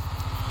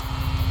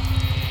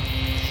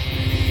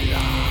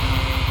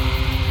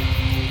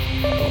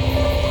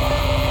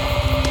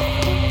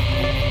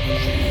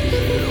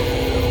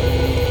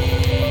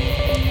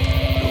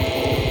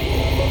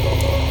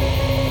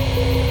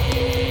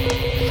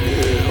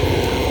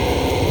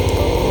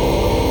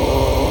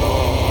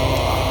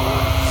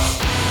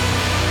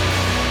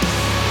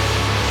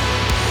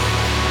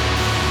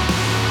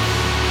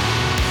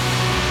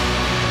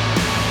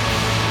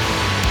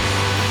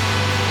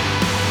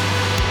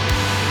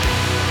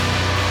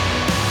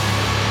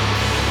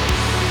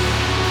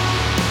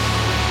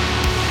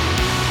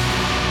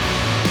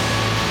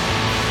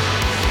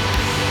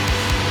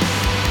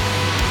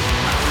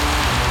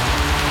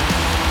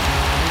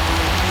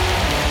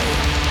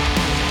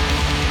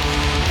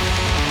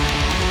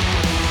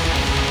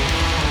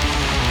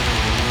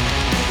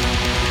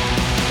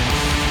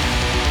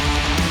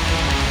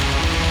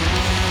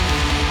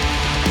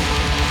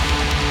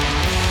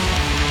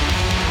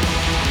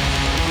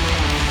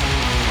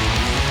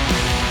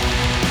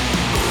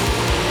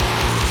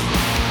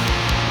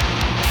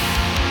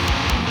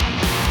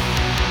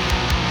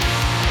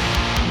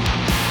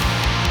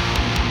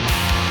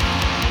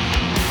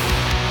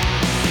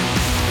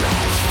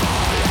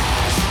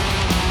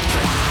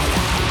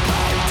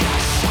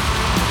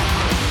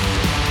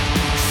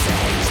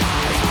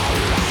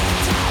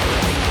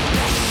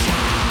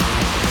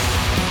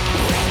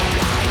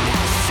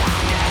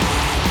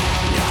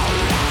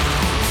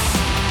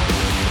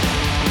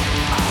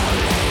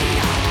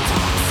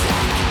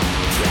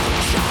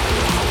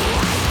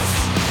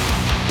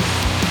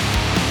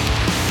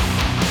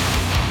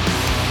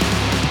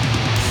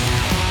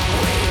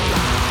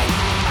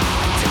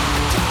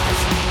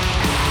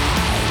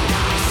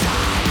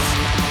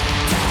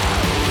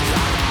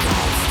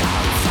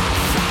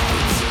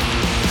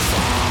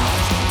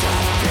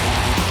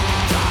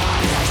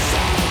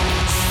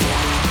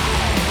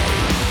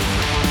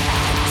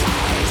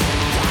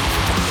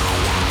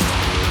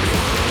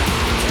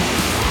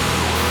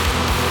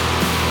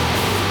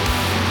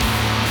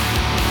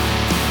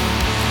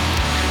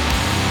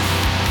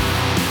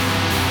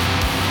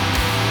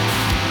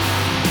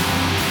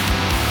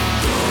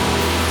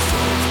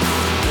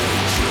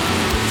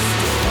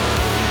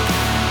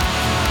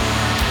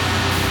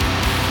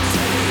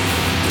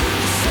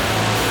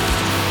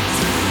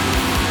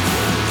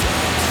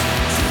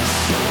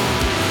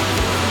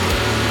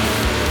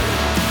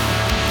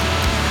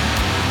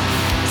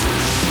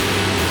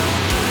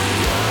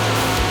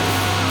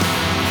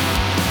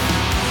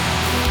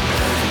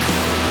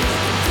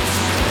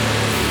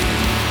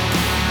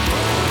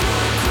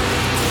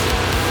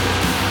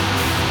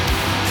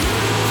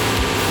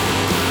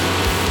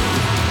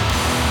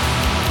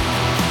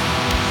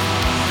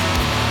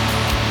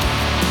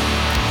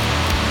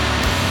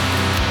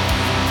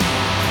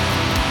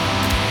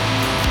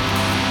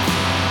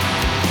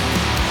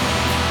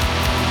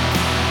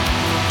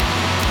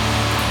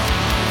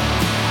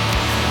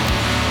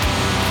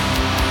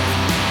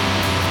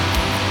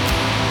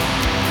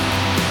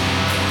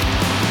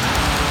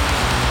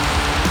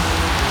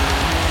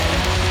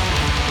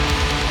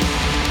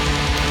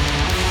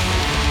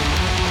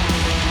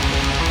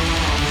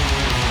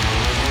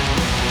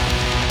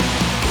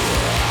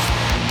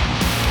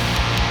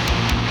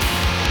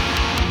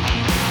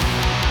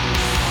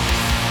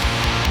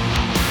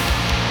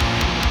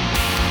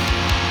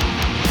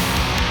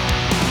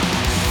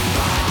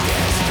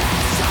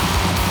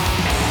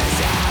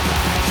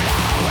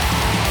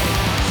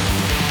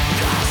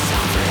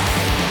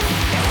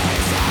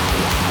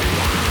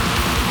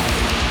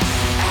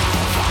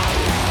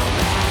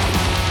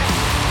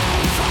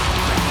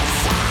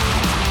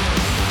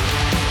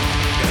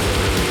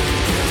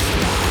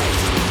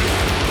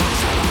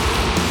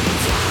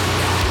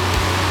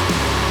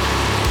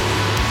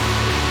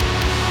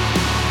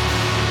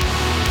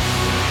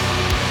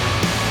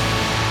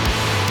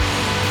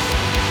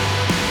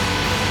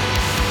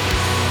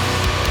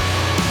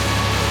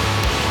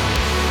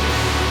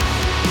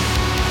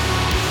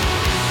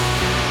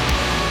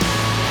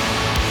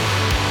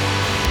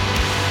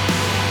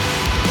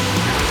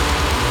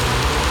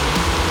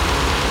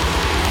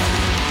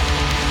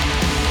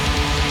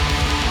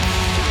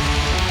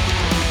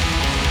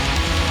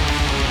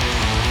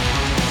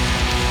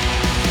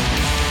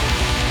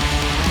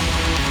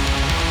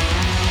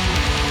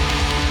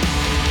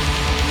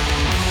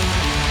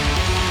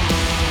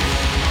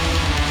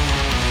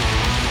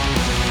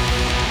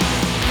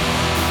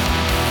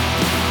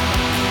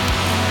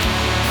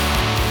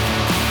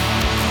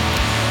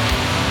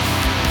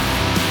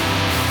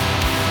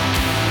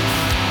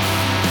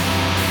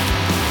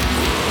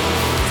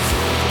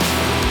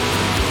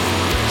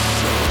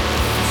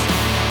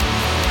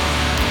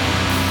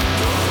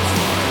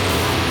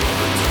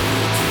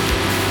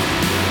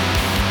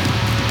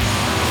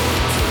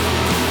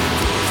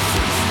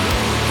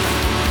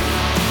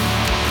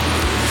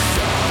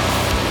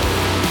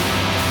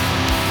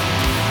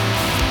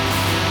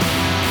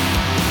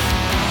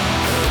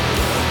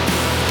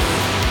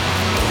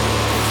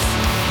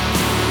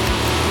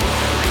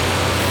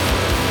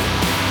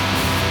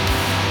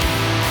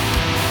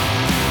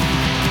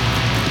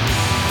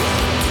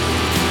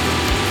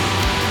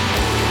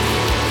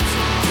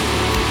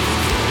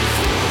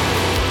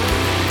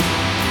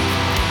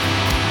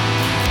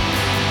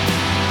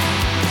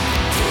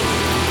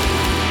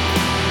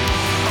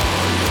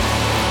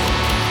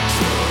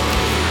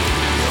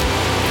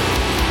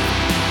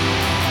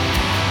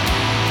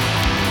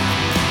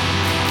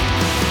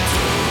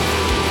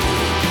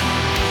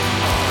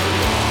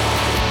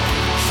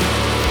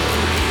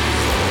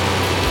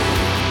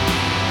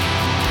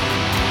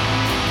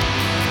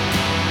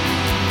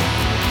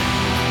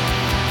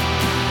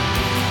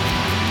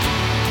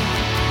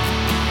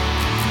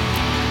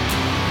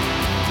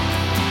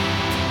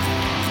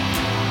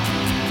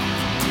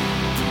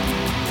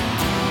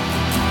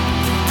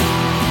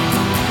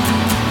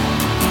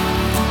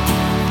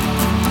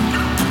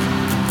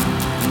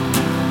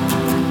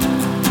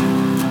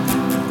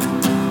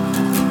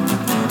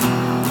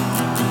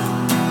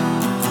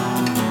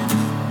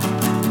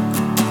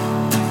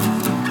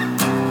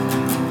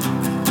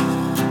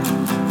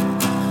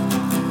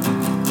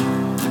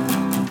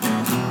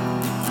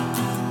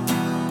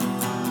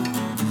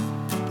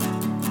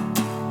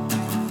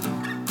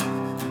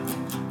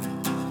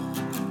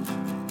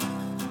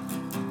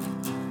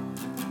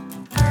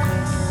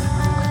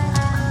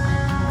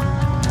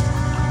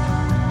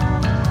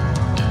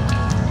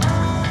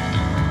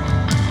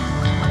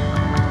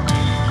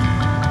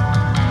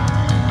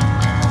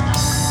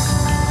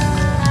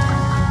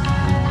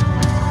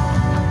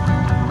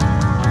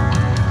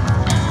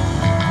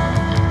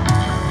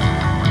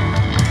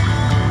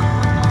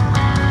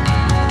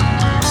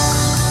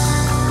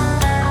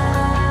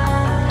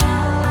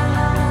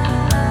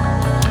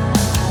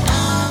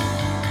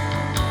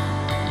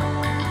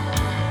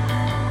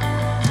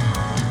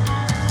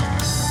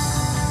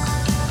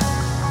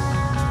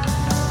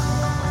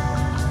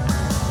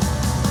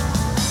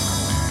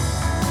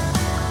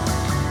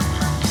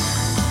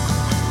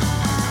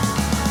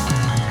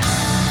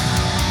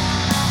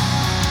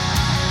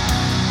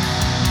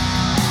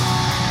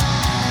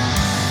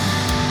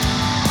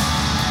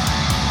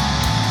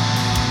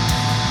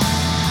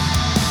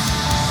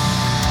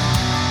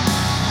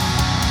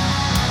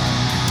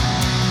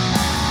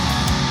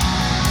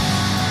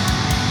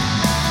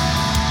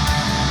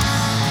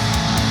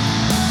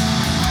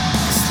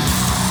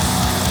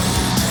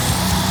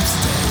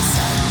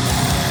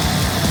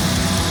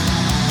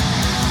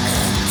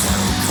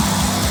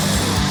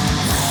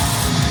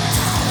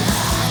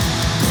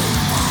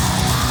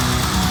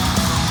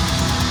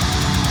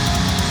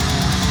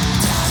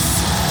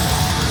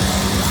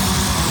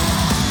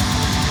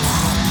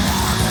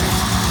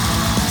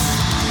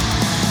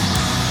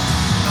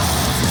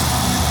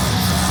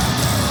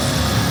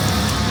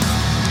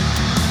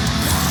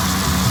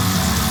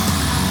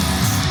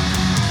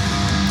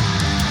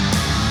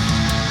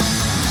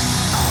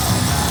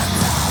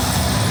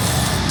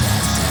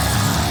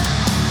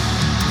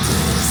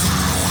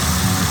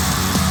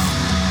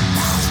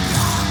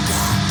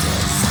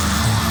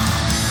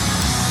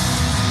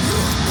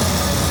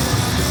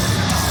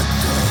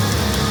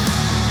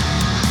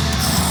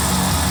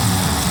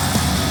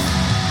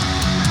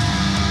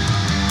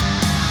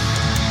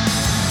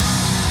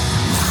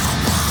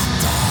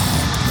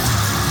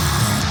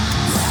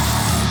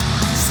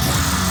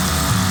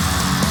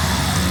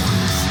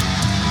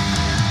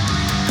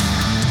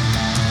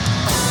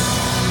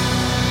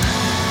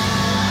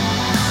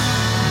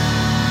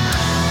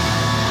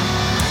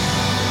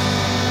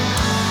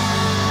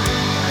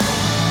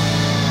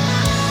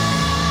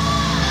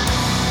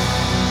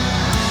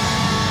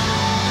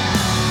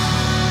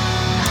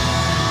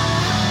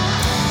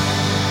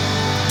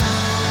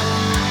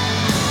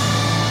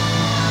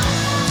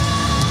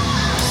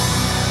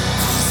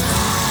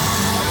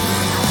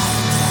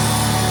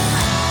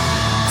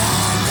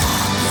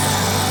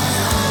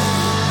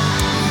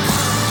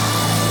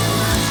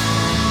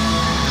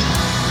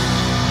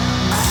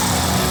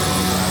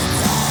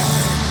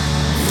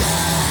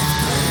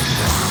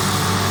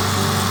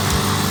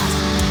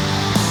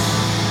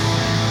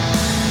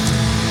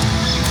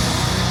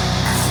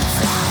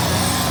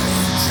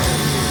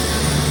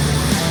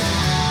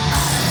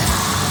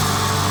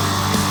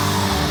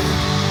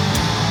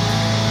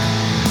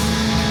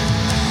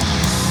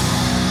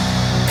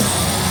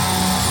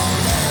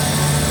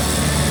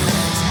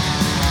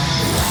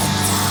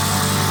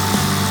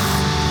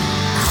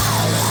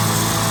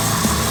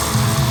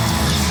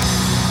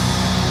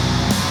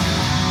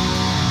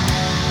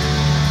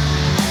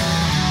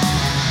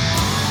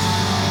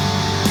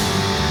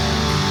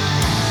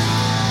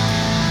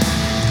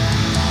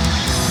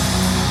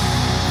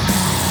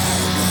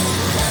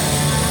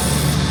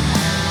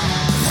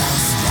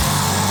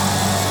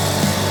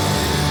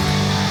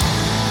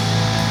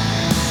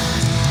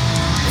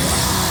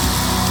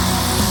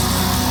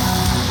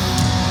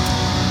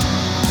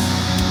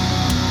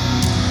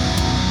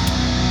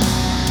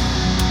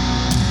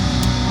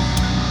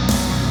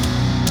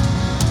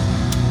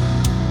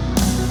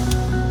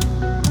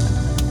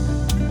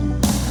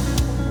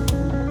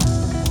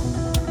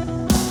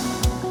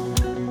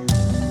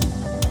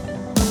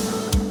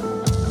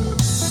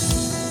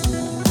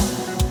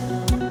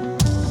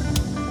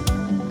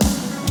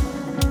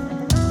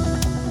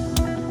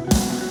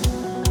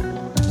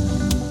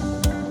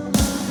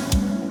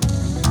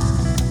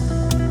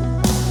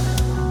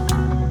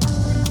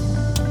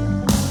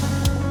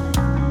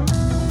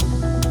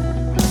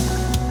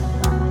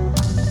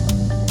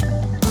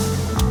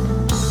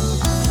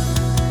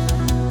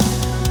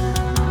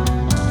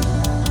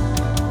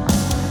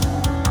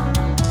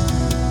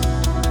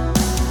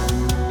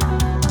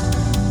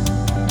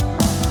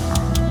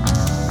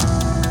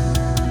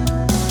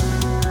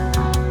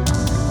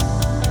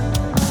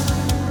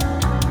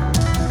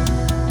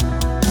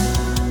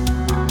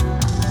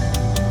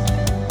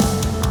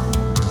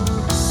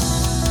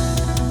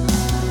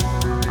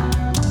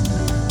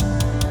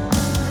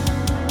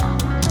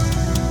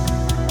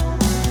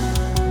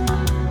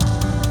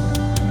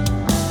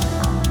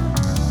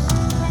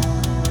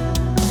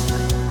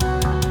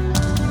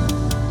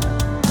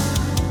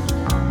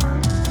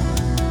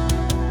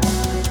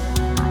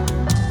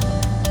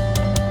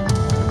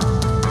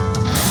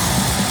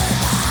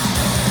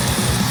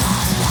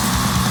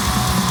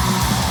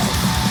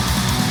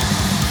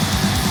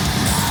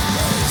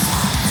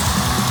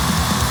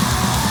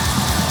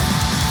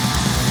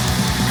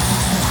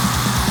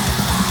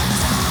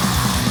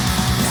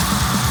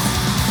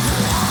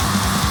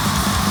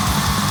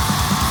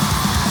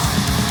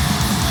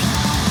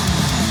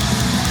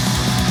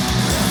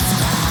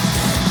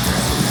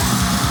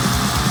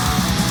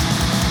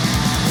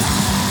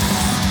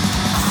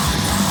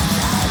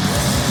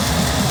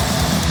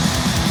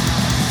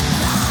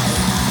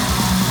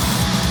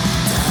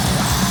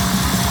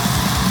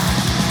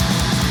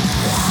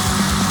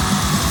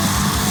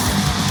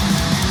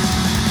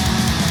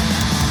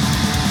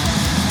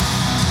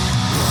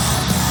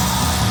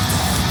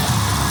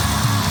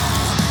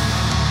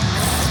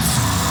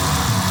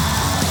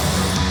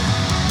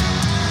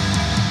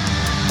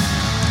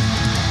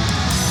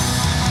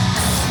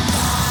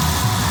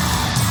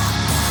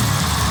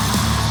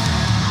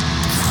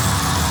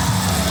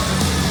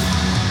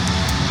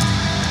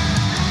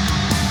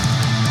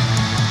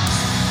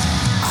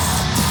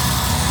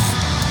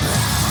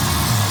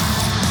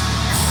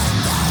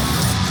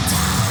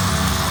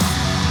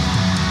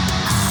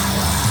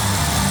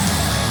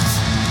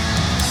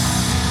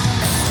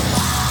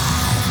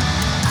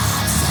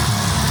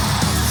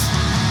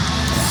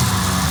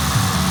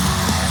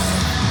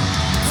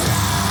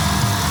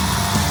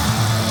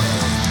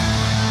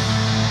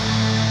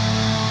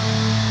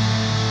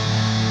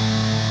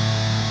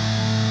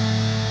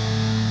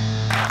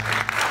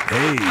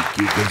 Hey,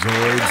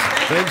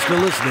 Geekazoids. Thanks for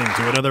listening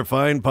to another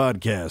fine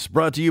podcast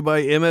brought to you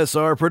by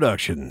MSR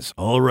Productions.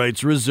 All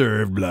rights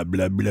reserved, blah,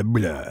 blah, blah,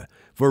 blah.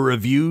 For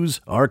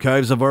reviews,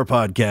 archives of our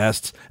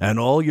podcasts, and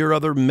all your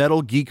other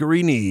metal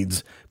geekery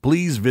needs,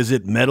 please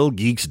visit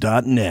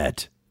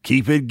metalgeeks.net.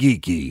 Keep it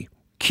geeky.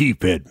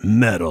 Keep it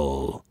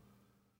metal.